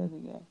them kids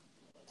again.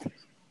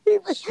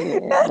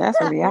 Shit, that's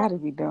what he ought to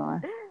be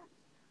doing.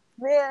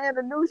 Man, and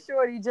the new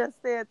shorty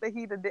just said that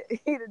he the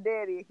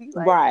daddy. He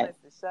like, right.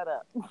 Listen, shut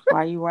up.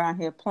 While you around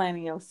here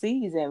planting your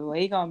seeds everywhere,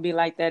 he gonna be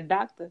like that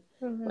doctor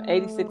with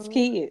 86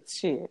 kids.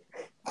 Shit.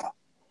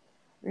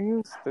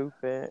 You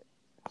stupid.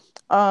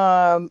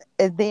 And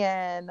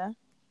then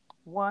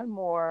one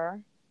more,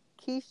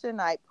 Keisha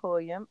Knight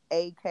Pulliam,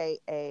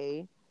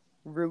 aka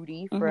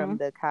Rudy from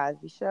the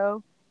Cosby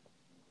Show.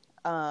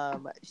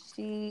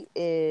 She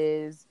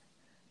is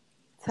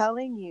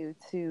telling you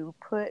to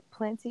put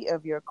plenty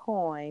of your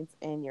coins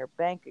in your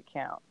bank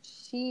account.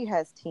 She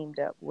has teamed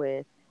up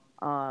with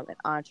an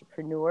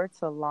entrepreneur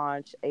to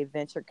launch a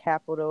venture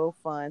capital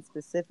fund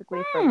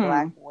specifically for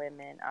Black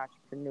women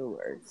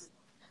entrepreneurs.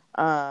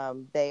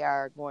 They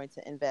are going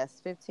to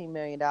invest $15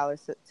 million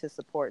to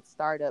support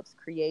startups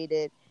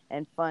created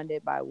and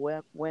funded by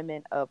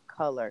women of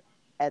color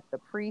at the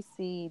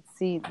pre-seed,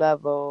 seed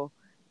level,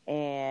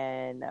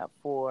 and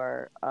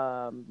for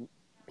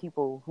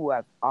people who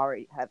have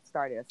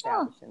started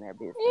establishing their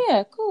business.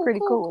 Yeah, cool. Pretty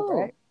cool,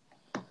 right?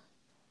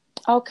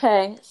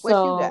 Okay, What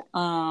you got?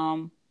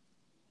 so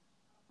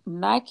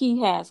Nike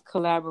has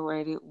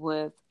collaborated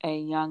with a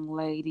young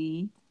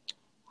lady.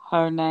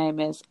 Her name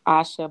is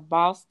Asha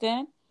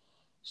Boston.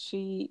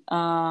 She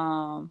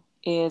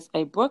is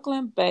a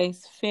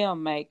Brooklyn-based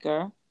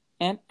filmmaker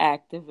and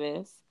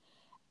activist,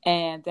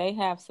 and they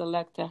have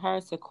selected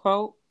her to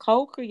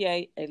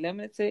co-create a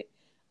limited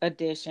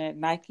edition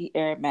Nike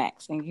Air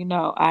Max. And you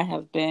know, I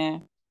have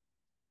been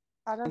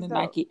Oh, in that's the dope.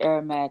 Nike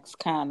Air Max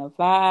kind of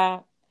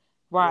vibe. Yeah,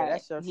 Right.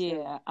 that's your shoe.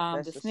 Yeah. The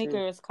That's your shoe.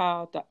 sneaker is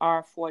called the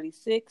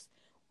R46,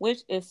 which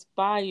is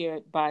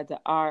inspired by the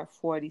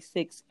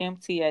R46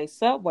 MTA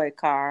subway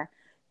car.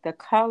 The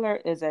color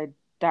is a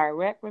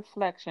direct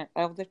reflection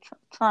of the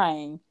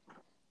train,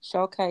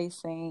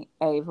 showcasing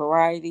a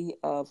variety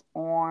of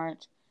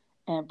orange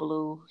and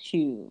blue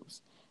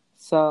hues.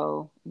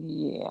 So,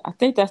 yeah, I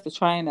think that's the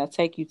train that'll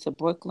take you to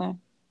Brooklyn.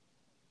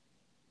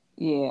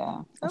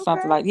 Yeah, or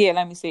something Okay. like. Yeah,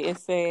 let me see. It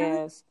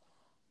Okay. says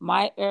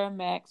my Air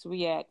Max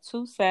React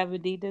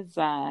 270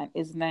 design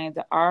is named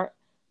the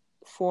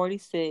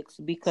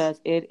R46 because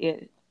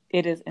it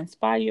is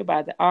inspired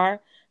by the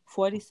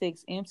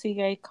R46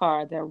 MTA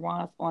car that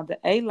runs on the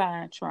A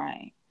line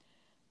train.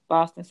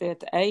 Boston said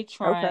the A Okay.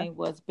 train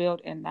was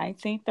built in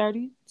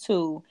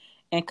 1932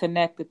 and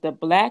connected the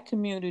black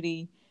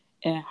community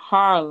in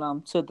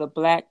Harlem to the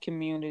black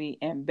community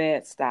in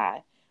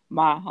Bed-Stuy,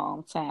 my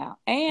hometown.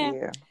 And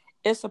Yeah.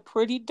 it's a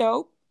pretty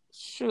dope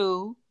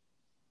shoe.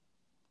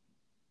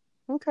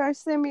 Okay.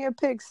 Send me a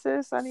pic,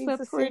 sis. I need So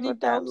to see pretty what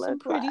that dope, some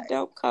look pretty like.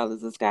 dope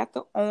colors. It's got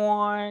the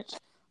orange,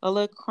 a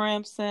little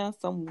crimson,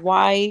 some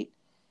white,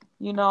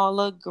 you know, a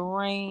little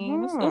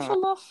green. It's Hmm. a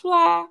little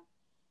fly.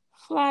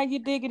 Fly you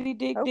diggity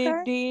dig dig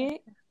Okay.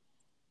 dig.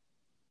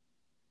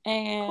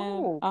 And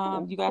Cool.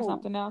 Cool. you got Cool.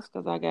 something else?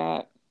 Cause I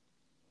got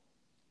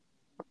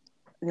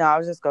No, I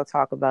was just gonna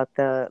talk about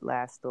the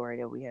last story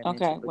that we had okay,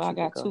 mentioned, well but I you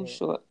could got go two ahead.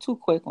 short two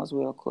quick ones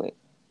real quick.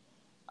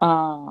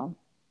 Um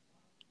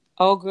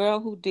Old girl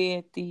who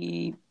did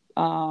the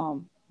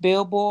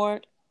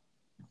billboard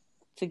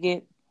to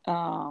get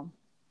um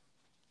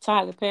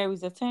Tyler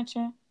Perry's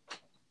attention,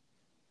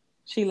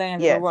 she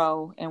landed a Yes.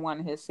 role in one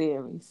of his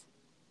series.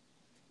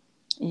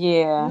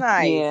 Yeah,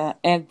 yeah. Nice.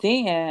 And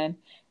then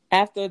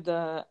after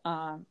the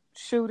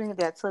shooting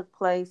that took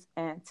place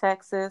in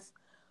Texas,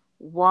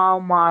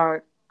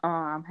 Walmart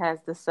has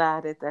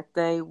decided that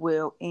they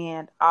will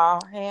end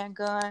all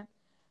handgun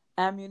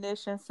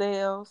ammunition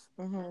sales,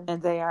 Hmm.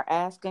 and they are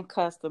asking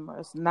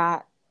customers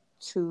not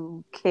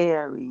to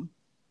carry,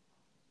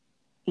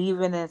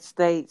 even in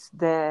states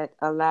that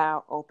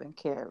allow open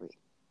carry.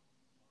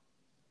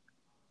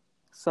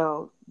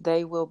 So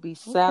they will be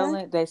Okay.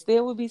 selling, they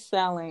still will be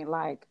selling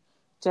like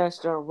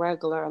just your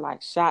regular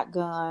like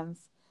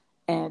shotguns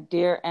and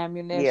deer Yeah.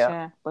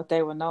 ammunition, but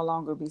they will no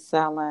longer be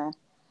selling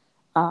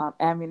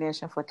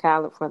ammunition for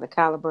the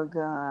caliber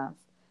guns.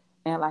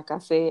 And like I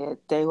said,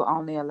 they will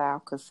only allow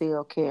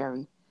concealed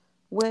carry,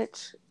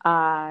 which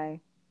I'm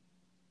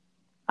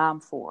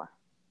for.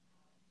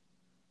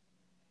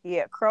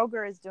 Yeah.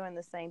 Kroger is doing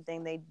the same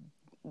thing.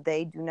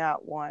 They do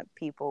not want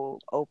people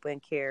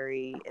open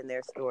carry in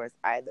their stores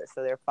either.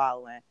 So they're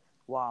following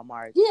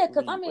Walmart's Yeah,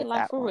 because I lead mean, with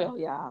like that for one. real,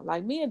 y'all.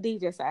 Like me and D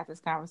just had this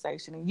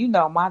conversation, and you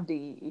know, my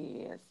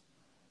D is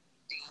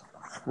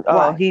Oh,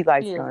 right. he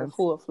likes He is a guns.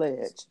 full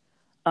fledged,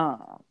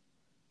 um,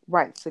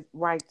 right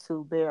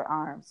to bear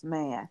arms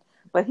man.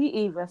 But he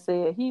even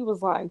said he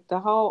was like the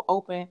whole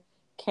open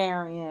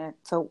carrying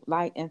to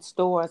like in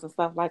stores and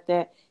stuff like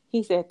that.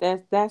 He said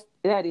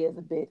that is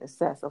a bit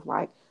excessive.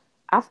 Like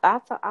I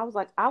was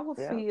like I would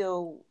Yeah.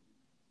 feel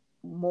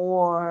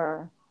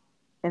more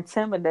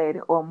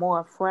intimidated or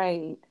more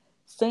afraid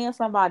seeing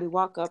somebody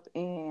walk up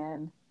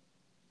in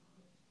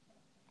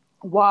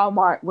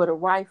Walmart with a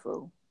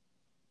rifle.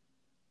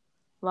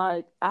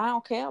 Like, I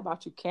don't care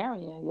about you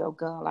carrying your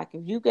gun. Like,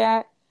 if you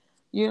got,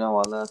 you know,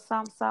 a little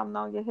something, something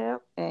on your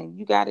hip and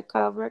you got it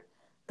covered,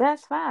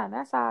 that's fine.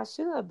 That's how it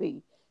should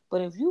be.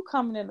 But if you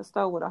coming in the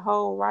store with a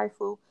whole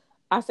rifle,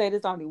 I say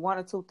there's only one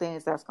or two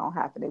things that's gonna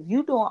happen. If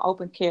you doing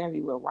open carry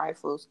with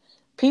rifles,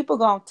 people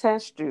gonna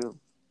test you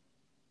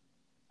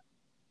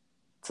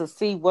to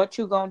see what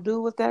you gonna do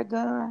with that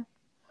gun,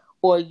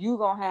 or you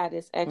gonna have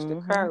this extra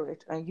Hmm.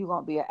 courage and you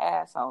gonna be an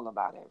asshole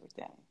about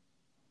everything.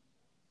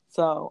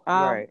 So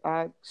Right.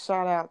 I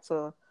shout out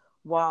to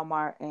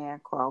Walmart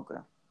and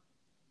Kroger.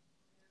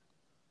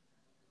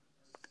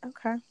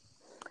 Okay.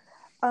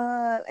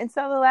 And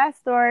so the last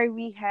story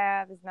we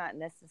have is not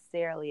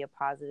necessarily a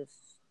positive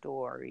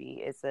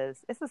story. It's a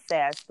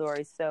sad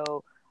story.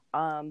 So,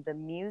 the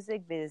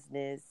music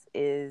business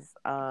is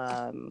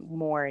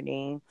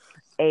mourning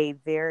a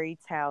very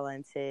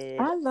talented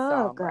I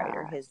love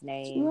songwriter. God. His You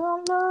name,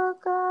 don't love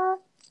God?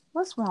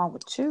 What's wrong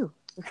with you?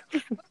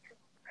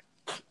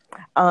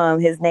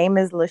 his name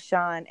is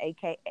LaShawn,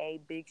 aka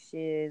Big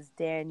Shiz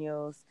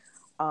Daniels.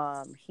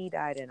 He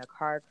died in a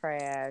car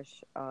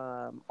crash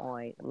on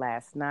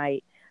last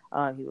night.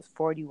 He was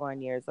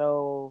 41 years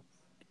old.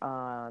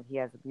 He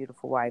has a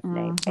beautiful wife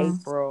named Mm-hmm.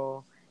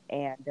 April.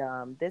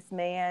 And this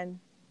man,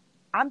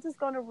 I'm just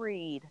going to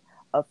read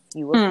a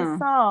few of the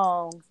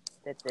songs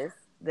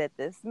that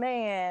this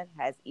man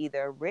has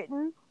either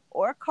written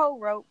or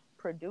co-wrote,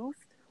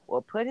 produced,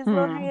 or put his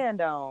little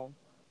hand on,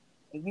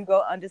 and you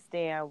go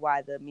understand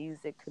why the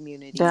music The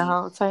community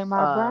whole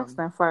Tamar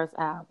Braxton first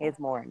album. is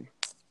mourning.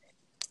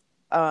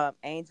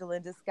 Angel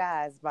in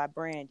Disguise by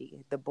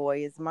Brandy. The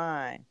Boy Is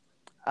Mine.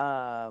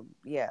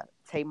 Yeah,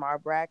 Tamar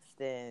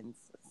Braxton's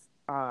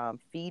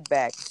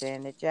Feedback,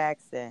 Janet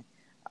Jackson.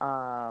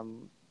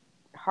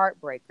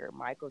 Heartbreaker,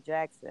 Michael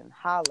Jackson.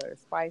 Holler,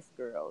 Spice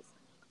Girls.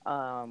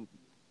 Um,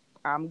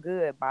 I'm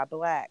Good by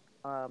Black.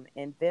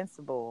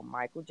 Invincible,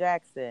 Michael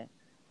Jackson.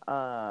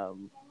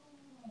 Um,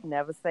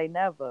 Never Say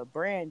Never,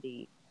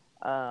 Brandy.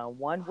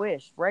 One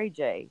Wish, Ray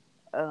J.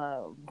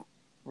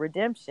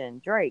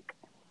 Redemption, Drake.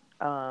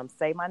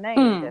 Say My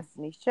Name,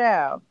 Destiny's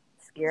Child.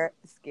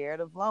 Scared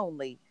of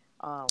Lonely.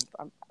 I'm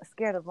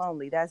Scared of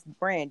Lonely. That's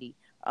Brandy.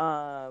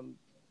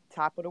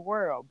 Top of the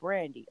World,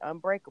 Brandy.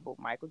 Unbreakable,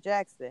 Michael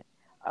Jackson.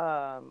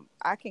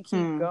 I can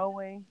keep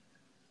going.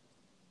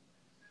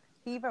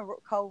 He even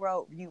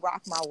co-wrote "You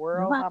Rock My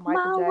World" by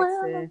Michael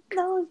Jackson.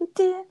 No, you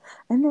did,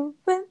 and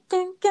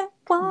everything get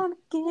one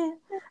again.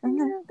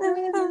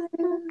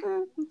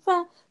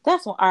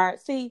 That's one. All right,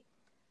 see,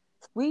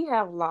 we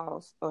have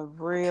lost a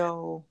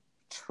real,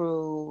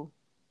 true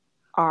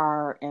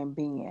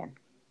R&B.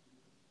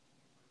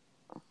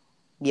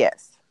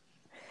 Yes,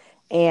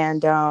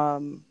 and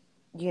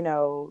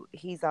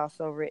he's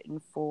also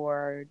written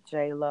for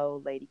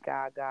J-Lo, Lady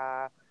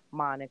Gaga,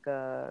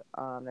 Monica,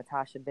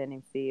 Natasha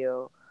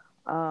Bedingfield.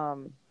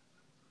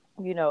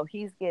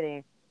 He's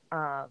getting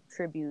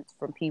tributes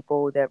from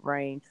people that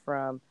range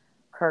from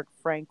Kirk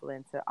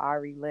Franklin to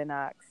Ari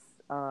Lennox.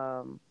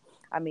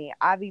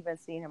 I've even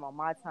seen him on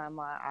my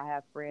timeline. I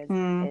have friends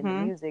in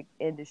the music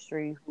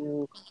industry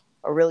who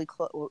are really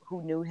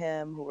who knew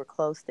him, who were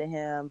close to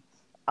him.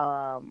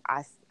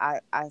 I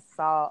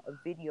saw a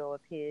video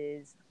of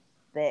his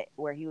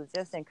where he was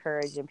just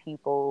encouraging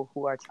people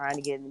who are trying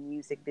to get in the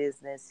music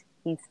business.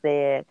 He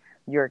said,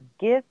 "Your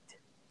gift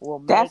will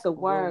make That's a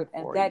word,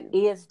 and that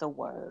is the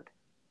word."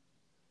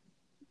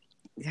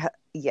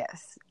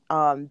 Yes.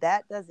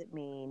 That doesn't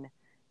mean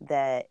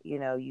that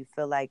you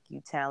feel like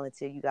you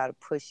talented. You got to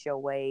push your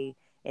way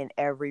in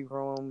every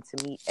room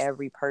to meet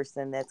every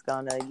person that's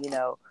gonna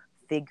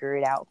figure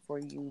it out for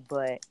you.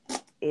 But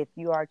if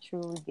you are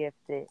truly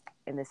gifted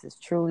and this is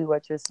truly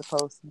what you're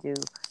supposed to do,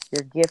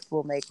 your gift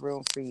will make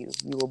room for you.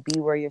 You will be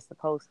where you're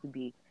supposed to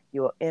be.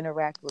 You will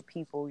interact with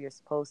people you're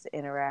supposed to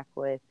interact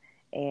with,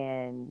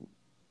 and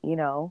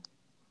your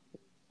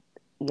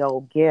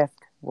gift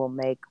will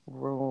make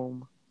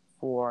room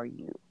for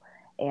you.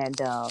 And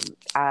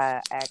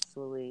I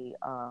actually,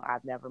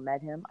 I've never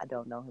met him. I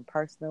don't know him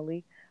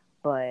personally,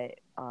 but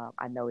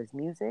I know his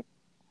music.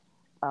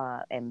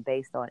 And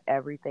based on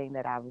everything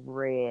that I've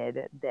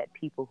read that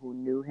people who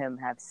knew him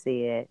have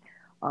said,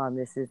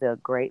 this is a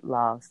great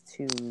loss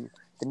to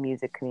the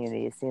music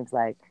community. It seems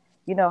like,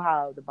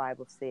 how the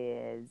Bible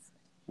says,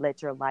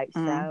 let your light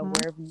shine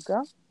wherever you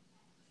go.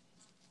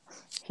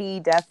 He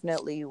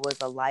definitely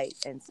was a light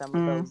in some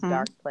of those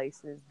dark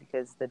places,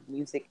 because the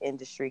music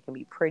industry can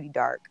be pretty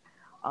dark.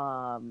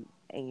 And,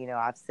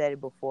 I've said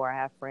it before, I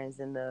have friends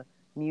in the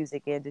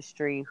music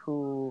industry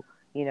who,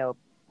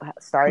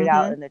 started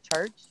out in the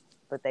church,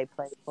 but they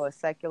played for a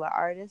secular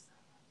artist.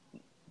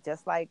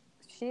 Just like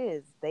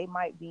Shiz, they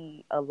might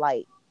be a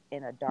light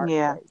in a dark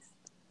place.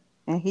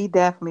 And he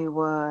definitely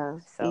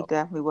was. So, he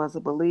definitely was a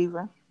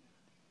believer.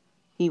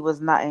 He was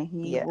not, and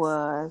he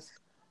was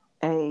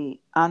a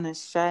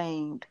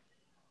unashamed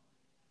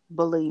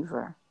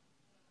believer.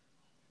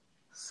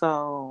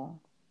 So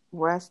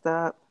rest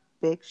up,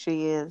 Big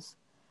Shiz,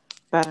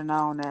 better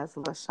known as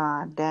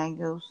LaShawn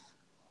Daniels.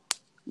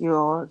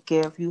 Your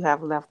gift, you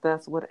have left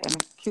us with an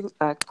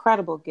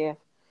incredible gift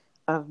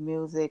of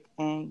music,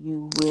 and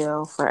you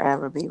will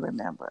forever be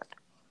remembered.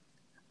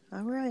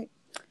 All right.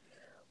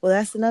 Well,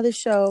 that's another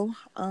show.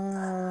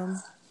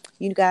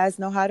 You guys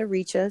know how to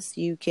reach us.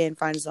 You can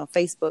find us on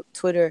Facebook,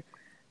 Twitter,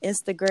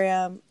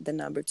 Instagram, the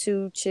number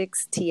 2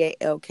 Chicks,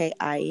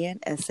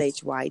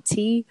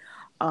 TALKINSHYT,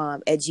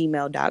 at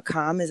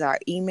gmail.com is our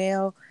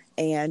email.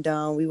 And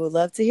we would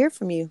love to hear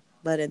from you.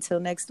 But until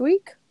next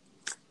week,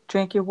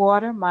 drink your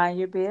water, mind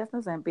your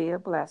business, and be a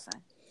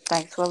blessing.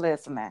 Thanks for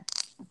listening.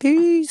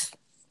 Peace.